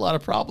 There's a lot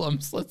of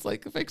problems. Let's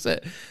like fix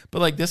it.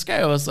 But like this guy,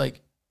 I was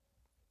like,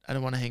 I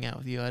don't want to hang out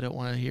with you. I don't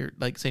want to hear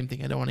like same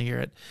thing. I don't want to hear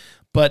it.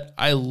 But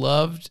I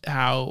loved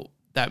how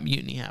that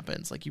mutiny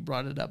happens. Like you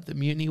brought it up. The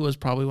mutiny was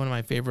probably one of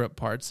my favorite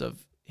parts of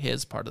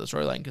his part of the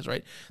storyline, because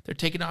right, they're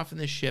taking off in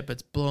this ship,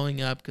 it's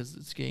blowing up because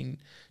it's getting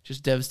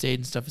just devastated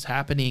and stuff is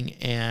happening,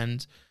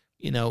 and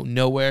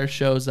Nowhere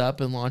shows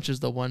up and launches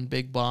the one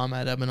big bomb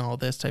at him and all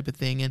this type of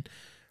thing, and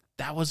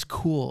that was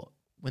cool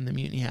when the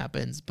mutiny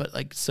happens, but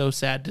like so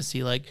sad to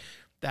see like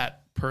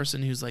that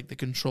person who's like the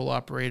control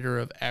operator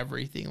of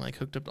everything, like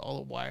hooked up to all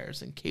the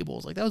wires and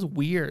cables. Like that was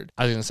weird.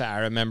 I was gonna say, I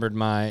remembered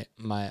my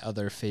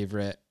other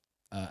favorite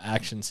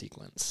action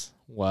sequence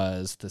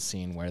was the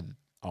scene where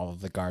all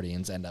of the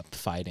Guardians end up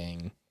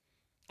fighting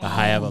the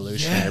High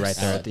Evolutionary right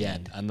there at the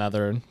end.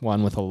 Another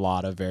one with a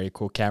lot of very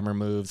cool camera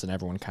moves, and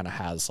everyone kind of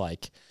has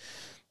like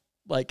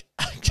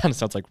kind of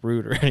sounds like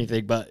rude or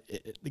anything, but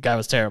the guy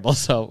was terrible,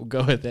 so we'll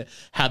go with it.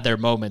 Had their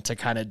moment to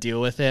kind of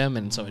deal with him,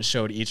 and so it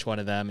showed each one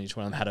of them. Each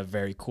one of them had a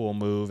very cool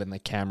move, and the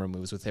camera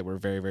moves with it were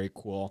very, very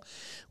cool,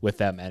 with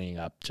them ending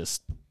up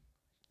just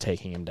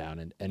taking him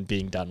down and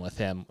being done with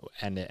him,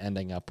 and it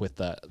ending up with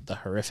the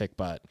horrific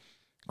but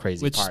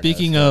crazy Which, part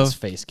speaking of of his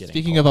face getting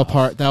speaking pulled of a off.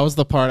 part, that was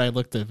the part I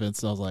looked at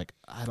Vince and I was like,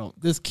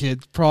 this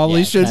kid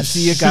probably should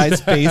see a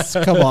guy's face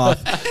come off.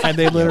 And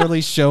they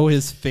literally show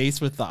his face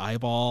with the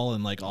eyeball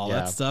and like all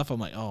that stuff. I'm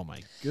like, oh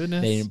my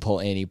goodness. They didn't pull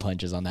any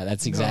punches on that.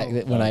 That's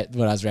exactly when I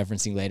was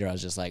referencing later. I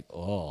was just like,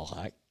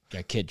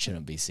 a kid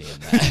shouldn't be seeing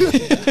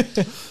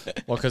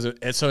that. Well, because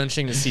it's so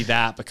interesting to see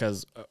that,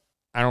 because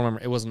I don't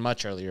remember, it wasn't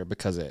much earlier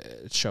because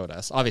it showed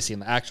us. Obviously, in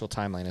the actual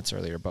timeline, it's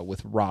earlier, but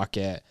with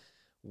Rocket,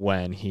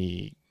 when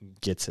he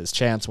gets his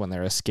chance, when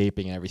they're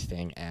escaping and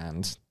everything,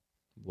 and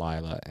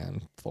Lila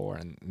and Thor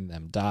and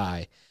them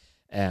die,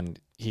 and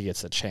he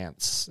gets a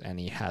chance, and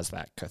he has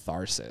that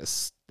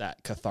catharsis,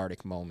 that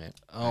cathartic moment.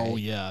 Oh, right?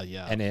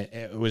 yeah. And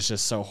it was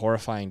just so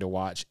horrifying to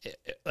watch.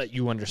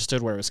 You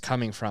understood where it was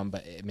coming from,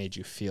 but it made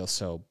you feel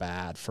so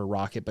bad for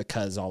Rocket,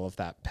 because all of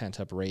that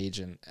pent-up rage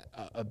and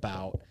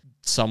about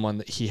someone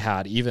that he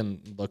had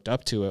even looked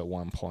up to at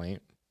one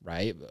point,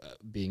 right,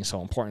 being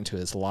so important to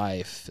his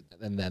life,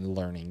 and then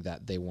learning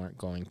that they weren't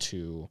going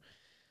to,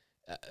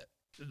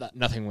 that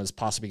nothing was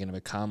possibly going to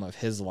become of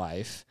his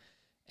life,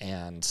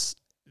 and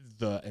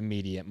the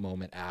immediate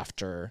moment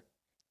after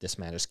this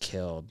man is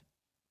killed,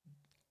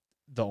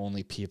 the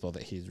only people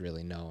that he's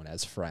really known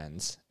as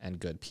friends and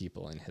good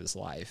people in his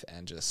life,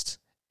 and just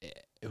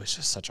it was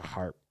just such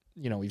a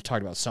we've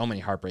talked about so many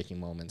heartbreaking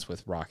moments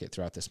with Rocket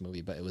throughout this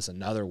movie, but it was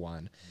another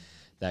one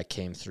that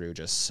came through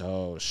just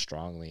so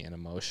strongly and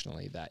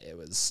emotionally that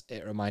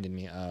it reminded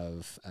me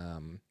of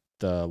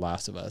The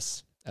Last of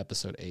Us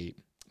episode 8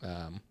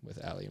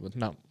 with Ellie.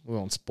 We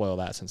won't spoil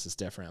that since it's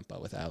different,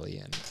 but with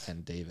Ellie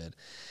and David,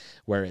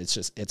 where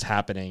it's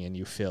happening and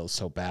you feel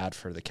so bad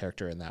for the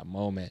character in that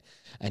moment,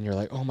 and you're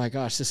like, oh my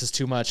gosh, this is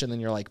too much, and then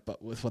you're like,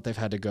 but with what they've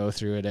had to go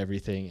through and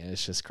everything, and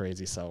it's just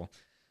crazy. So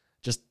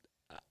just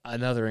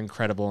another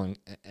incredible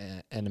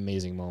and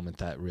amazing moment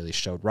that really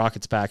showed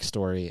Rocket's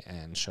backstory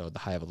and showed the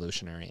High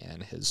Evolutionary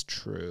and his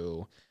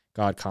true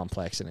God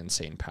complex and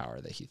insane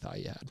power that he thought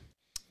he had.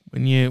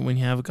 When you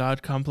have a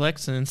God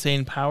complex and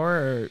insane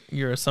power,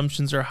 your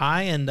assumptions are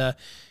high, and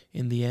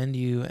in the end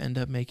you end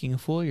up making a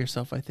fool of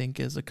yourself, I think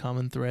is a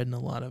common thread in a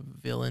lot of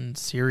villain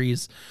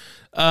series.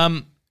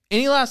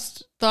 Any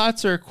last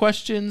thoughts or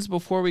questions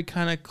before we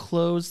kind of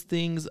close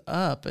things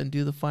up and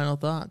do the final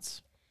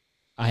thoughts?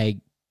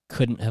 I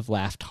couldn't have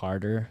laughed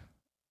harder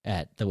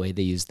at the way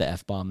they used the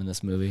F-bomb in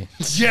this movie.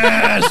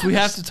 Yes, we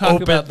have to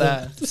talk about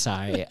that.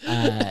 Sorry.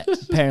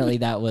 Apparently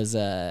that was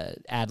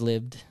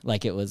ad-libbed,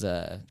 like it was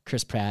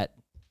Chris Pratt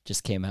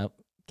just came up.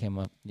 It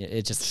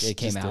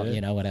came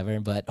out, whatever.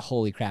 But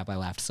holy crap, I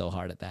laughed so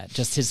hard at that.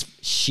 Just his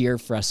sheer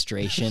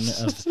frustration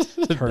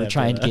of her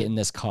trying to get in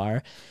this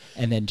car,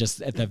 and then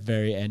just at the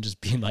very end,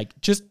 just being like,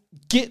 just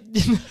get in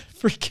the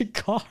freaking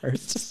car.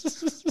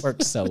 It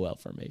worked so well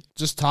for me.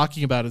 Just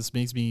talking about it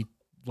makes me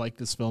like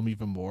this film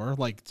even more.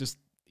 Like, just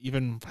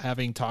even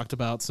having talked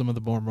about some of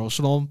the more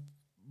emotional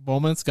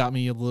moments got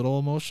me a little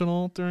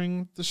emotional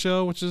during the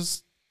show, which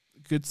is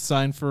a good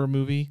sign for a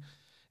movie.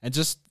 And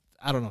just,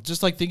 I don't know,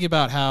 just like thinking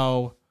about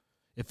how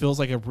it feels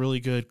like a really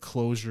good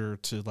closure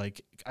to,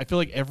 like, I feel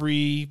like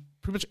pretty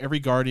much every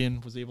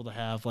Guardian was able to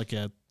have like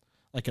an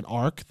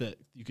arc that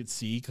you could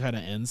see kind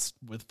of ends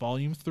with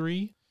Volume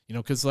 3,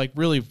 because like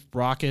really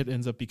Rocket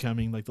ends up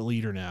becoming like the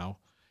leader now.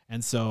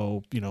 And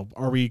so,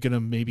 are we going to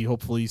maybe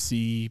hopefully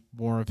see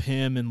more of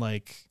him and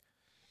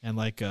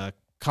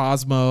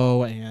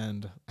Cosmo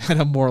and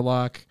Adam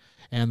Warlock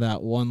and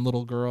that one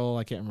little girl,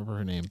 I can't remember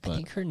her name, but I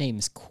think her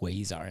name's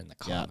Quasar in the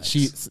comics.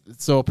 Yeah,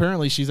 so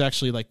apparently she's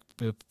actually like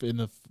in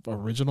the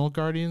original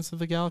Guardians of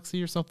the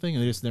Galaxy or something,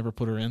 and they just never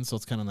put her in, so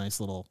it's kind of nice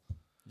little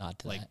nod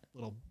to that.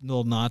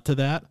 Little nod to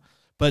that.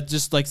 But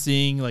just like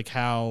seeing like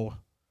how,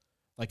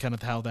 like kind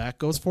of how that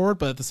goes forward,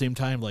 but at the same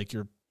time, like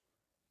you're,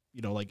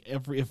 like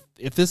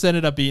if this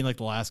ended up being like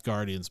the last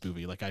Guardians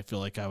movie, like I feel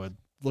like I would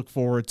look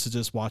forward to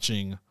just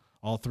watching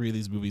all three of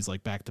these movies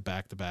like back to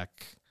back to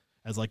back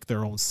as like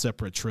their own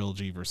separate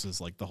trilogy versus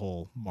like the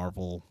whole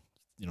Marvel,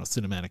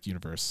 cinematic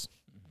universe.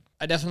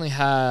 I definitely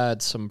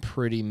had some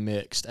pretty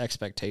mixed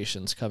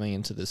expectations coming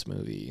into this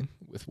movie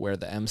with where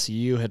the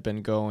MCU had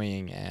been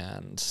going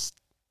and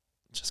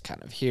just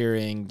kind of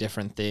hearing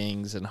different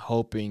things and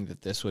hoping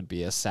that this would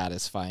be a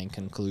satisfying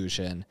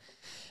conclusion.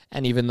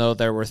 And even though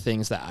there were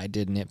things that I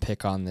did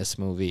nitpick on this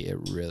movie,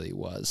 it really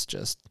was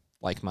just,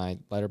 like my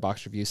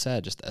Letterboxd review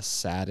said, just a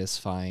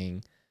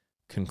satisfying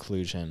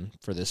conclusion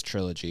for this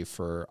trilogy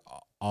for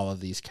all of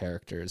these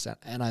characters.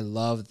 And I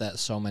love that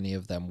so many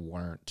of them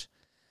weren't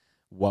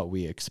what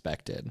we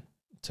expected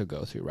to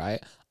go through,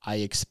 right? I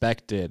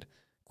expected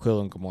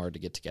Quill and Gamora to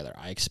get together.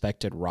 I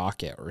expected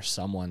Rocket or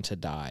someone to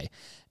die.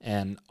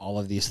 And all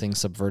of these things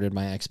subverted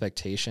my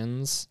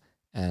expectations,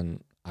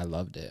 and I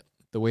loved it.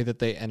 The way that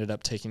they ended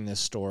up taking this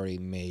story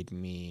made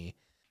me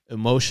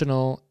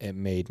emotional. It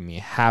made me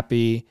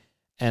happy.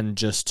 And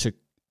just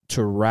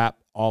to wrap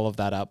all of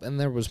that up, and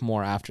there was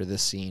more after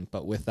this scene,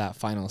 but with that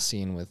final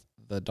scene with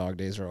the Dog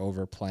Days Are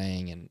Over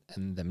playing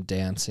and them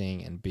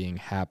dancing and being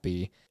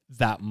happy,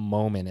 that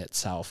moment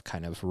itself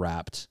kind of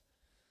wrapped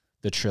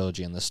the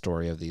trilogy and the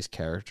story of these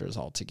characters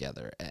all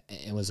together.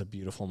 It was a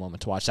beautiful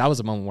moment to watch. That was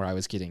a moment where I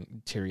was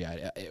getting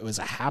teary-eyed. It was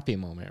a happy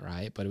moment,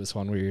 right? But it was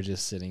one where you're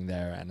just sitting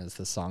there, and as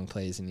the song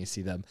plays and you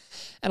see them.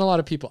 And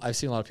I've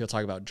seen a lot of people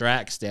talk about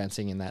Drax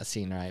dancing in that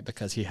scene, right?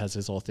 Because he has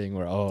his whole thing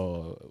where,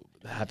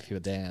 happy people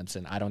dance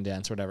and I don't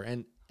dance or whatever.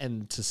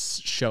 And to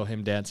show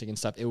him dancing and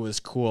stuff, it was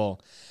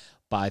cool.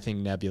 But I think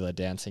Nebula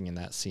dancing in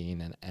that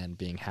scene and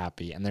being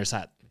happy. And there's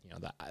that,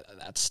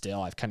 that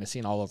still I've kind of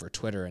seen all over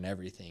Twitter and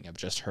everything of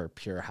just her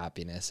pure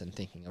happiness and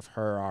thinking of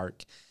her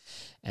arc.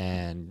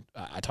 And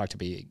I talked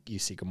about, you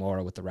see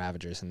Gamora with the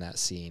Ravagers in that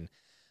scene.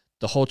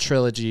 The whole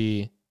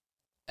trilogy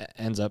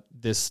ends up,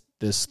 this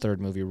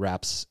third movie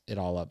wraps it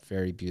all up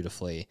very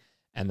beautifully.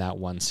 And that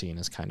one scene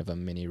is kind of a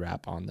mini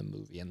wrap on the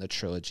movie and the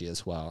trilogy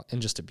as well,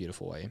 in just a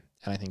beautiful way.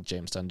 And I think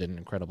James Gunn did an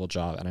incredible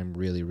job, and I'm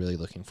really, really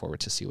looking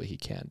forward to see what he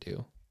can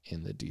do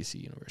in the DC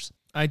universe.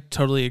 I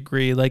totally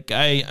agree. Like,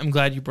 I'm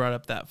glad you brought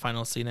up that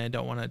final scene. I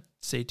don't want to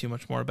say too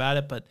much more about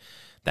it, but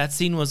that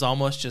scene was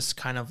almost just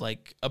kind of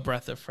like a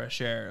breath of fresh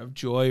air of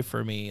joy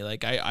for me.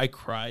 Like, I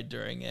cried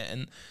during it,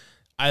 and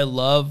I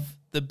love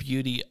the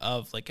beauty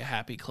of like a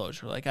happy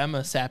closure. Like, I'm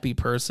a sappy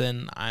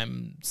person.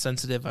 I'm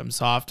sensitive. I'm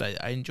soft.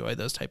 I enjoy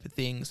those type of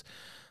things.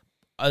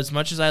 As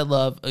much as I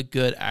love a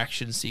good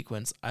action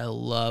sequence, I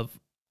love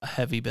a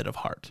heavy bit of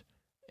heart.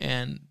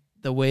 And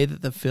the way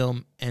that the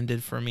film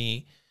ended for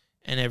me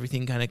and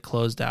everything kind of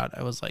closed out,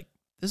 I was like,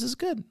 this is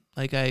good.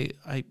 Like,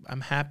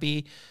 I'm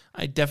happy.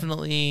 I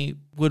definitely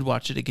would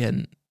watch it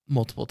again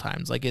multiple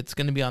times. Like, it's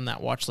going to be on that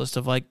watch list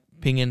of like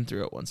pinging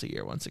through it once a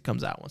year, once it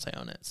comes out, once I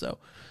own it. So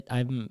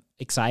I'm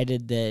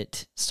excited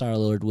that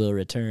Star-Lord will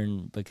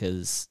return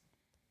because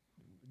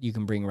you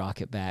can bring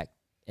Rocket back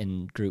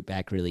and Groot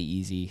back really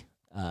easy.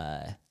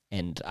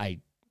 And I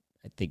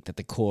think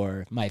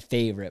that my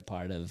favorite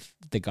part of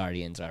the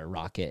Guardians are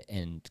Rocket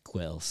and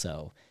Quill.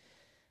 So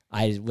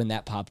when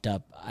that popped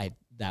up,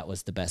 that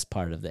was the best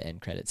part of the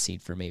end credits scene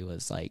for me,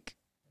 was like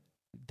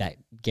that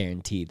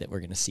guarantee that we're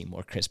going to see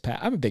more Chris Pratt.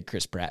 I'm a big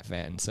Chris Pratt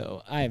fan,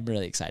 so I'm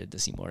really excited to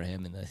see more of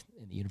him in the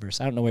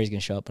universe. I don't know where he's going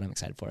to show up, but I'm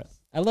excited for it.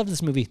 I love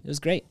this movie. It was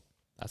great.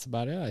 That's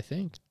about it, I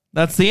think.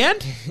 That's the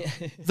end?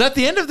 Is that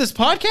the end of this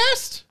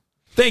podcast?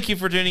 Thank you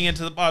for tuning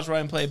into the Pause, Ride,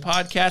 and Play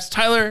podcast.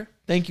 Tyler,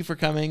 thank you for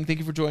coming. Thank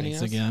you for joining us.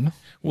 Thanks again.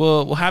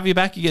 We'll have you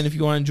back again if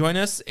you want to join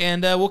us,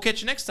 and we'll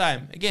catch you next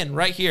time. Again,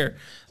 right here.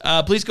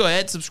 Please go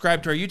ahead,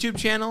 subscribe to our YouTube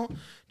channel.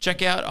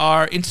 Check out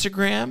our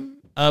Instagram.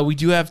 We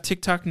do have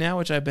TikTok now,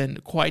 which I've been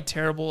quite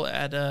terrible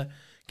at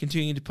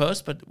continuing to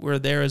post, but we're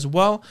there as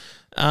well.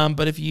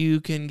 But if you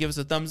can give us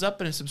a thumbs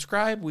up and a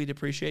subscribe, we'd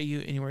appreciate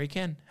you anywhere you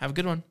can. Have a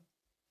good one.